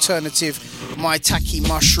some alternative maitake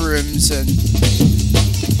mushrooms and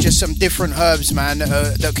just some different herbs, man,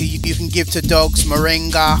 that you can give to dogs.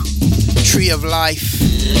 Moringa, Tree of Life.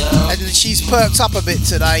 And she's perked up a bit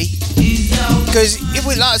today. Because, if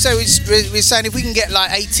we, like I say, we're saying if we can get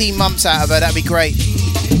like 18 months out of her, that'd be great.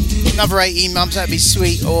 Another 18 months, that'd be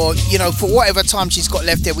sweet. Or, you know, for whatever time she's got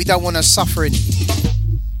left there, we don't want her suffering.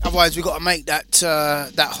 Otherwise, we've got to make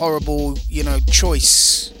that horrible, you know,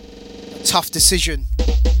 choice. Tough decision.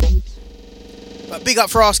 But big up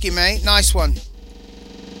for asking, mate. Nice one.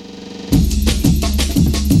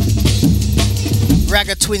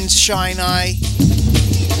 Ragga Twins, Shine Eye.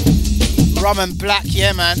 Rum and Black,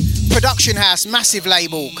 yeah, man. Production House, massive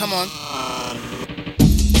label. Come on.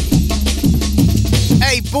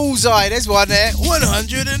 Hey, Bullseye, there's one there.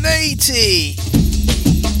 180.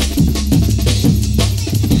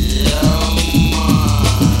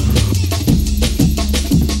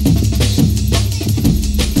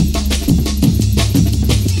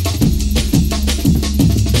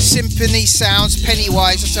 Symphony Sounds,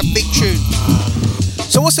 Pennywise, that's a big tune.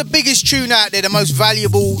 So what's the biggest tune out there, the most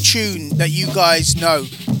valuable tune that you guys know?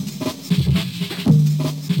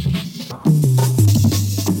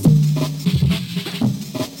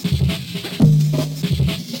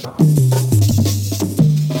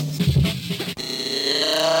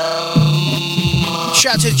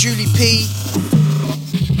 Shout out to Julie P,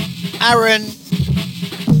 Aaron,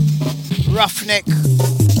 Roughneck,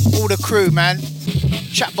 all the crew, man.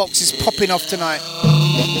 Chat box is popping off tonight.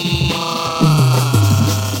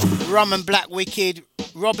 Rum and Black Wicked,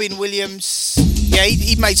 Robin Williams. Yeah,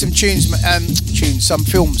 he made some tunes, some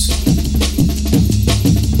films.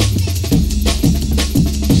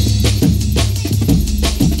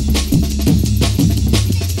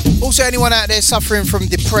 Also, anyone out there suffering from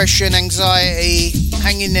depression, anxiety,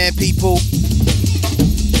 hang in there, people.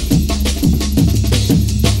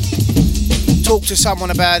 Talk to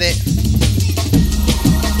someone about it.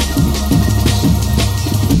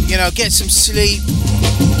 You know, get some sleep.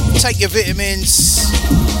 Take your vitamins.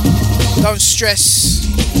 Don't stress.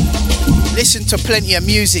 Listen to plenty of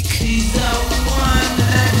music.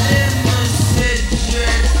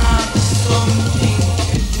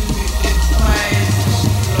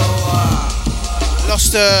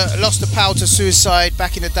 Lost a pal to suicide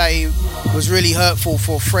back in the day. Was really hurtful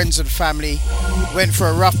for friends and family. Went for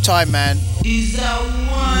a rough time, man. Is a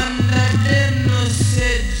one that them no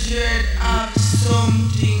said dread of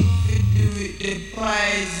something to do with the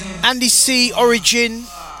poison. Andy C, Origin,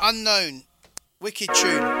 Unknown, wicked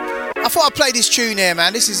tune. I thought I'd play this tune here,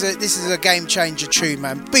 man. This is a game changer tune,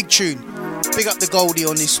 man. Big tune. Big up the Goldie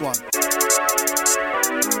on this one.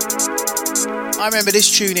 I remember this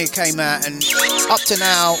tune here came out, and up to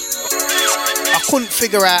now, I couldn't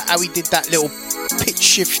figure out how he did that little pitch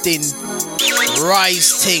shifting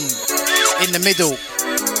rise thing in the middle.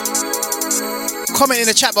 Comment in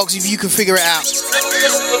the chat box if you can figure it out.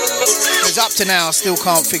 Because up to now, I still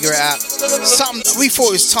can't figure it out. We thought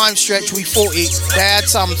it was Time Stretch. We thought they had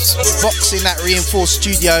some box in that Reinforced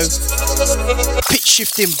Studio. Pitch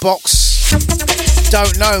shifting box.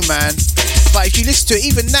 Don't know, man. But if you listen to it,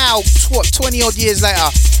 even now, 20 odd years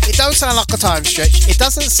later, it don't sound like a Time Stretch. It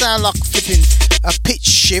doesn't sound like flipping a pitch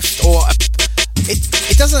shift or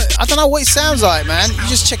it doesn't. I don't know what it sounds like, man. You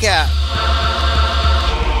just check it out.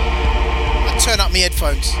 I turn up my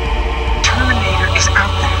headphones. Terminator is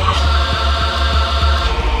out there.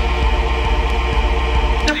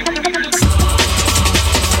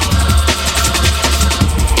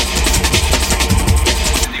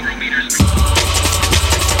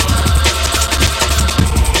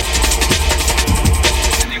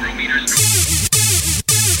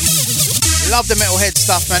 Love the metalhead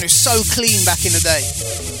stuff, man. It was so clean back in the day.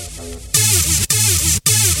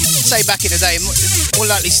 Say back in the day, more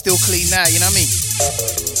likely still clean now, you know what I mean?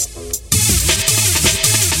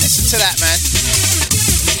 Listen to that, man.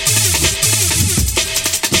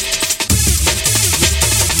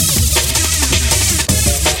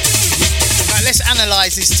 Right, let's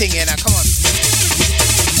analyse this thing here now, come on.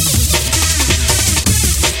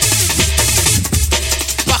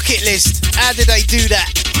 bucket list. How did they do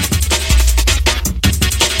that?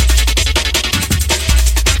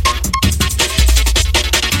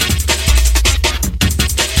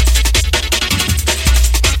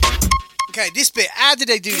 Okay, this bit, how did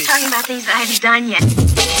they do this? Talking about things that I haven't done yet.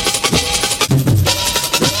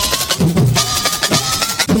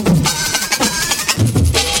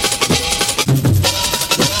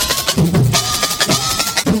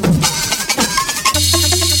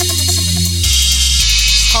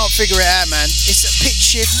 Can't figure it out, man. It's a pitch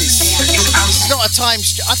shift. It's not a time.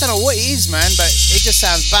 I don't know what it is, man, but it just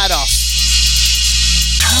sounds badass.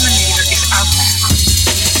 Terminator is out there.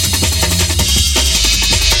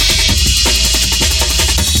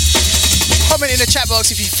 Comment in the chat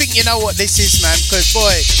box if you think you know what this is, man, because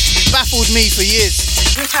boy, it's baffled me for years.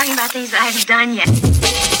 We're talking about things that I haven't done yet.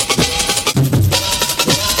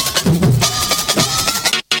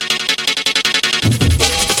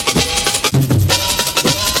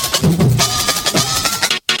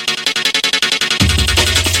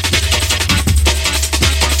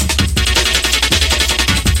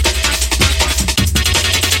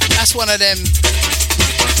 That's one of them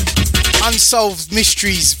unsolved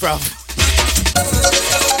mysteries, bruv.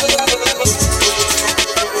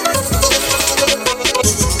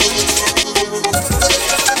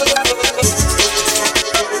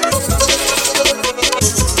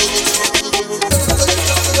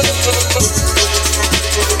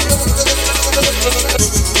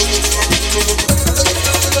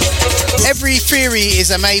 Every theory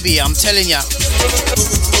is a maybe, I'm telling ya.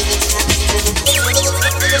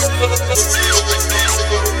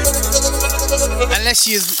 Unless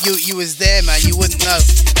you was there, man, you wouldn't know.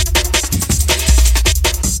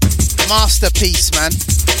 Masterpiece, man.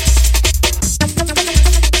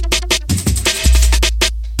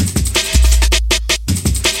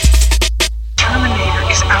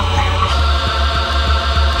 Terminator is out there.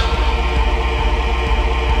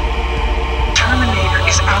 Terminator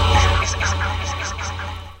is out there.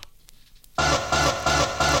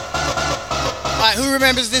 Alright, who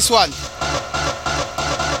remembers this one?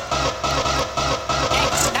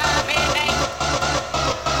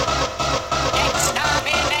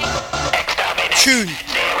 Tune.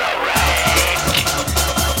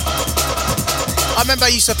 I remember I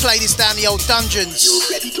used to play this down the old dungeons.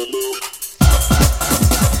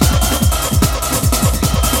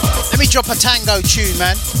 Let me drop a tango tune,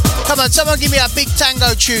 man. Come on, someone give me a big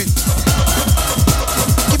tango tune.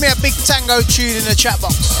 Give me a big tango tune in the chat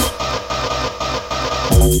box.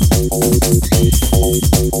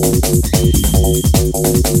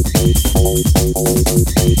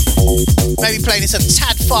 Maybe playing this a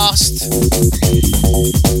tad fast.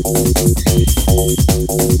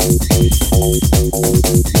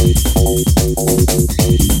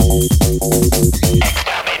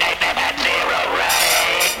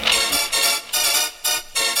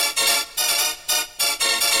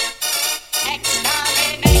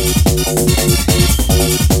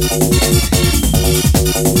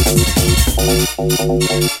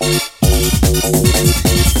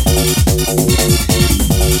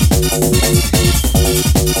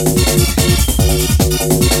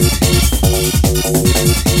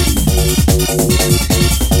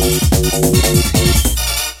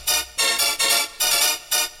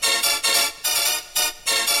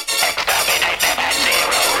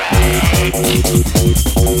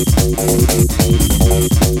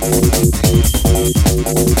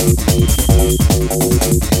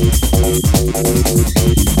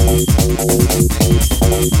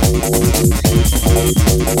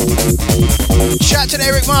 Shout out to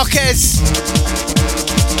Eric Marquez.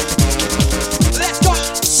 Let's go.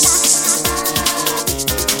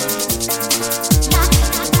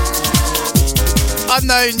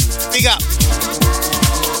 Unknown, big up.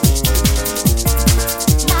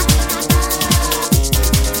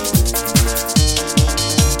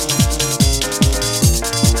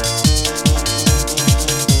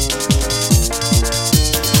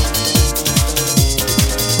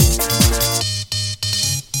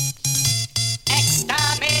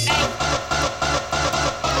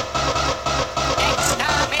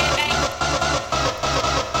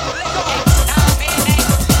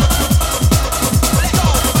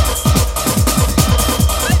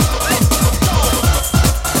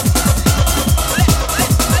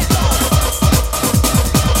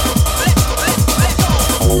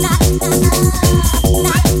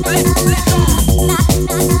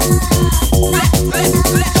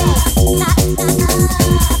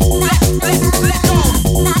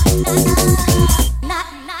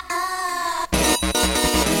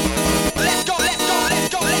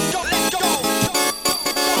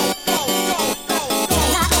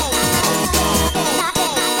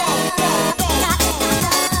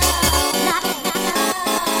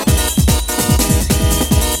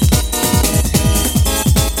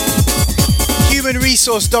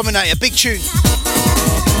 Resource Dominator, big tune.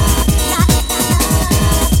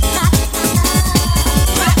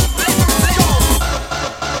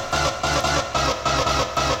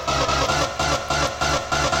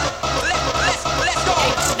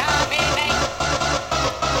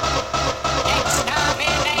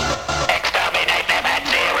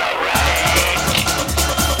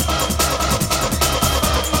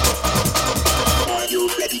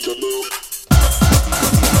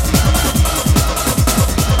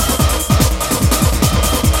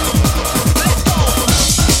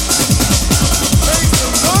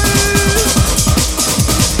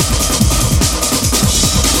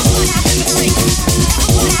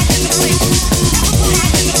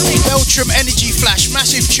 Energy Flash,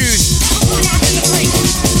 massive tune.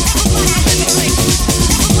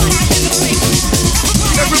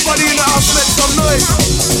 Everybody in the house, make some noise.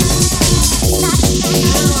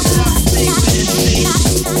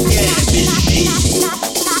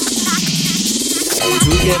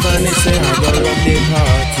 Together, they say I go rock the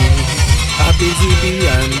party. I busy bee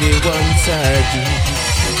and the one side.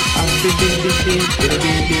 I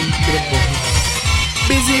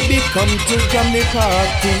busy bee come to jam the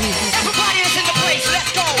party.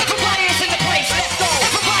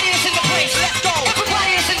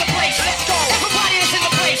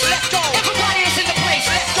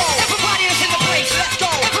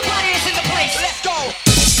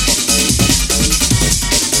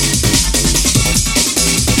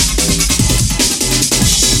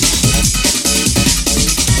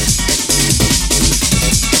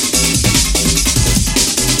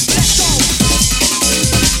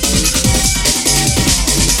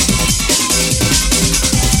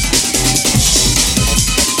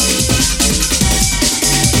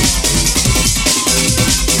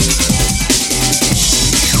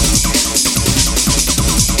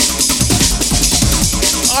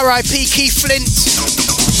 R.I.P. Keith Flint.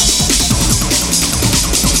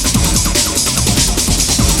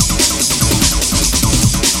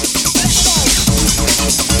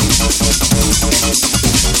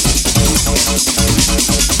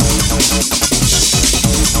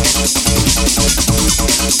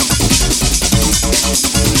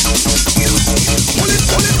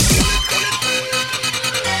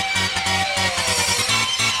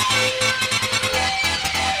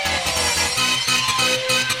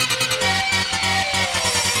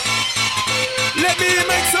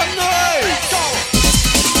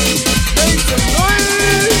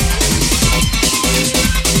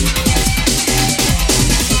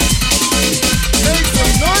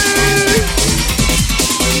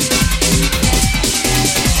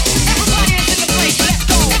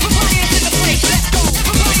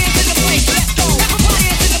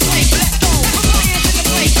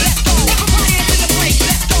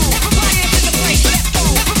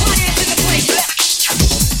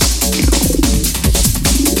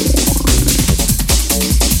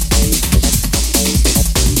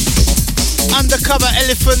 Undercover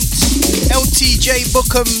Elephant, LTJ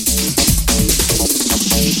Bookham.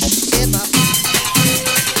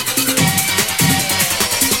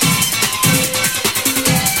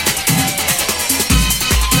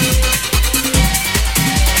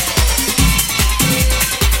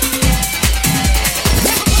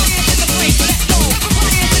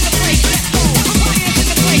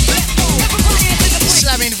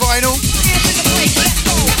 Slamming vinyl.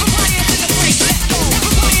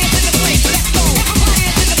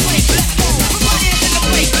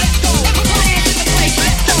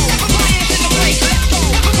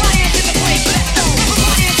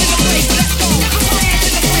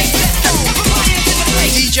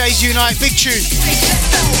 DJs Unite, big tune.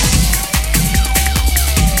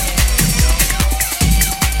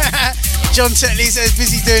 John Tetley says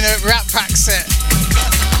busy doing a Rat Pack set.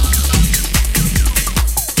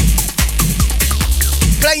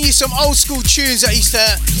 Playing you some old school tunes that I used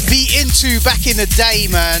to be into back in the day,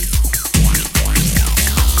 man.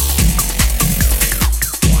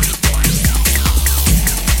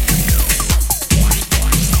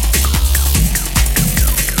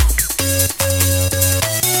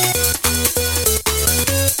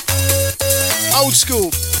 Old school.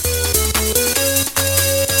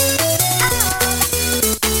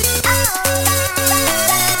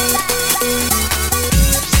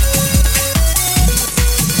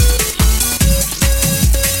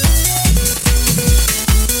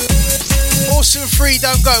 Awesome free,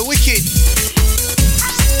 don't go, wicked.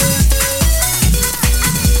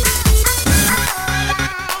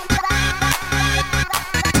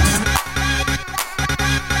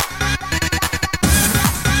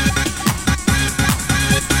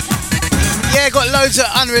 Yeah, got loads of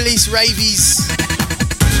unreleased ravies.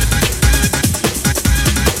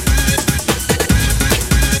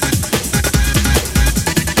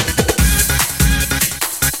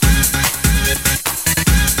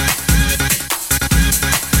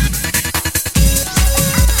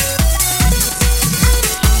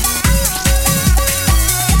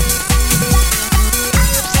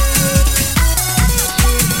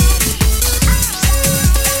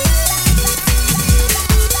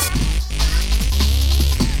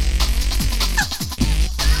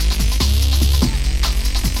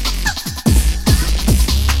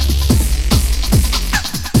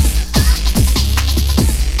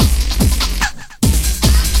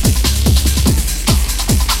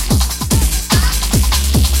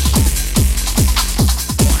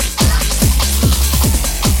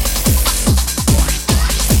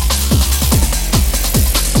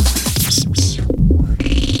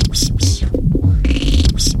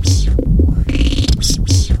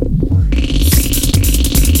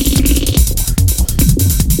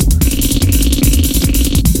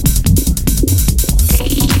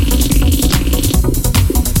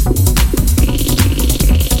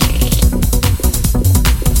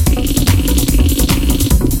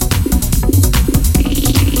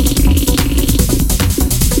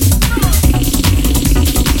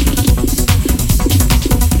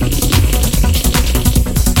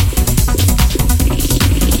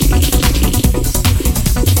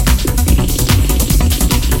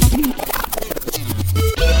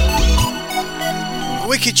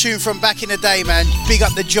 wicked tune from back in the day, man. Big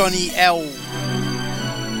up the Johnny L.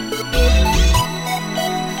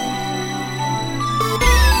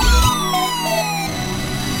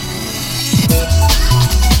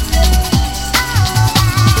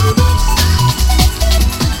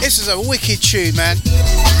 This is a wicked tune, man.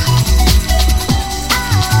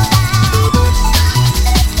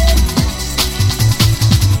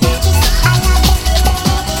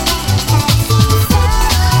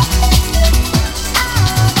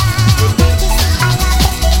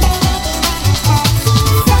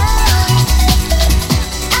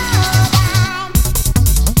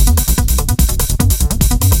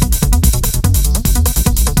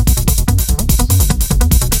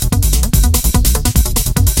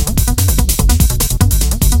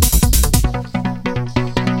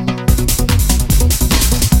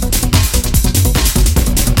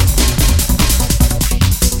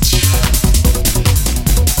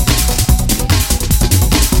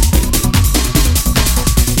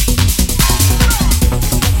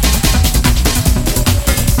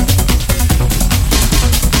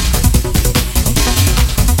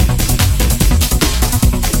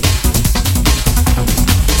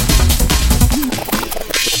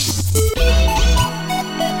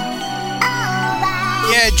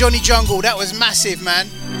 Johnny Jungle, that was massive, man.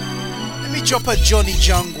 Let me drop a Johnny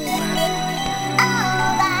Jungle, man.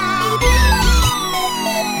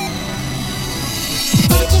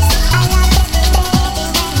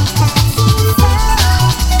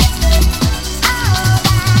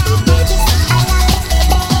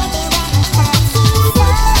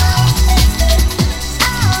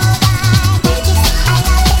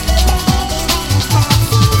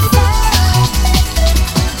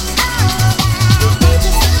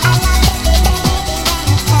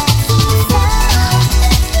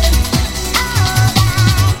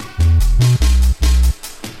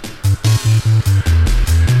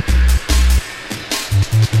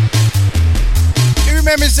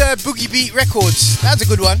 Remembers Boogie Beat Records. That's a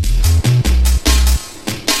good one.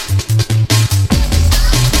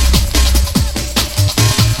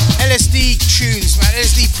 LSD tunes, man.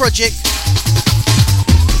 LSD Project.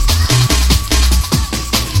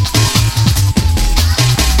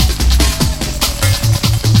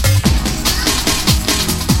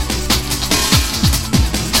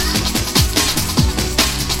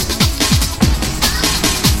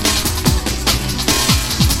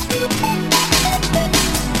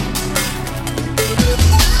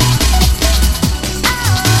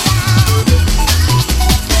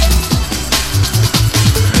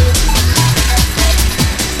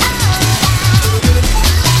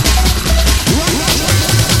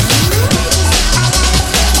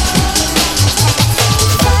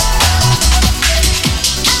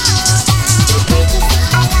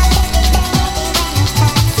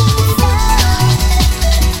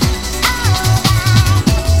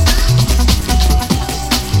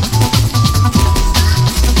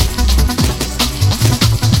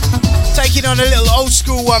 On a little old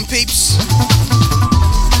school one, peeps.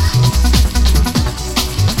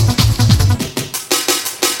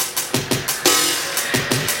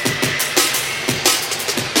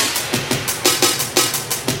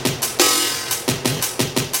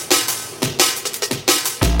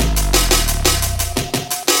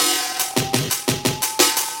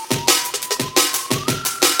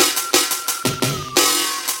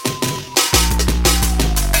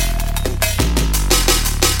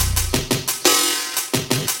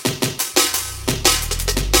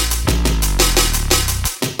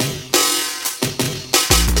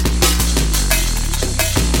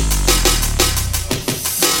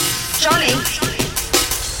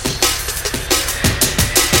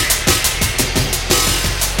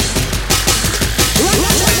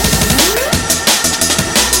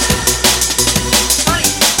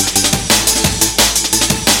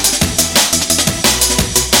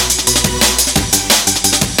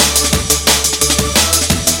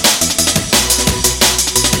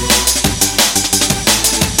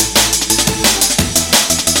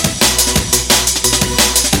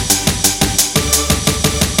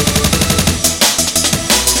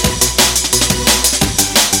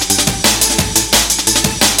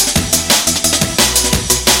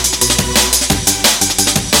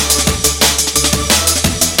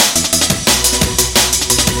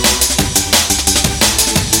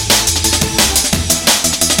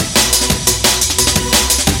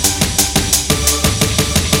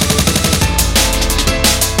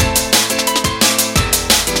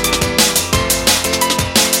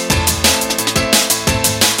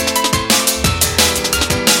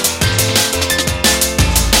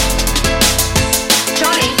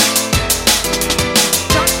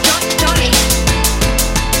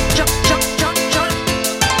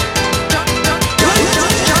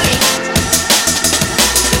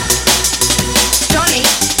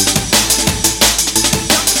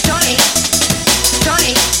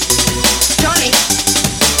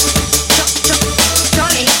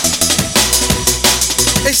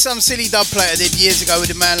 some silly dub play I did years ago with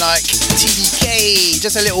a man like TDK.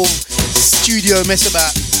 Just a little studio mess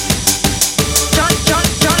about.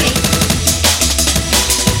 Johnny.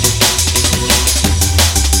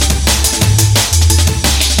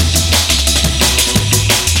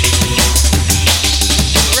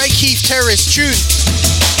 Ray Keith Terrace tune.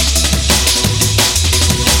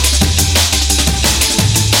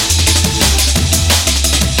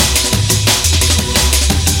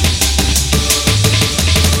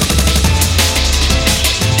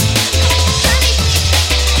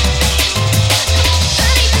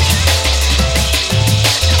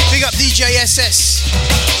 JSS.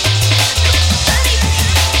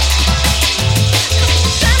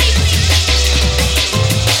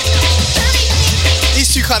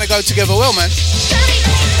 These two kind of go together well, man.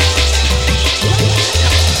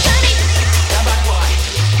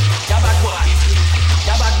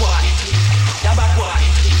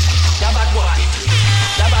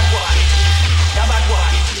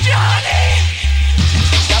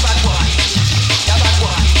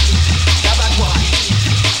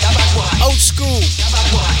 Old school.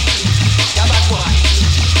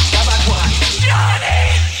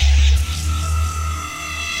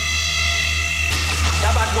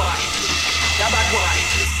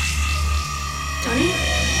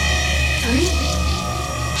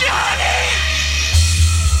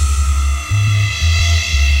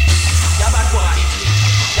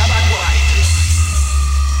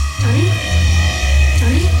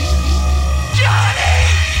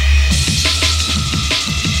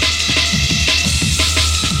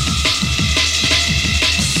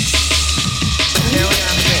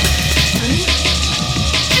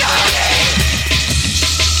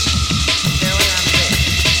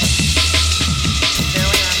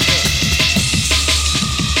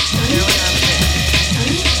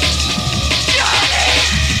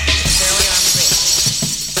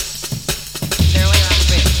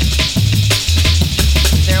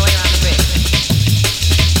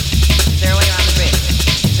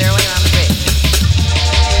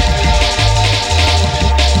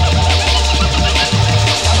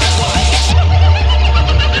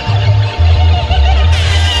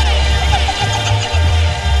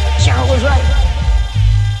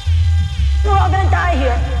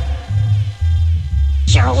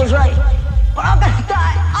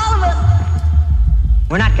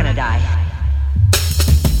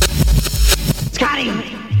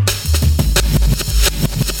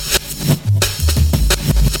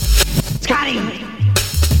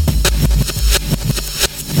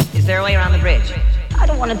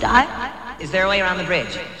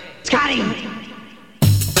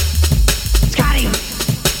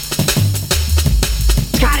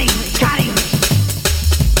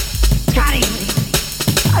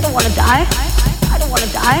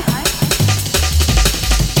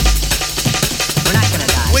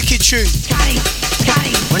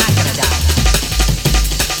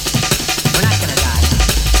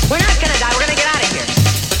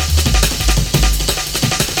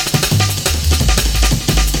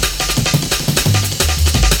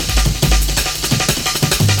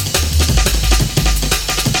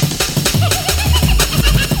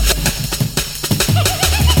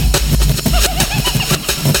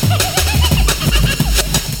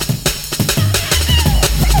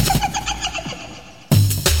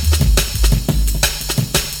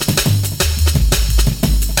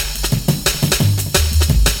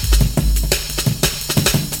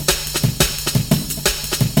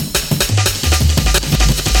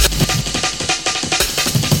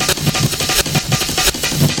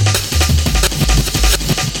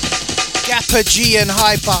 G and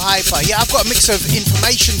Hyper. Yeah, I've got a mix of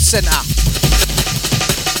Information Center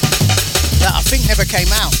that I think never came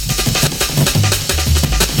out.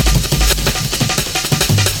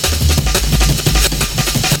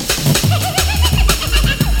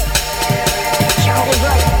 Cheryl was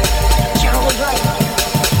right.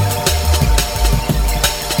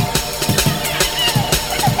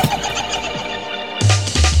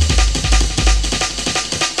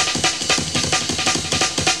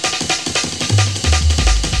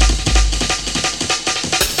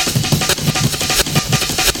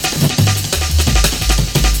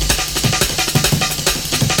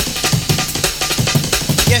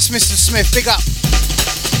 Mr. Smith, big up.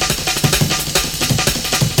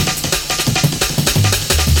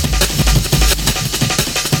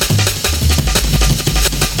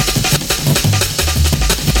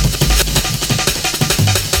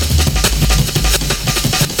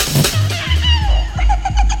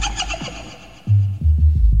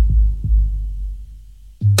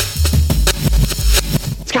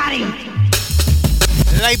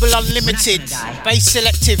 Label Unlimited, Bass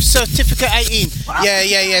Selective, Certificate 18.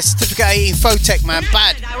 Yeah, Certificate 18, Photech, man,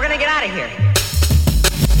 bad. We're gonna get out of here.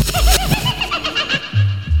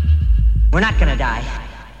 We're not gonna die.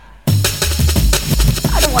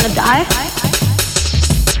 I don't want to die.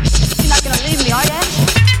 You're not gonna leave me, are you?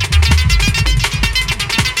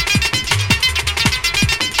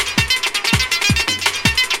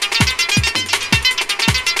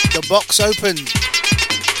 The box opened.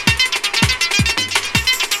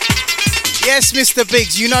 Yes, Mr.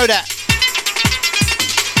 Biggs, you know that.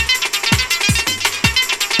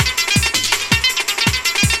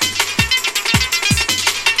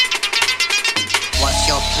 What's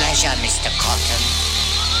your pleasure, Mr. Cotton?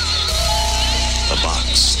 The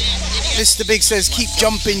box. Mr. Biggs says, keep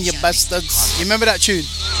jumping, you bastards. You remember that tune?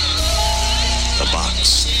 The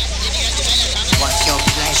box. What's your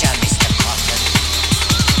pleasure, Mr. Cotton?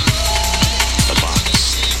 The box.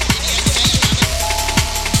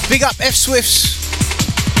 Big up F Swifts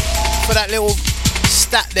for that little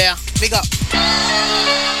stat there. Big up.